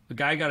the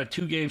guy got a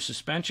 2-game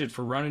suspension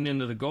for running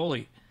into the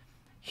goalie.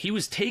 He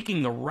was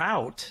taking the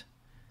route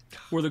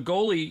where the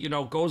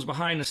goalie, goes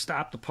behind to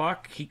stop the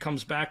puck. He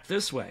comes back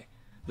this way.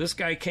 This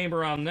guy came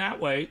around that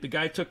way. The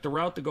guy took the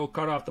route to go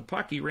cut off the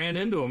puck. He ran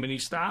into him and he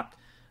stopped.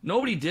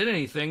 Nobody did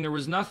anything. There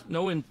was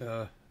no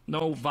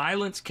No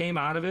violence came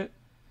out of it,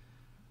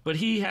 but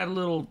he had a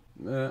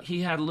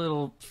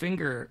little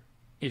finger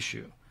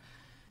issue.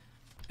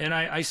 And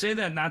I say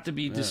that not to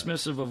be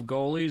dismissive of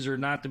goalies or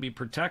not to be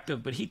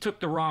protective, but he took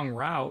the wrong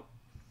route.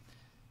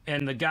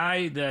 And the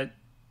guy that,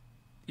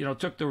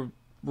 took the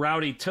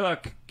route he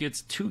took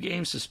gets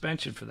 2-game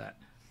suspension for that.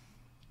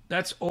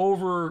 That's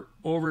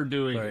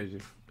overdoing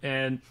it.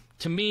 And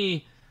to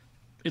me,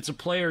 it's a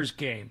player's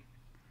game.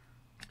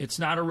 It's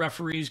not a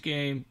referee's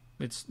game.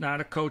 It's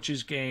not a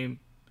coach's game.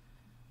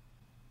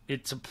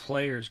 It's a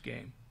player's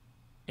game.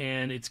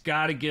 And you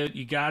got to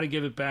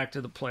give it back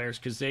to the players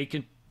because they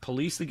can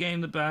police the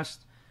game the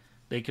best.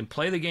 They can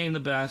play the game the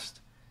best.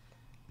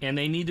 And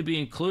they need to be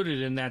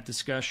included in that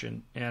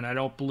discussion. And I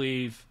don't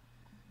believe,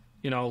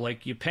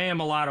 you pay them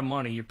a lot of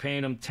money. You're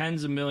paying them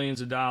tens of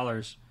millions of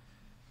dollars,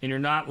 and you're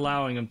not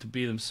allowing them to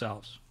be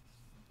themselves.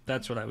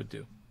 That's what I would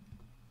do.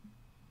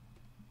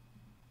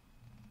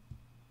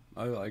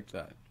 I like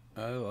that.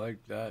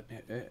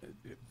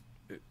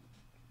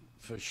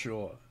 For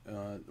sure.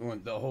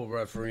 When the whole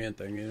refereeing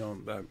thing,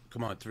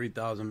 come on,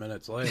 3,000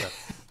 minutes later,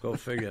 go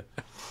figure.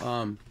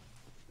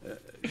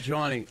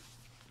 Johnny,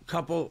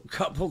 couple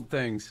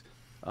things.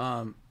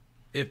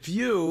 If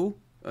you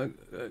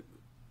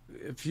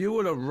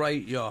were to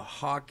write your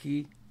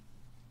hockey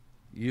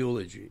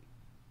eulogy,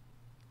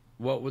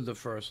 what would the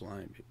first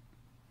line be?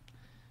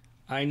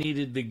 I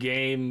needed the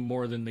game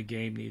more than the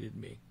game needed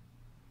me.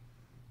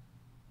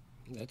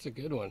 That's a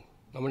good one.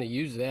 I'm going to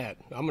use that.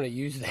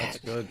 That's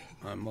good.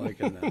 I'm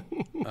liking that.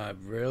 I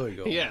really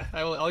go. Yeah,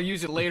 I'll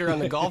use it later on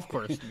the golf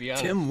course, to be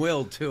honest. Tim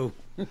will, too.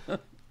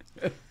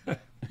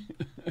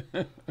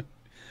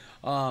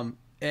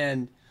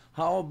 And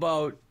how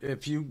about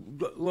if you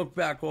look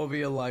back over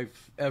your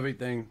life,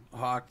 everything,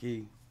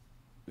 hockey,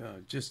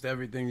 just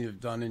everything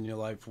you've done in your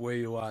life, where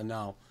you are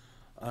now,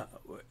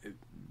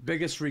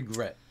 biggest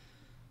regret?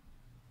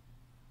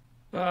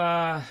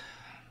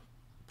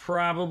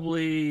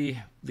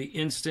 Probably the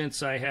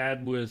instance I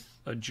had with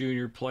a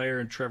junior player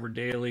and Trevor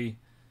Daley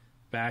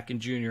back in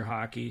junior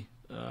hockey.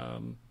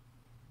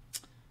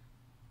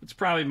 It's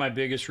probably my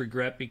biggest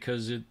regret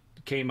because it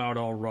came out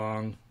all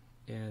wrong,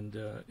 and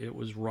it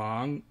was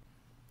wrong.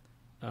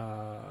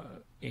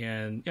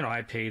 And,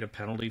 I paid a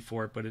penalty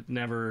for it, but it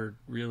never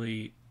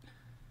really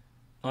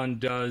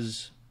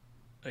undoes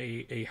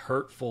a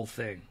hurtful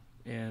thing.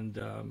 And,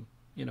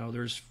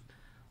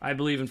 I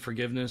believe in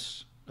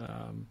forgiveness.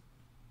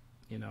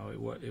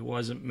 It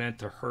wasn't meant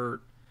to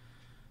hurt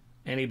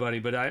anybody,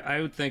 but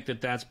I would think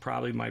that that's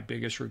probably my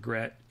biggest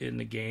regret in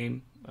the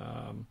game.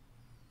 I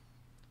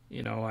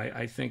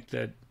think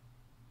that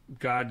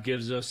God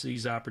gives us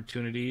these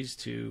opportunities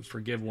to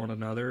forgive one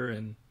another,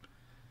 and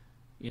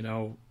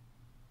I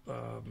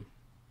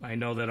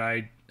know that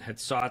I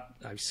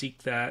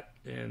seek that,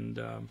 and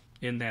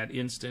in that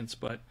instance,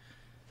 but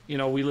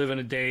we live in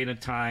a day and a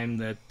time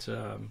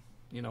that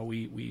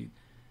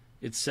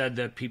it's said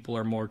that people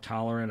are more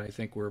tolerant. I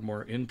think we're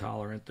more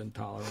intolerant than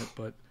tolerant,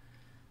 but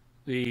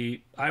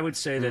I would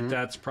say that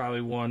that's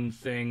probably one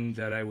thing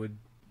that I would,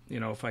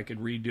 if I could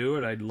redo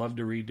it, I'd love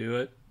to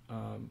redo it.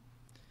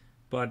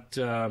 But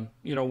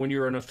when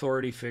you're an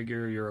authority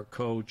figure, you're a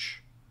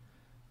coach,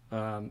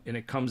 and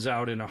it comes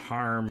out in a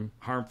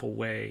harmful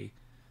way.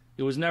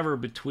 It was never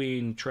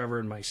between Trevor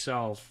and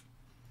myself.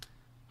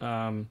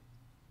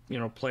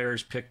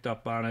 Players picked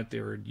up on it. They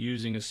were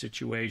using a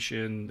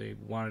situation. They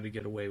wanted to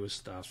get away with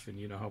stuff, and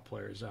you know how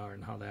players are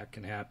and how that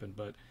can happen.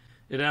 But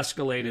it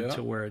escalated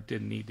to where it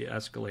didn't need to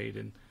escalate,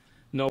 and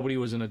nobody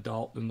was an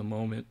adult in the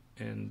moment.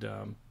 And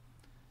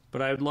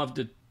but I would love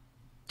to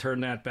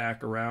turn that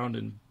back around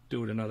and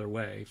do it another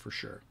way for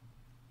sure.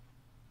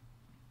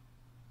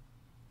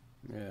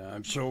 Yeah,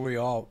 I'm sure we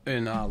all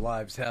in our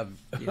lives have.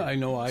 Yeah. I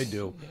know I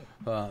do.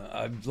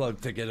 I'd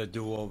love to get a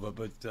do-over,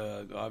 but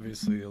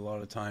obviously a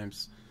lot of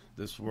times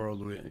this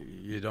world,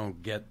 you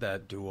don't get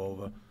that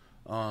do-over.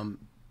 I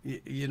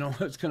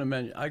was going to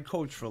mention, I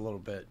coach for a little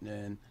bit,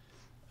 and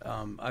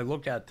I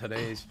look at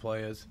today's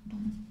players,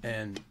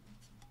 and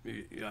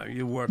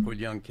you work with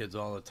young kids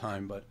all the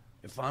time, but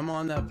if I'm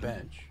on that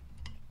bench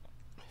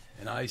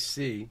and I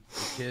see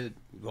a kid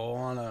go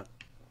on a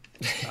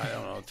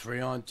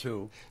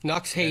 3-on-2.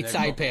 Knux hates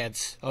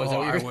iPads.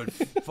 I would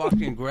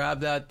fucking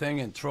grab that thing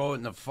and throw it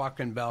in the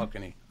fucking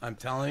balcony. I'm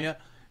telling you,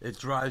 it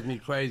drives me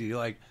crazy.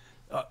 Like,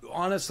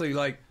 honestly,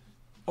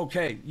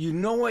 okay, you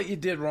know what you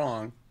did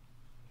wrong.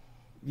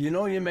 You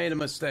know you made a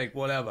mistake,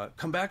 whatever.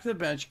 Come back to the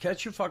bench,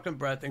 catch your fucking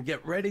breath, and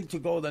get ready to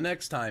go the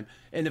next time.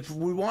 And if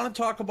we want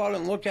to talk about it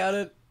and look at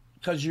it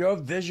because you're a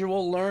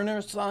visual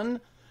learner, son,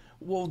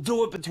 we'll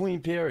do it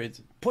between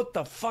periods. Put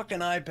the fucking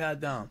iPad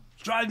down.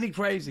 It drives me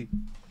crazy.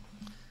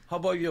 How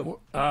about you?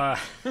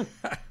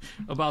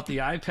 About the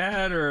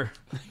iPad, or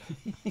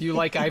do you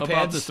like iPads?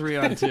 About the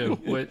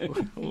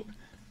 3-on-2?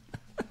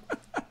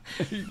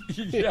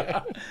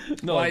 Yeah.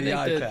 No, well, the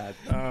think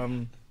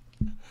iPad.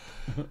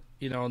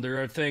 That,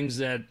 there are things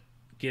that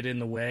get in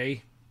the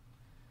way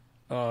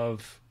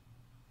of,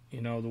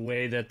 the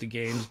way that the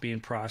game's being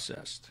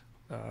processed.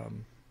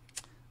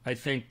 I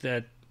think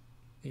that,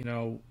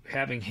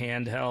 having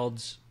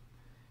handhelds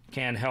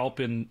can help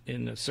in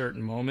a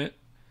certain moment.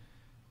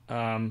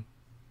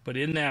 But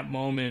in that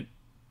moment,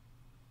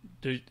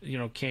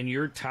 can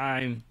your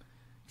time,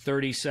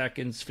 30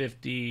 seconds,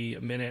 50,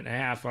 a minute and a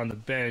half on the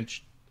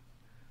bench,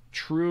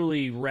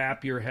 truly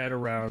wrap your head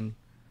around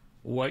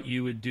what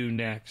you would do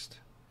next?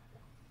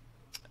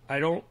 I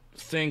don't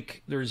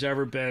think there's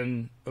ever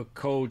been a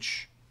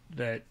coach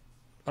that,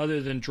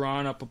 other than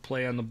drawing up a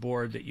play on the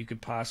board, that you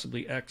could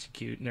possibly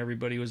execute and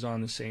everybody was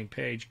on the same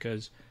page,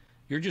 because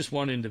you're just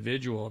one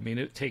individual. I mean,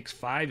 it takes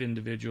 5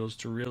 individuals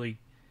to really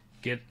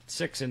get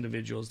 6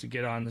 individuals to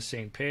get on the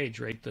same page,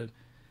 right?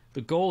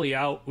 The goalie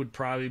out would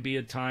probably be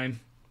a time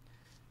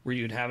where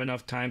you'd have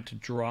enough time to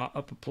draw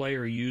up a play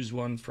or use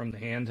one from the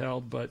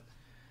handheld. But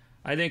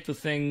I think the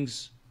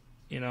things,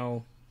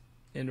 and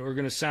we're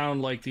going to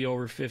sound like the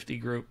over 50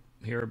 group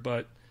here,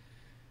 but,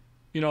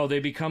 they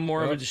become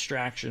more of a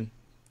distraction.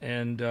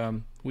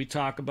 And we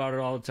talk about it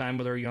all the time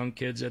with our young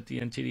kids at the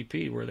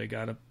NTDP, where they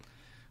got to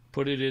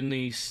put it in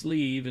the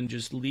sleeve and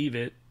just leave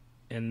it,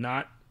 and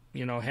not,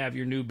 have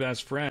your new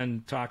best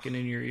friend talking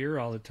in your ear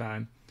all the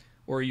time,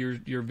 or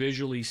you're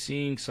visually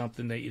seeing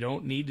something that you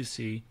don't need to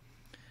see.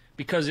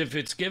 Because if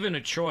it's given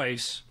a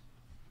choice,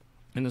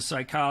 and the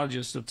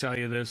psychologists will tell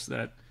you this,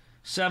 that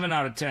 7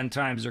 out of 10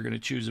 times they're going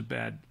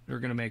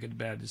to make a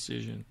bad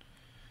decision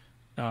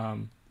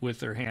with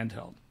their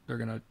handheld. They're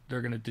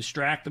going to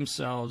distract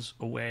themselves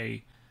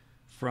away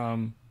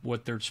from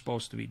what they're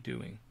supposed to be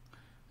doing.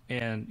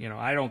 And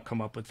I don't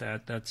come up with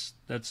that. That's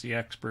the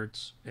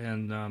experts.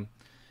 And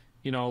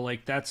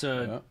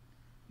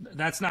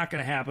that's not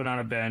going to happen on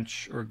a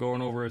bench or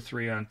going over a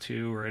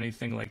 3-on-2 or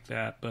anything like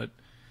that. But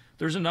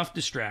there's enough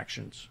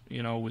distractions,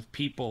 with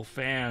people,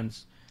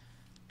 fans,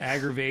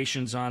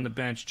 aggravations on the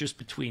bench, just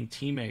between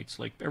teammates.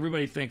 Like,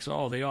 everybody thinks,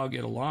 oh, they all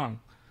get along.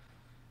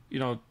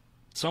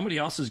 Somebody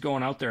else is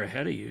going out there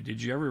ahead of you.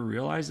 Did you ever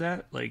realize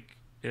that?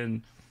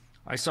 And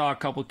I saw a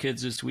couple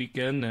kids this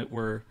weekend that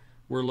we're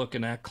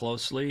looking at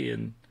closely,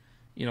 and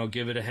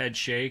give it a head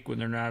shake when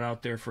they're not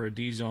out there for a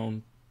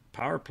D-zone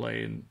power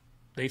play, and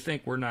they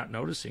think we're not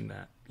noticing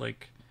that.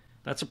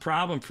 That's a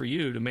problem for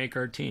you to make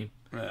our team.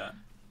 Yeah.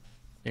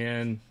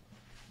 And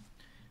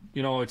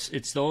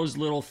it's those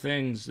little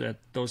things, that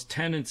those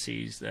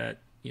tendencies that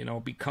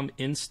become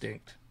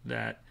instinct,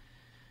 that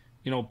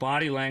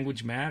body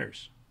language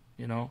matters.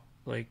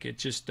 It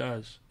just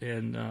does.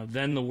 And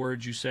then the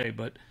words you say.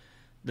 But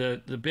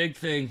the big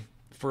thing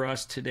for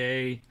us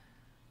today,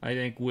 I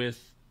think,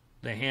 with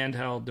the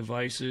handheld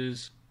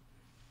devices,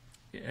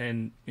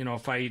 and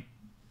if I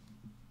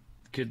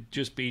could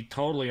just be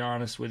totally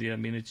honest with you, I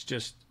mean,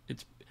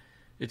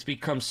 it's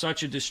become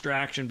such a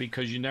distraction,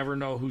 because you never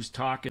know who's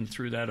talking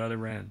through that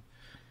other end.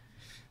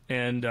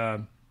 And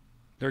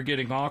they're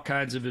getting all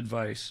kinds of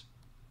advice.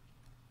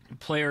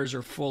 Players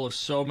are full of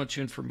so much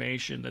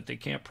information that they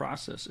can't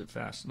process it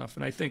fast enough.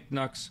 And I think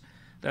Knux,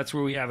 that's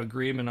where we have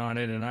agreement on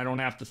it, and I don't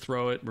have to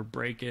throw it or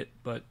break it,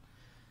 but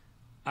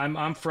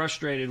I'm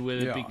frustrated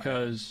with it,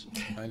 because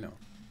I know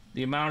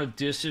the amount of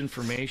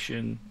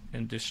disinformation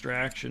and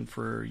distraction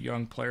for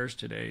young players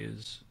today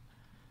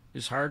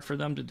is hard for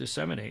them to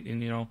disseminate.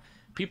 And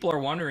people are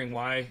wondering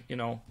why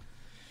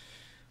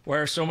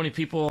are so many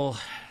people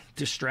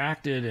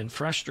distracted and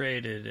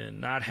frustrated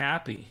and not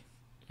happy.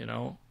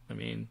 I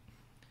mean,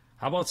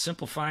 how about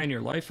simplifying your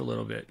life a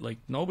little bit?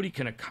 Nobody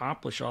can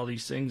accomplish all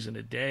these things in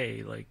a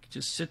day.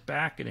 Just sit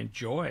back and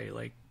enjoy.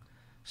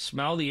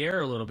 Smell the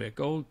air a little bit.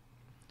 Go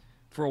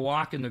for a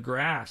walk in the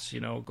grass.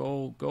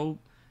 Go.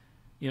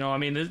 I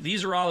mean,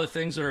 these are all the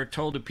things that are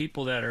told to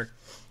people that are,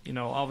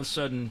 all of a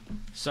sudden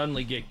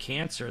suddenly get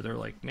cancer. They're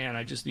like, man,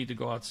 I just need to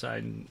go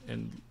outside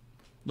and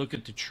look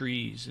at the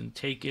trees and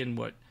take in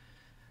what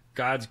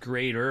God's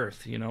great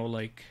earth.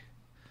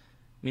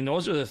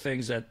 Those are the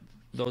things that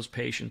those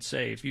patients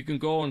say. If you can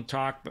go and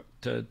talk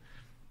to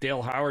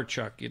Dale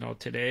Howardchuk,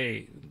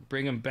 today,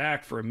 bring him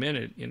back for a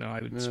minute, I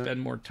would spend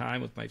more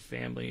time with my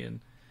family. And,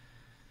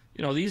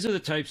 these are the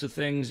types of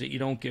things that you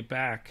don't get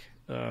back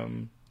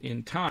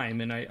in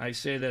time. And I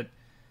say that,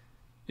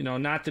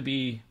 not to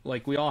be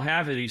like, we all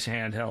have these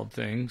handheld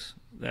things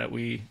that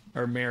we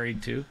are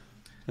married to.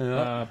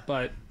 Yeah.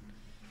 But,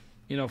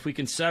 if we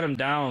can set them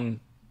down,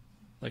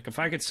 if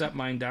I could set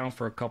mine down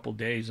for a couple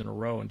days in a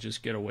row and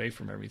just get away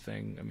from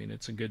everything, I mean,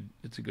 it's a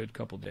good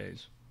couple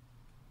days.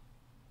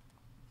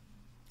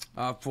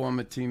 Our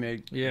former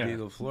teammate, Guy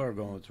Lafleur,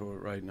 going through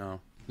it right now.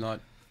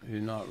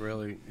 He's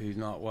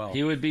not well.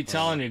 He would be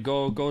telling you,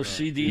 go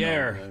see the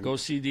air. Go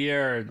see the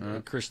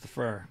air,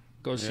 Christopher.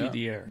 Go see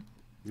the air.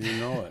 You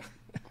know it.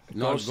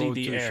 Go see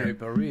the air.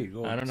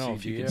 I don't know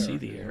if you can see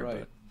the air,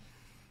 right.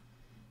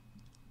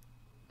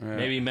 But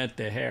maybe he meant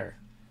the hair.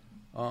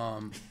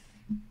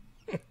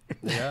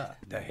 Yeah,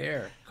 the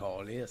hair,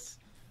 call this.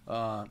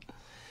 How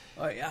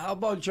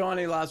about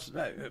Johnny last?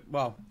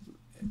 Well,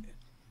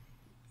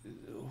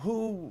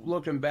 who,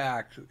 looking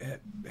back,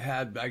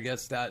 had, I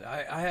guess that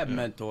I have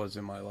mentors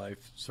in my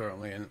life,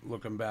 certainly, and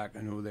looking back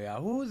on who they are.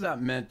 Who was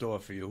that mentor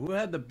for you? Who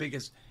had the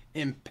biggest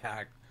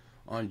impact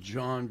on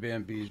John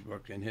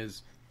Vanbiesbrouck and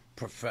his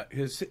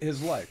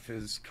his life,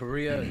 his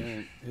career,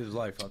 and his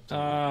life up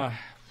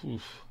to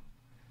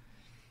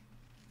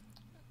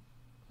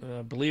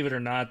believe it or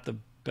not, the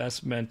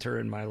best mentor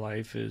in my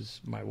life is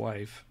my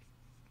wife.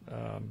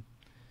 And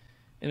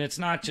it's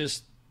not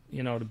just,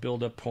 to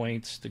build up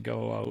points to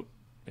go out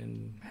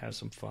and have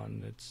some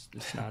fun. It's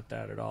not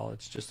that at all.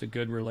 It's just a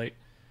good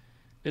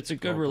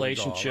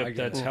relationship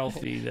that's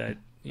healthy that,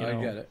 I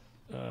get it.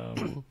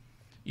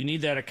 You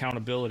need that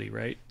accountability,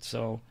 right?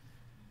 So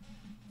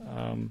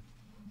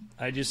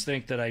I just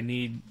think that I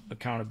need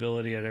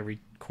accountability at every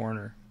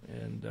corner.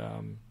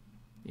 And,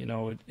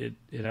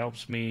 it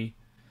helps me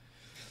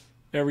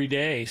every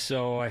day.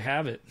 So I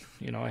have it,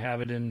 I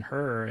have it in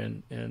her.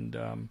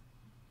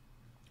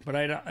 But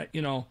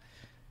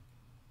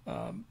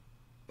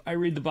I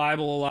read the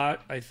Bible a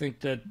lot. I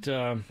think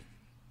that,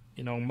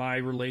 my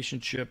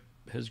relationship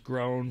has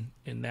grown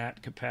in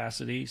that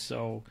capacity.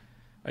 So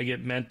I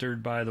get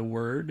mentored by the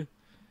Word,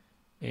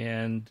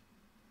 and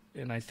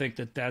I think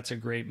that that's a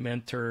great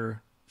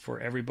mentor for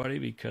everybody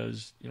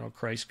because,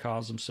 Christ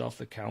calls himself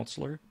the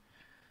counselor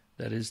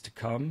that is to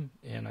come.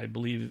 And I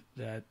believe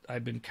that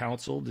I've been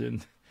counseled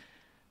in,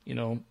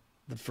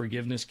 the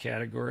forgiveness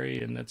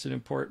category, and that's an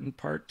important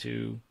part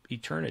to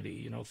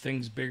eternity,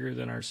 things bigger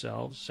than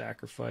ourselves,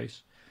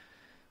 sacrifice.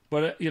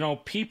 But,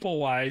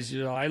 people-wise,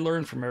 I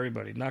learn from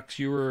everybody. Knux,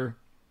 you were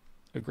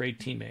a great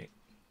teammate,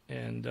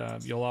 and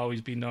you'll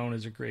always be known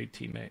as a great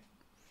teammate.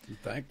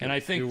 Thank you. And I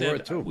think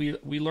that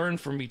we learn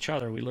from each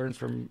other. We learn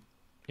from,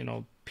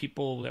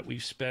 people that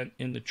we've spent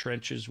in the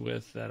trenches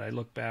with that I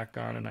look back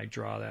on and I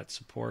draw that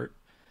support.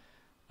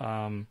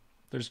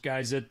 There's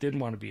guys that didn't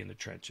want to be in the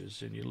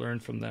trenches, and you learn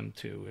from them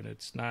too. And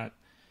it's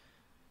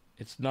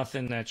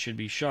nothing that should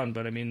be shunned.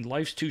 But I mean,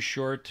 life's too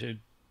short to,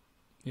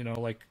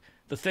 like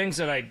the things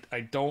that I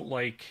don't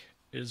like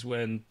is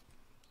when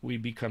we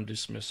become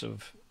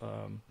dismissive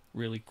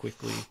really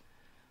quickly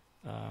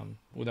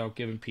without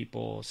giving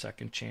people a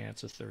second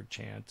chance, a third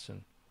chance.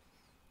 And,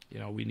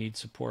 we need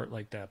support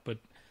like that. But,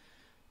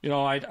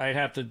 I'd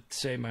have to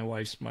say my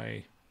wife's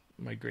my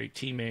great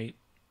teammate,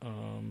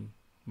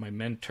 my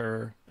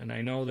mentor, and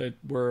I know that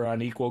we're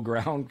on equal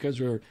ground because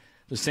we're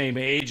the same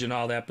age and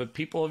all that, but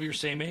people of your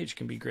same age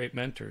can be great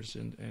mentors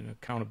and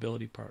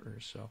accountability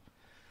partners. So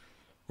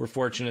we're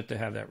fortunate to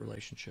have that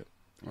relationship.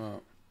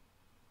 Wow.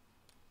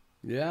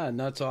 Yeah, and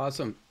that's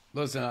awesome.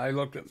 Listen, I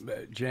looked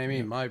at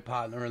Jamie, my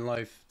partner in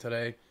life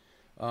today,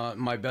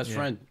 my best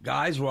friend.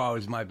 Guys were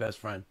always my best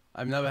friend.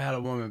 I've never had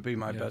a woman be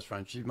my best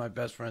friend. She's my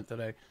best friend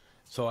today.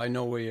 So I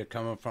know where you're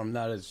coming from.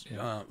 That is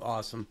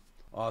awesome.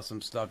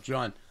 Awesome stuff.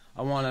 John,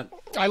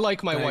 I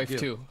like my wife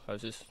too. I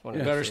was just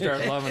wondering. You better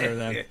start loving her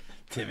then.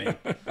 Timmy,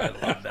 I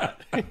love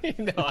that.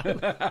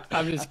 No,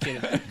 I'm just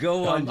kidding.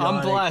 Go on, Johnny.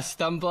 I'm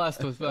blessed. I'm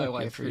blessed with my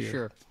wife for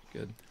sure.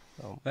 Good.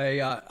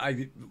 Hey,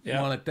 I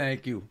want to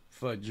thank you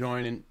for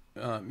joining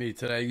me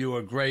today. You were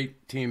a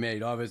great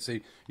teammate.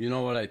 Obviously, you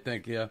know what I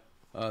think here.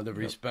 The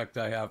respect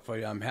I have for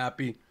you. I'm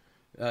happy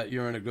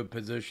you're in a good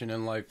position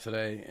in life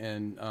today,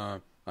 and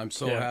I'm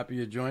so happy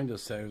you joined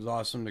us today. It was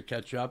awesome to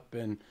catch up,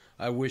 and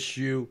I wish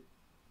you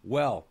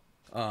well.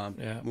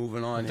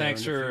 Moving on.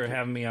 Thanks for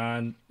having me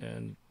on,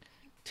 and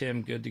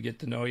Tim, good to get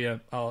to know you.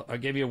 I'll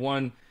give you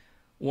one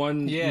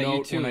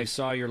note. When I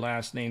saw your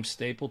last name,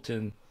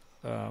 Stapleton,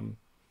 I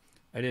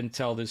didn't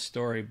tell this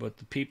story, but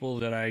the people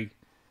that I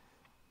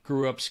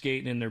grew up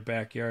skating in their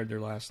backyard,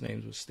 their last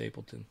names was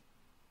Stapleton,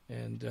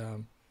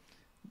 and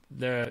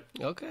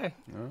okay,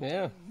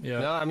 yeah.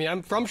 No, I mean,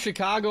 I'm from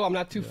Chicago. I'm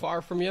not too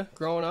far from you,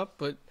 growing up,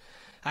 but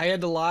I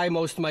had to lie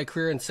most of my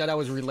career and said I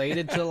was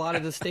related to a lot lot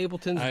of the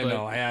Stapletons. I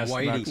know. I asked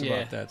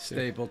about that.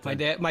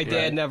 Stapleton. My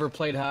dad never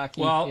played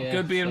hockey. Well,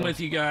 good being with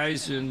you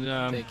guys, and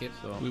take it.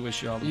 We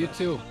wish you all the You best.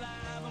 too.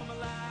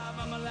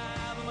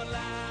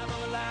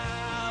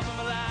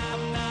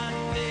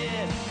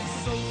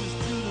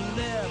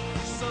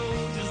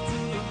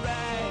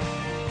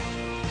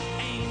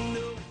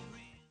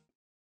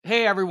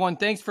 Hey everyone,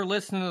 thanks for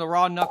listening to the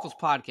Raw Knuckles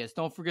podcast.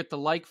 Don't forget to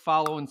like,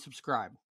 follow, and subscribe.